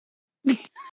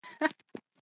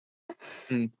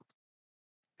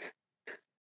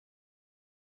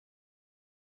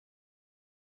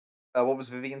 What was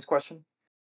Vivian's question?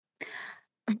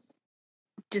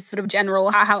 Just sort of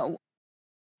general,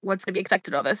 what's going to be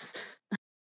expected of us?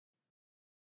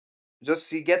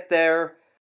 Just you get there,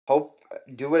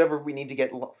 do whatever we need to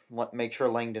get, make sure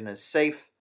Langdon is safe,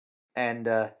 and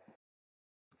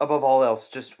above all else,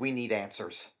 just we need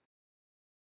answers.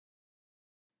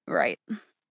 Right.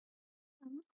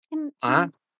 Who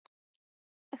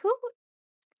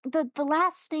The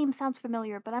last name sounds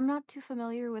familiar, but I'm not too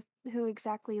familiar with who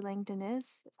exactly Langdon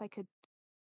is. If I could.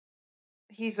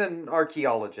 He's an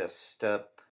archaeologist,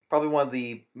 probably one of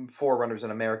the forerunners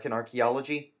in American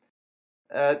archaeology.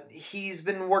 He's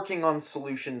been working on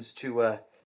solutions to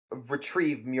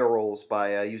retrieve murals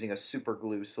by using a super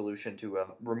glue solution to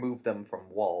remove them from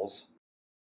walls.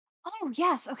 Oh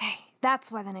yes, okay,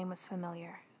 that's why the name was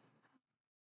familiar.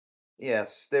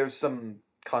 Yes, there's some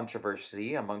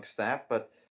controversy amongst that, but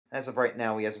as of right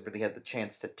now, he hasn't really had the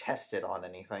chance to test it on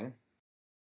anything.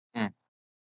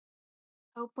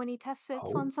 Hope when he tests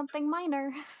it's Oh. on something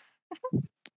minor.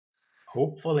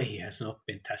 Hopefully, he has not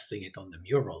been testing it on the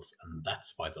murals, and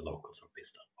that's why the locals are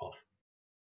pissed off.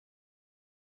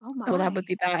 Oh my. Oh, that would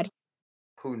be bad.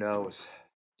 Who knows?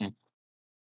 Hmm.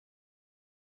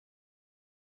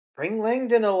 Bring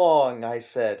Langdon along, I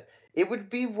said. It would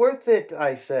be worth it,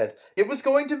 I said. It was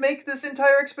going to make this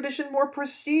entire expedition more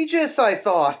prestigious, I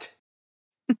thought.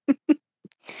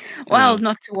 Well,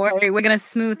 not to worry. We're gonna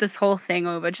smooth this whole thing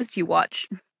over. Just you watch.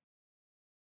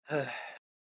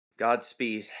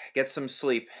 Godspeed. Get some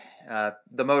sleep. The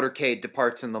motorcade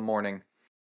departs in the morning.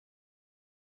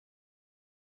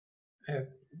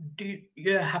 Do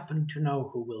you happen to know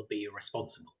who will be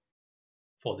responsible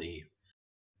for the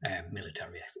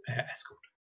military escort?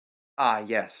 Ah,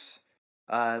 yes.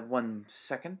 1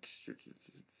 second.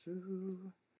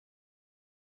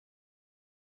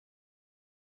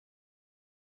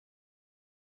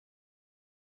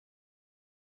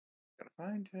 Gotta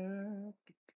find her.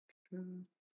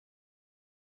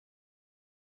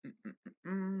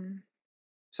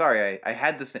 Sorry, I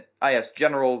had this. Yes,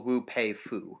 General Wu Pei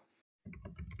Fu.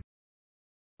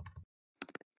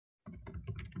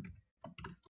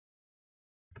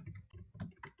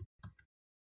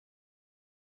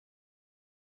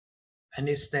 And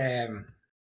is there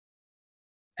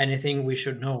anything we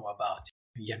should know about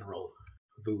General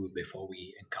Wu before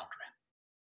we encounter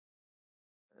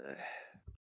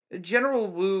him? General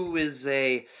Wu is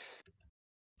a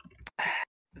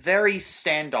very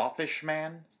standoffish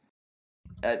man.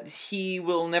 He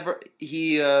will never.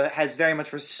 He has very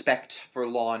much respect for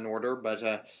law and order,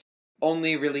 but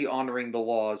only really honoring the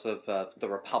laws of the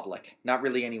Republic, not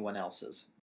really anyone else's.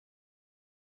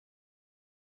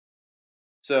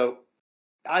 So,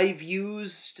 I've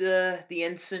used the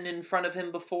ensign in front of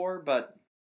him before,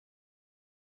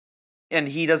 and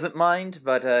he doesn't mind,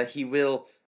 but he will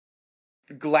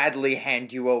gladly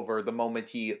hand you over the moment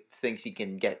he thinks he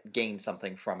can gain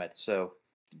something from it. So,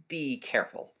 be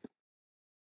careful.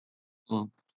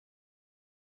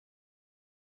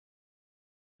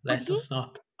 Let us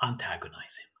not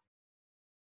antagonize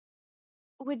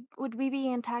him. Would we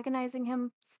be antagonizing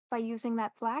him by using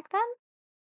that flag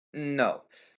then? No.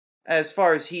 As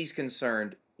far as he's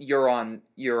concerned, you're on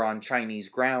Chinese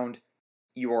ground.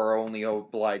 You are only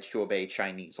obliged to obey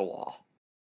Chinese law.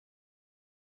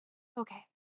 Okay.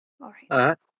 All right.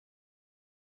 Alright.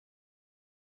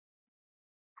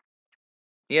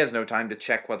 He has no time to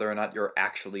check whether or not you're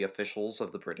actually officials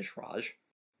of the British Raj.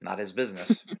 Not his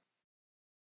business.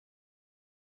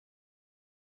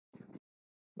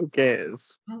 Who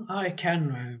cares? Well, I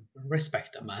can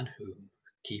respect a man who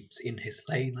keeps in his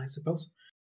lane, I suppose.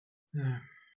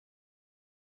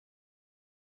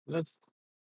 Let's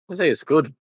say it's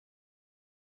good.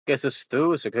 Gets us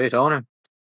through. It's a great honor.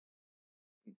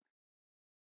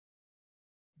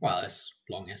 Well, as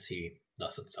long as he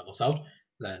doesn't sell us out,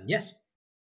 then yes.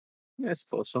 Yeah, I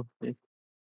suppose so. Yeah.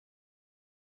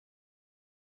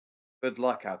 Good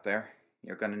luck out there.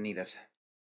 You're gonna need it.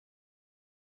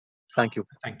 Thank you.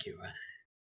 Thank you.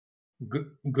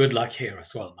 Good luck here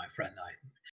as well, my friend. I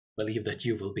believe that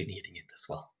you will be needing it as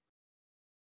well.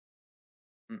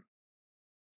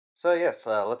 So yes,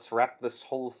 let's wrap this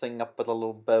whole thing up with a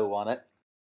little bow on it.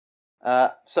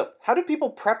 So how do people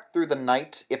prep through the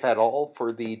night, if at all,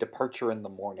 for the departure in the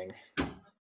morning?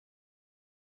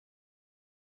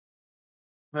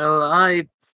 Well, I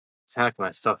pack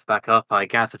my stuff back up. I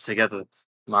gather together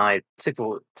my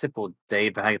typical day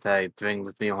bag that I bring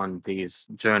with me on these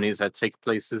journeys that take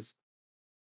places.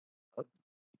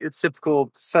 Your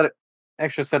typical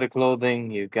extra set of clothing.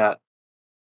 You got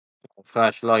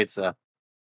flashlights.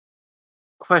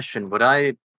 Question: would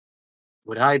I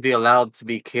be allowed to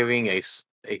be carrying a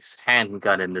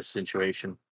handgun in this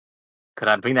situation? Could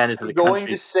I bring that into I'm the going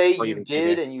country to say before you even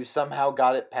did, getting and you somehow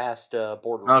got it past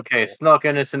border here? Okay, control. snuck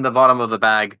in. It's in the bottom of the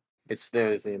bag. It's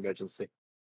there is the emergency.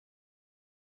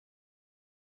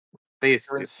 You're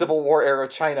Basically, in Civil War era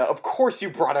China. Of course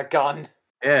you brought a gun.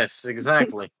 yes,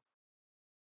 exactly.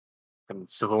 From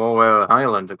Civil War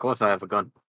Island, of course I have a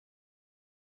gun.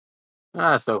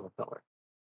 Ah, it's over. Don't worry.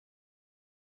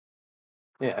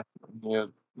 Yeah,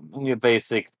 your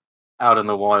basic out in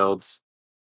the wilds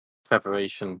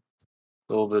preparation.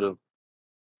 A little bit of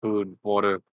food,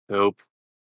 water, soap,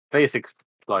 basic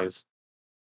supplies.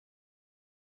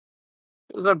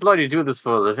 Does that bloody do this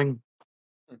for a living?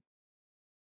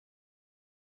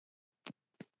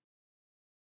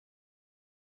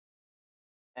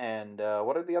 And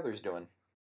what are the others doing?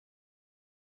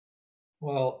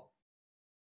 Well,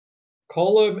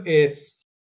 Colum is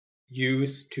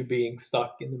used to being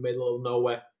stuck in the middle of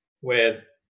nowhere with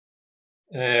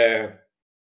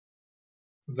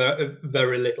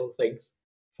very little things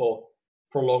for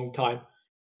a long time.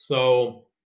 So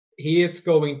he is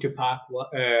going to pack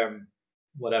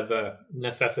whatever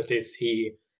necessities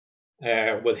he,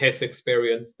 with his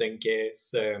experience, think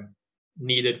is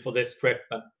needed for this trip,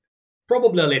 and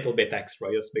probably a little bit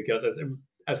extra, just because,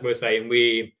 as we're saying,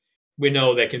 we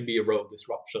know there can be road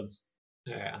disruptions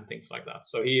and things like that.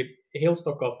 So he'll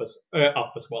stock up as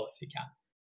well as he can.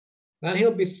 Then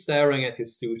he'll be staring at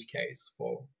his suitcase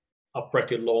for a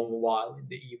pretty long while in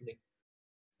the evening,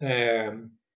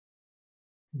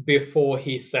 before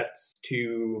he sets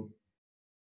to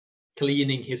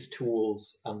cleaning his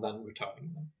tools and then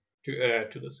returning them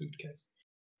to the suitcase,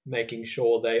 making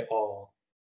sure they are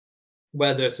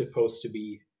where they're supposed to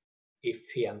be if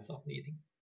he ends up needing.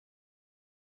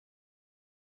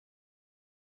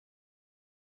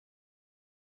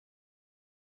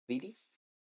 Vivi?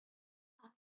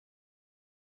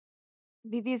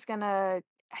 Vivi's gonna,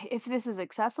 if this is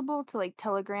accessible, to like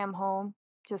telegram home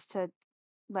just to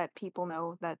let people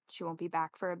know that she won't be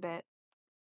back for a bit.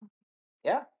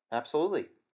 Yeah, absolutely.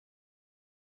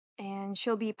 And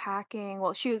she'll be packing.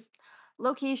 Well, she was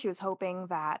low key. She was hoping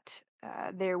that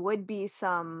there would be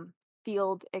some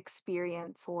field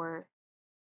experience or,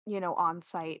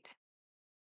 on-site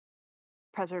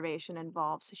preservation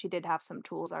involved. So she did have some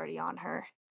tools already on her,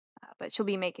 but she'll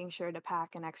be making sure to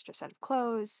pack an extra set of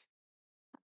clothes,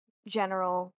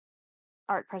 general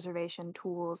art preservation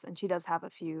tools, and she does have a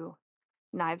few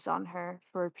knives on her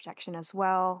for protection as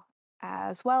well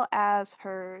as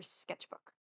her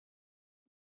sketchbook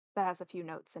that has a few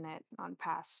notes in it on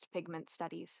past pigment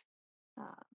studies,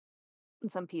 uh,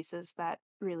 and some pieces that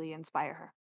really inspire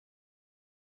her.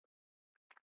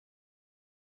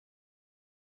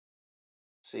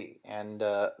 Let's see, and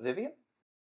Vivian?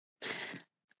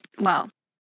 Well,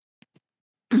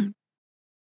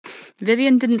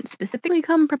 Vivian didn't specifically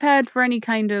come prepared for any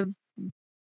kind of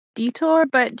detour,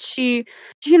 but she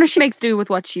makes do with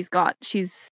what she's got.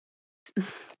 She's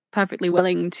perfectly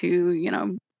willing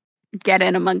to, get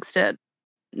in amongst it,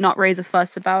 not raise a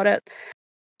fuss about it.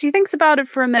 She thinks about it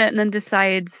for a minute and then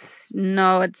decides,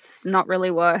 no, it's not really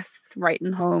worth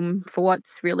writing home for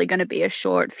what's really going to be a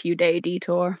short few-day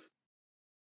detour.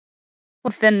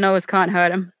 What Finn knows can't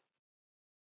hurt him.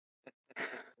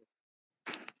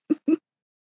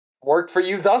 Worked for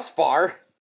you thus far.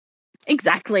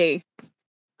 Exactly.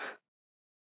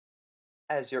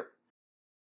 As you're...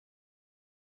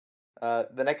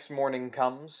 the next morning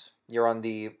comes. You're on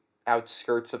the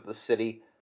outskirts of the city,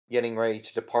 getting ready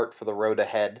to depart for the road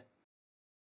ahead.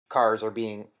 Cars are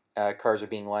being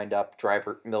lined up.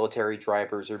 Military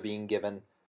drivers are being given,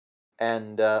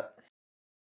 and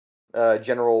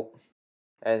General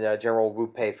Wu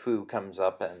Pei Fu comes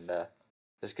up and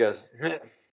just goes,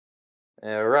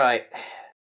 "All right,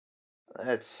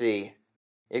 let's see.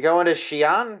 You going to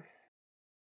Xi'an?"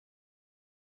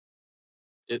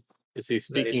 Is he That is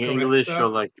speaking correct, English sir. or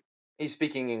like? He's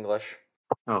speaking English.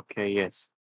 Okay, yes,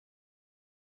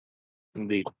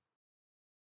 indeed.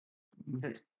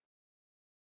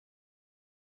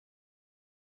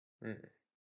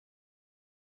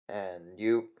 And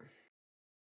you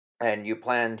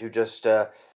plan to just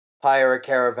hire a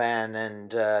caravan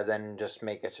and then just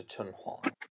make it to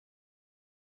Tunhuang.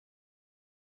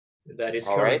 That is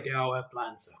All right. currently our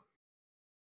plan, sir.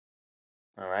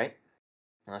 All right.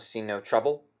 I see no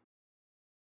trouble.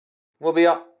 We'll be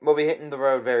up. We'll be hitting the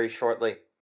road very shortly.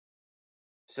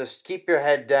 Just keep your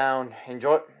head down.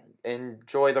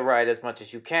 Enjoy the ride as much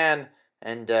as you can,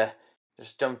 and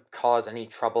just don't cause any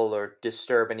trouble or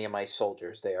disturb any of my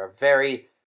soldiers. They are very,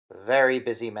 very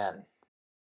busy men.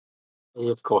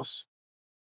 Of course.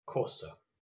 Of course, sir.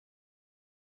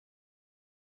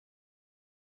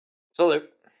 Salute.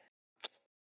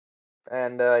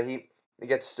 And he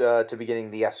gets to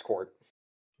beginning the escort.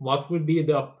 What would be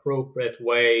the appropriate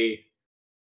way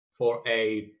for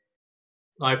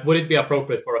would it be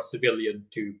appropriate for a civilian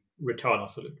to return a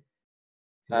salute?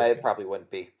 It probably wouldn't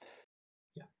be.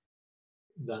 Yeah.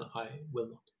 Then I will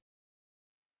not.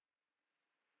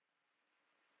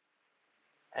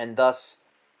 And thus,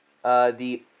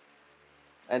 the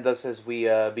And thus, as we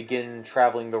begin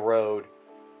traveling the road,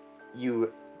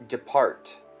 you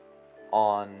depart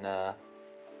on.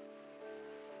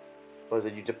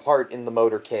 You depart in the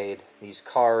motorcade. These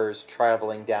cars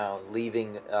traveling down,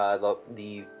 leaving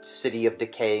the city of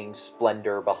Decaying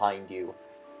Splendor behind you.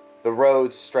 The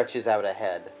road stretches out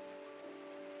ahead.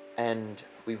 And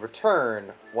we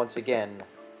return, once again,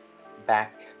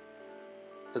 back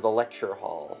to the lecture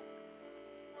hall.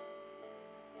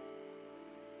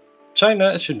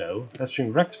 China, as you know, has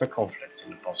been wrecked by conflict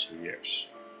in the past few years.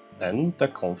 And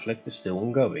that conflict is still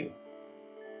ongoing.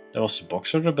 There was the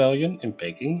Boxer Rebellion in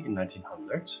Peking in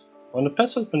 1900, when the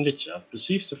peasant militia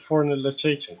besieged the foreign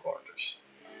legislation quarters.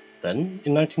 Then,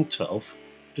 in 1912,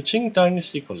 the Qing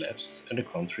dynasty collapsed and the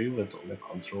country went under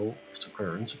control of the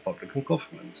current Republican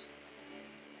government.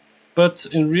 But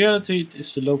in reality it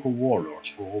is the local warlords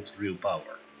who hold real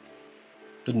power.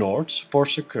 The North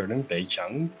supports the current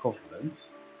Beijing government.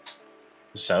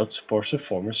 The South supports the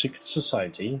former secret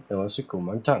society known as the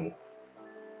Kuomintang.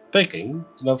 Peking,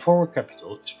 the now former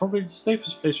capital, is probably the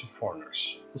safest place for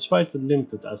foreigners, despite the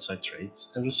limited outside trade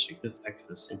and restricted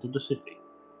access into the city.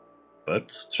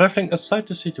 But traveling outside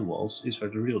the city walls is where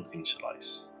the real danger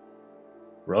lies.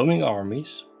 Roaming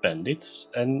armies, bandits,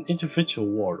 and individual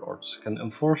warlords can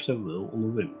enforce their will on a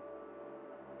whim.